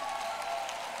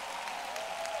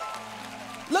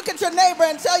 Look at your neighbor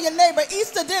and tell your neighbor,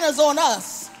 Easter dinner's on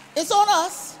us. It's on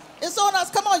us. It's on us.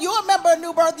 Come on, you're a member of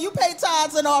New Birth. You pay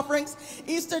tithes and offerings.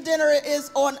 Easter dinner is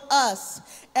on us.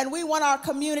 And we want our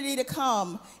community to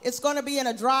come. It's going to be in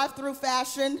a drive-through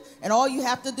fashion, and all you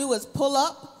have to do is pull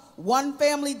up, one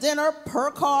family dinner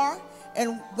per car.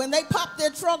 And when they pop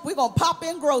their trunk, we're going to pop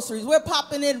in groceries. We're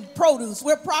popping in produce.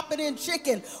 We're popping in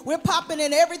chicken. We're popping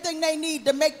in everything they need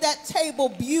to make that table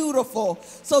beautiful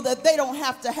so that they don't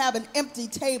have to have an empty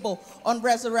table on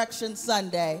Resurrection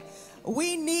Sunday.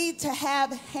 We need to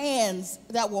have hands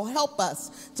that will help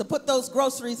us to put those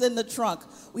groceries in the trunk.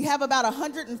 We have about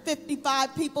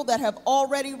 155 people that have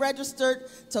already registered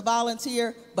to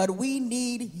volunteer, but we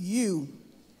need you.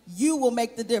 You will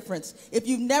make the difference. If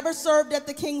you've never served at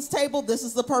the King's table, this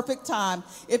is the perfect time.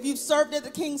 If you've served at the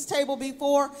King's table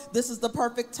before, this is the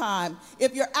perfect time.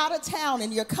 If you're out of town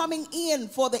and you're coming in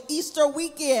for the Easter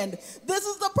weekend, this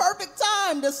is the perfect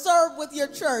time to serve with your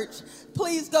church.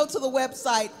 Please go to the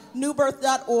website,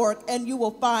 newbirth.org, and you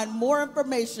will find more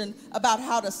information about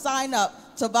how to sign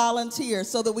up to volunteer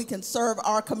so that we can serve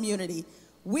our community.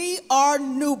 We are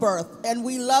New Birth, and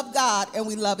we love God, and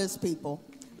we love his people.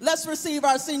 Let's receive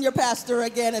our senior pastor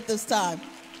again at this time.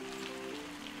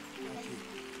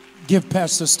 Give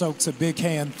Pastor Stokes a big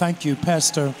hand. Thank you,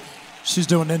 Pastor. She's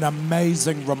doing an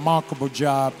amazing, remarkable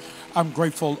job. I'm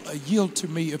grateful. Yield to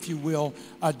me, if you will,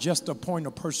 just a point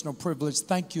of personal privilege.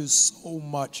 Thank you so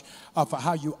much for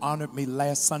how you honored me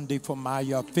last Sunday for my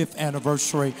 5th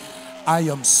anniversary. I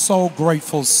am so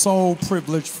grateful, so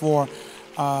privileged for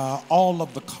all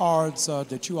of the cards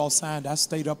that you all signed. I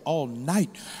stayed up all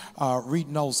night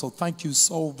reading those, so thank you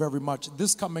so very much.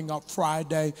 This coming up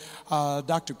Friday,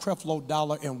 Dr. Creflo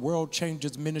Dollar and World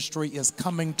Changers Ministry is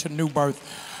coming to New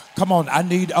Birth. Come on, I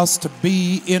need us to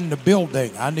be in the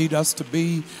building. I need us to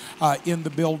be in the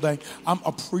building. I'm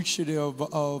appreciative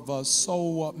of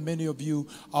so many of you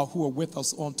who are with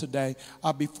us on today.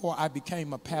 Before I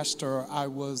became a pastor, I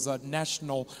was a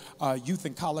National Youth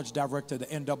and College Director at the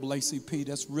NAACP.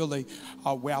 That's really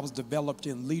where I was developed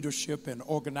in leadership and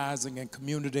organizing and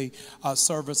community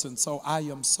service. And so I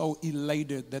am so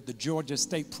elated that the Georgia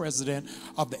State President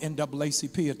of the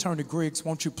NAACP, Attorney Griggs,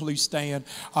 won't you please stand,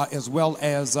 as well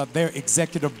as their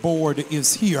executive board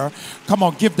is here. Come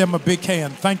on, give them a big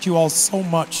hand. Thank you all so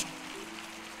much.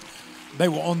 They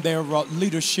were on their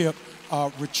leadership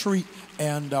retreat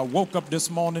and woke up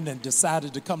this morning and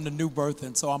decided to come to New Birth,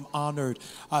 and so I'm honored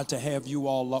to have you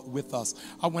all with us.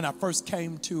 When I first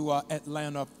came to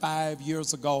Atlanta 5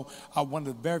 years ago, I want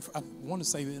to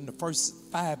say in the first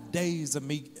 5 days of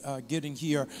me getting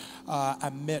here,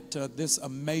 I met this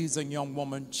amazing young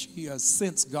woman. She has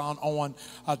since gone on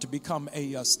to become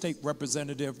a state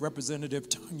representative, Representative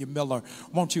Tanya Miller.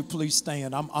 Won't you please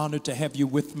stand? I'm honored to have you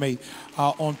with me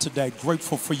on today.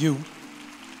 Grateful for you.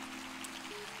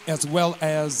 As well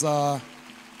as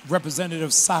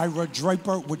Representative Syra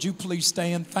Draper. Would you please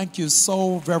stand? Thank you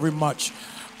so very much.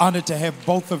 Honored to have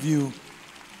both of you.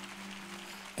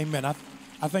 Amen. I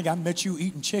think I met you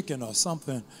eating chicken or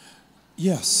something.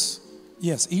 Yes,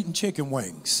 eating chicken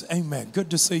wings. Amen.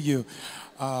 Good to see you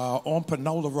on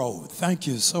Panola Road. Thank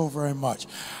you so very much.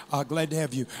 Glad to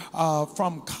have you.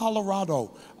 From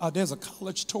Colorado, there's a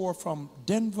college tour from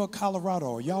Denver,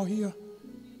 Colorado. Are y'all here?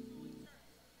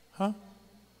 Huh?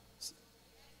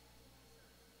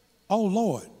 Oh,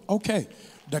 Lord. Okay.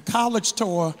 The college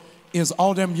tour is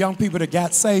all them young people that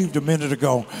got saved a minute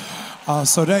ago.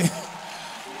 So they,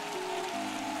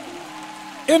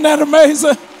 isn't that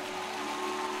amazing?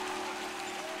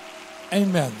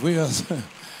 Amen.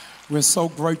 We're so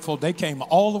grateful. They came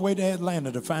all the way to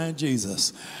Atlanta to find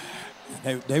Jesus.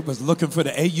 They was looking for the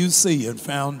AUC and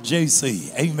found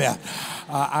JC. Amen.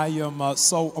 I am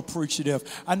so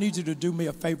appreciative. I need you to do me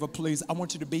a favor, please. I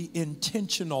want you to be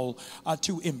intentional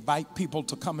to invite people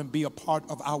to come and be a part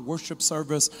of our worship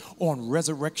service on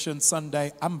Resurrection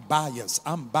Sunday. I'm biased.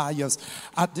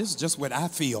 This is just what I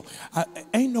feel.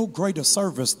 Ain't no greater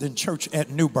service than church at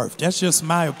New Birth. That's just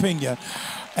my opinion.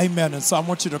 Amen. And so I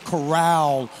want you to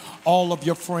corral all of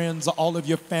your friends, all of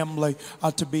your family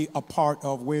to be a part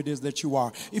of where it is that you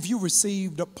are. If you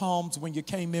received the palms when you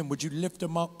came in, would you lift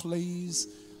them up, please?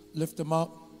 Lift them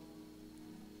up.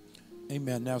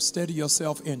 Amen. Now steady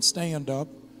yourself and stand up.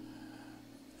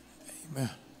 Amen.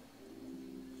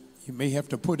 You may have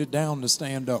to put it down to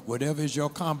stand up, whatever is your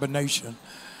combination.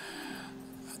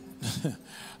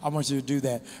 I want you to do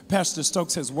that. Pastor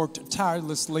Stokes has worked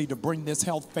tirelessly to bring this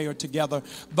health fair together.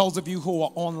 Those of you who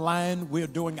are online, we're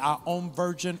doing our own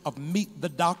version of Meet the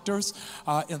Doctors.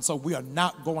 And so we are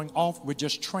not going off. We're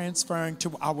just transferring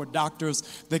to our doctors.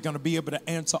 They're going to be able to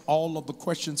answer all of the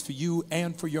questions for you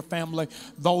and for your family.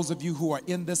 Those of you who are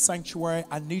in this sanctuary,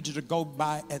 I need you to go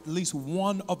by at least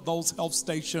one of those health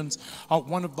stations,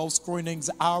 one of those screenings.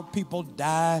 Our people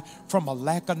die from a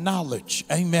lack of knowledge.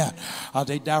 Amen.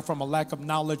 They die from a lack of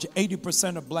knowledge.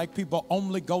 80% of black people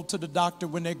only go to the doctor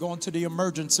when they're going to the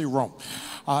emergency room.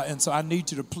 And so I need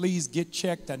you to please get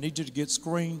checked. I need you to get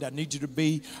screened. I need you to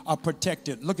be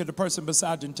protected. Look at the person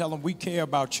beside you and tell them, we care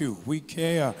about you. We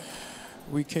care.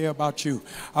 We care about you.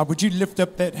 Would you lift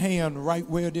up that hand right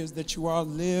where it is that you are?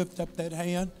 Lift up that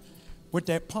hand with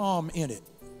that palm in it.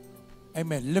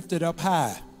 Amen. Lift it up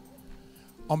high.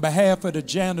 On behalf of the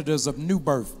janitors of New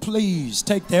Birth, please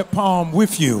take that palm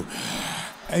with you.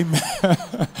 Amen.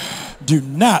 Do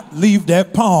not leave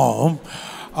that palm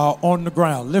on the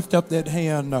ground. Lift up that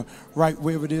hand right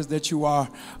where it is that you are.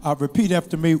 Repeat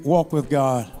after me. Walk with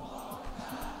God,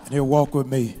 and He'll walk with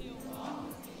me.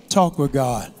 Talk with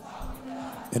God,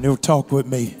 and He'll talk with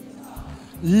me.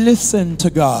 Listen to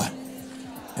God,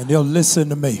 and He'll listen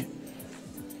to me.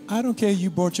 I don't care you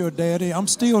brought your daddy. I'm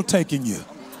still taking you.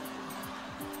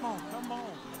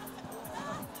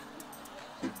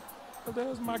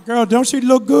 There's my girl. Don't she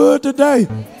look good today?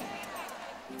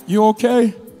 You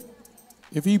okay?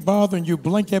 If he bothering you,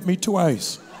 blink at me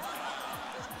twice.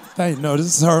 Hey, no,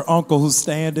 this is her uncle who's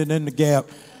standing in the gap.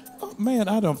 Oh, man,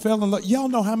 I done fell in love. Y'all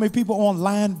know how many people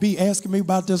online be asking me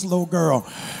about this little girl?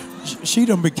 She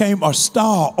done became a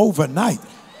star overnight.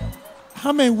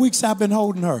 How many weeks I've been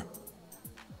holding her?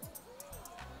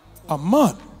 A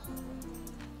month.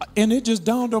 And it just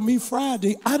dawned on me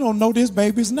Friday, I don't know this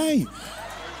baby's name.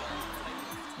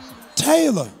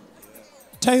 Taylor.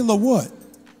 Taylor what?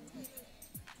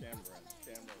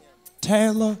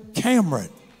 Taylor Cameron.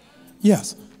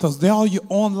 Yes, because they're all you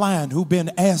online who've been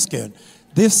asking.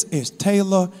 This is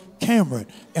Taylor Cameron.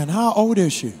 And how old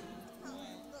is she?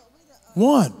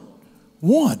 One.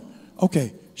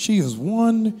 Okay, she is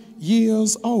 1 year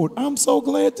old. I'm so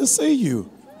glad to see you.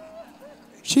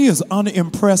 She is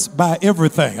unimpressed by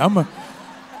everything. I'm going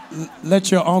to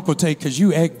let your uncle take, because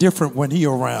you act different when he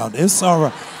around. It's all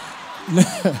right.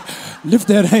 Lift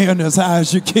that hand as high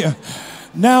as you can.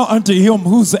 Now unto Him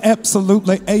who's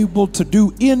absolutely able to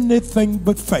do anything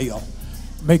but fail.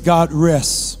 May God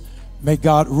rest. May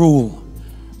God rule.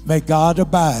 May God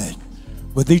abide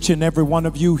with each and every one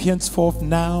of you henceforth,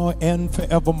 now, and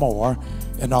forevermore.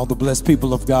 And all the blessed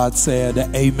people of God said,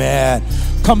 amen.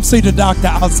 Come see the doctor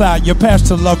outside. Your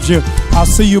pastor loves you. I'll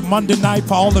see you Monday night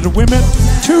for all of the women.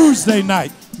 Tuesday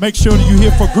night, make sure that you're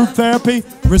here for group therapy.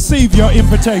 Receive your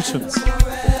invitations.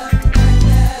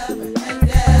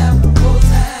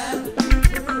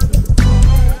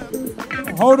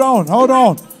 Hold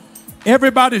on.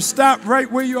 Everybody stop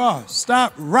right where you are.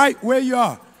 Stop right where you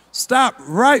are. Stop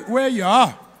right where you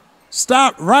are.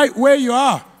 Stop right where you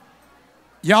are.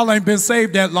 Y'all ain't been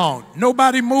saved that long.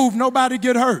 Nobody move, nobody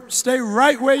get hurt. Stay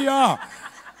right where you are.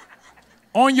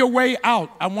 On your way out,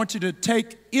 I want you to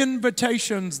take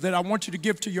invitations that I want you to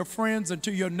give to your friends and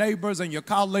to your neighbors and your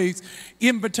colleagues.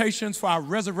 Invitations for our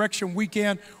resurrection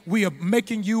weekend. We are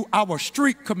making you our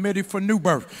street committee for New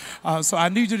Birth. So I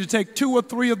need you to take 2 or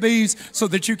 3 of these so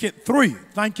that you get 3.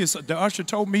 Thank you. The usher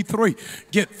told me 3.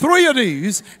 Get 3 of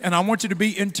these, and I want you to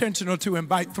be intentional to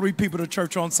invite 3 people to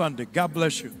church on Sunday. God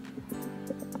bless you.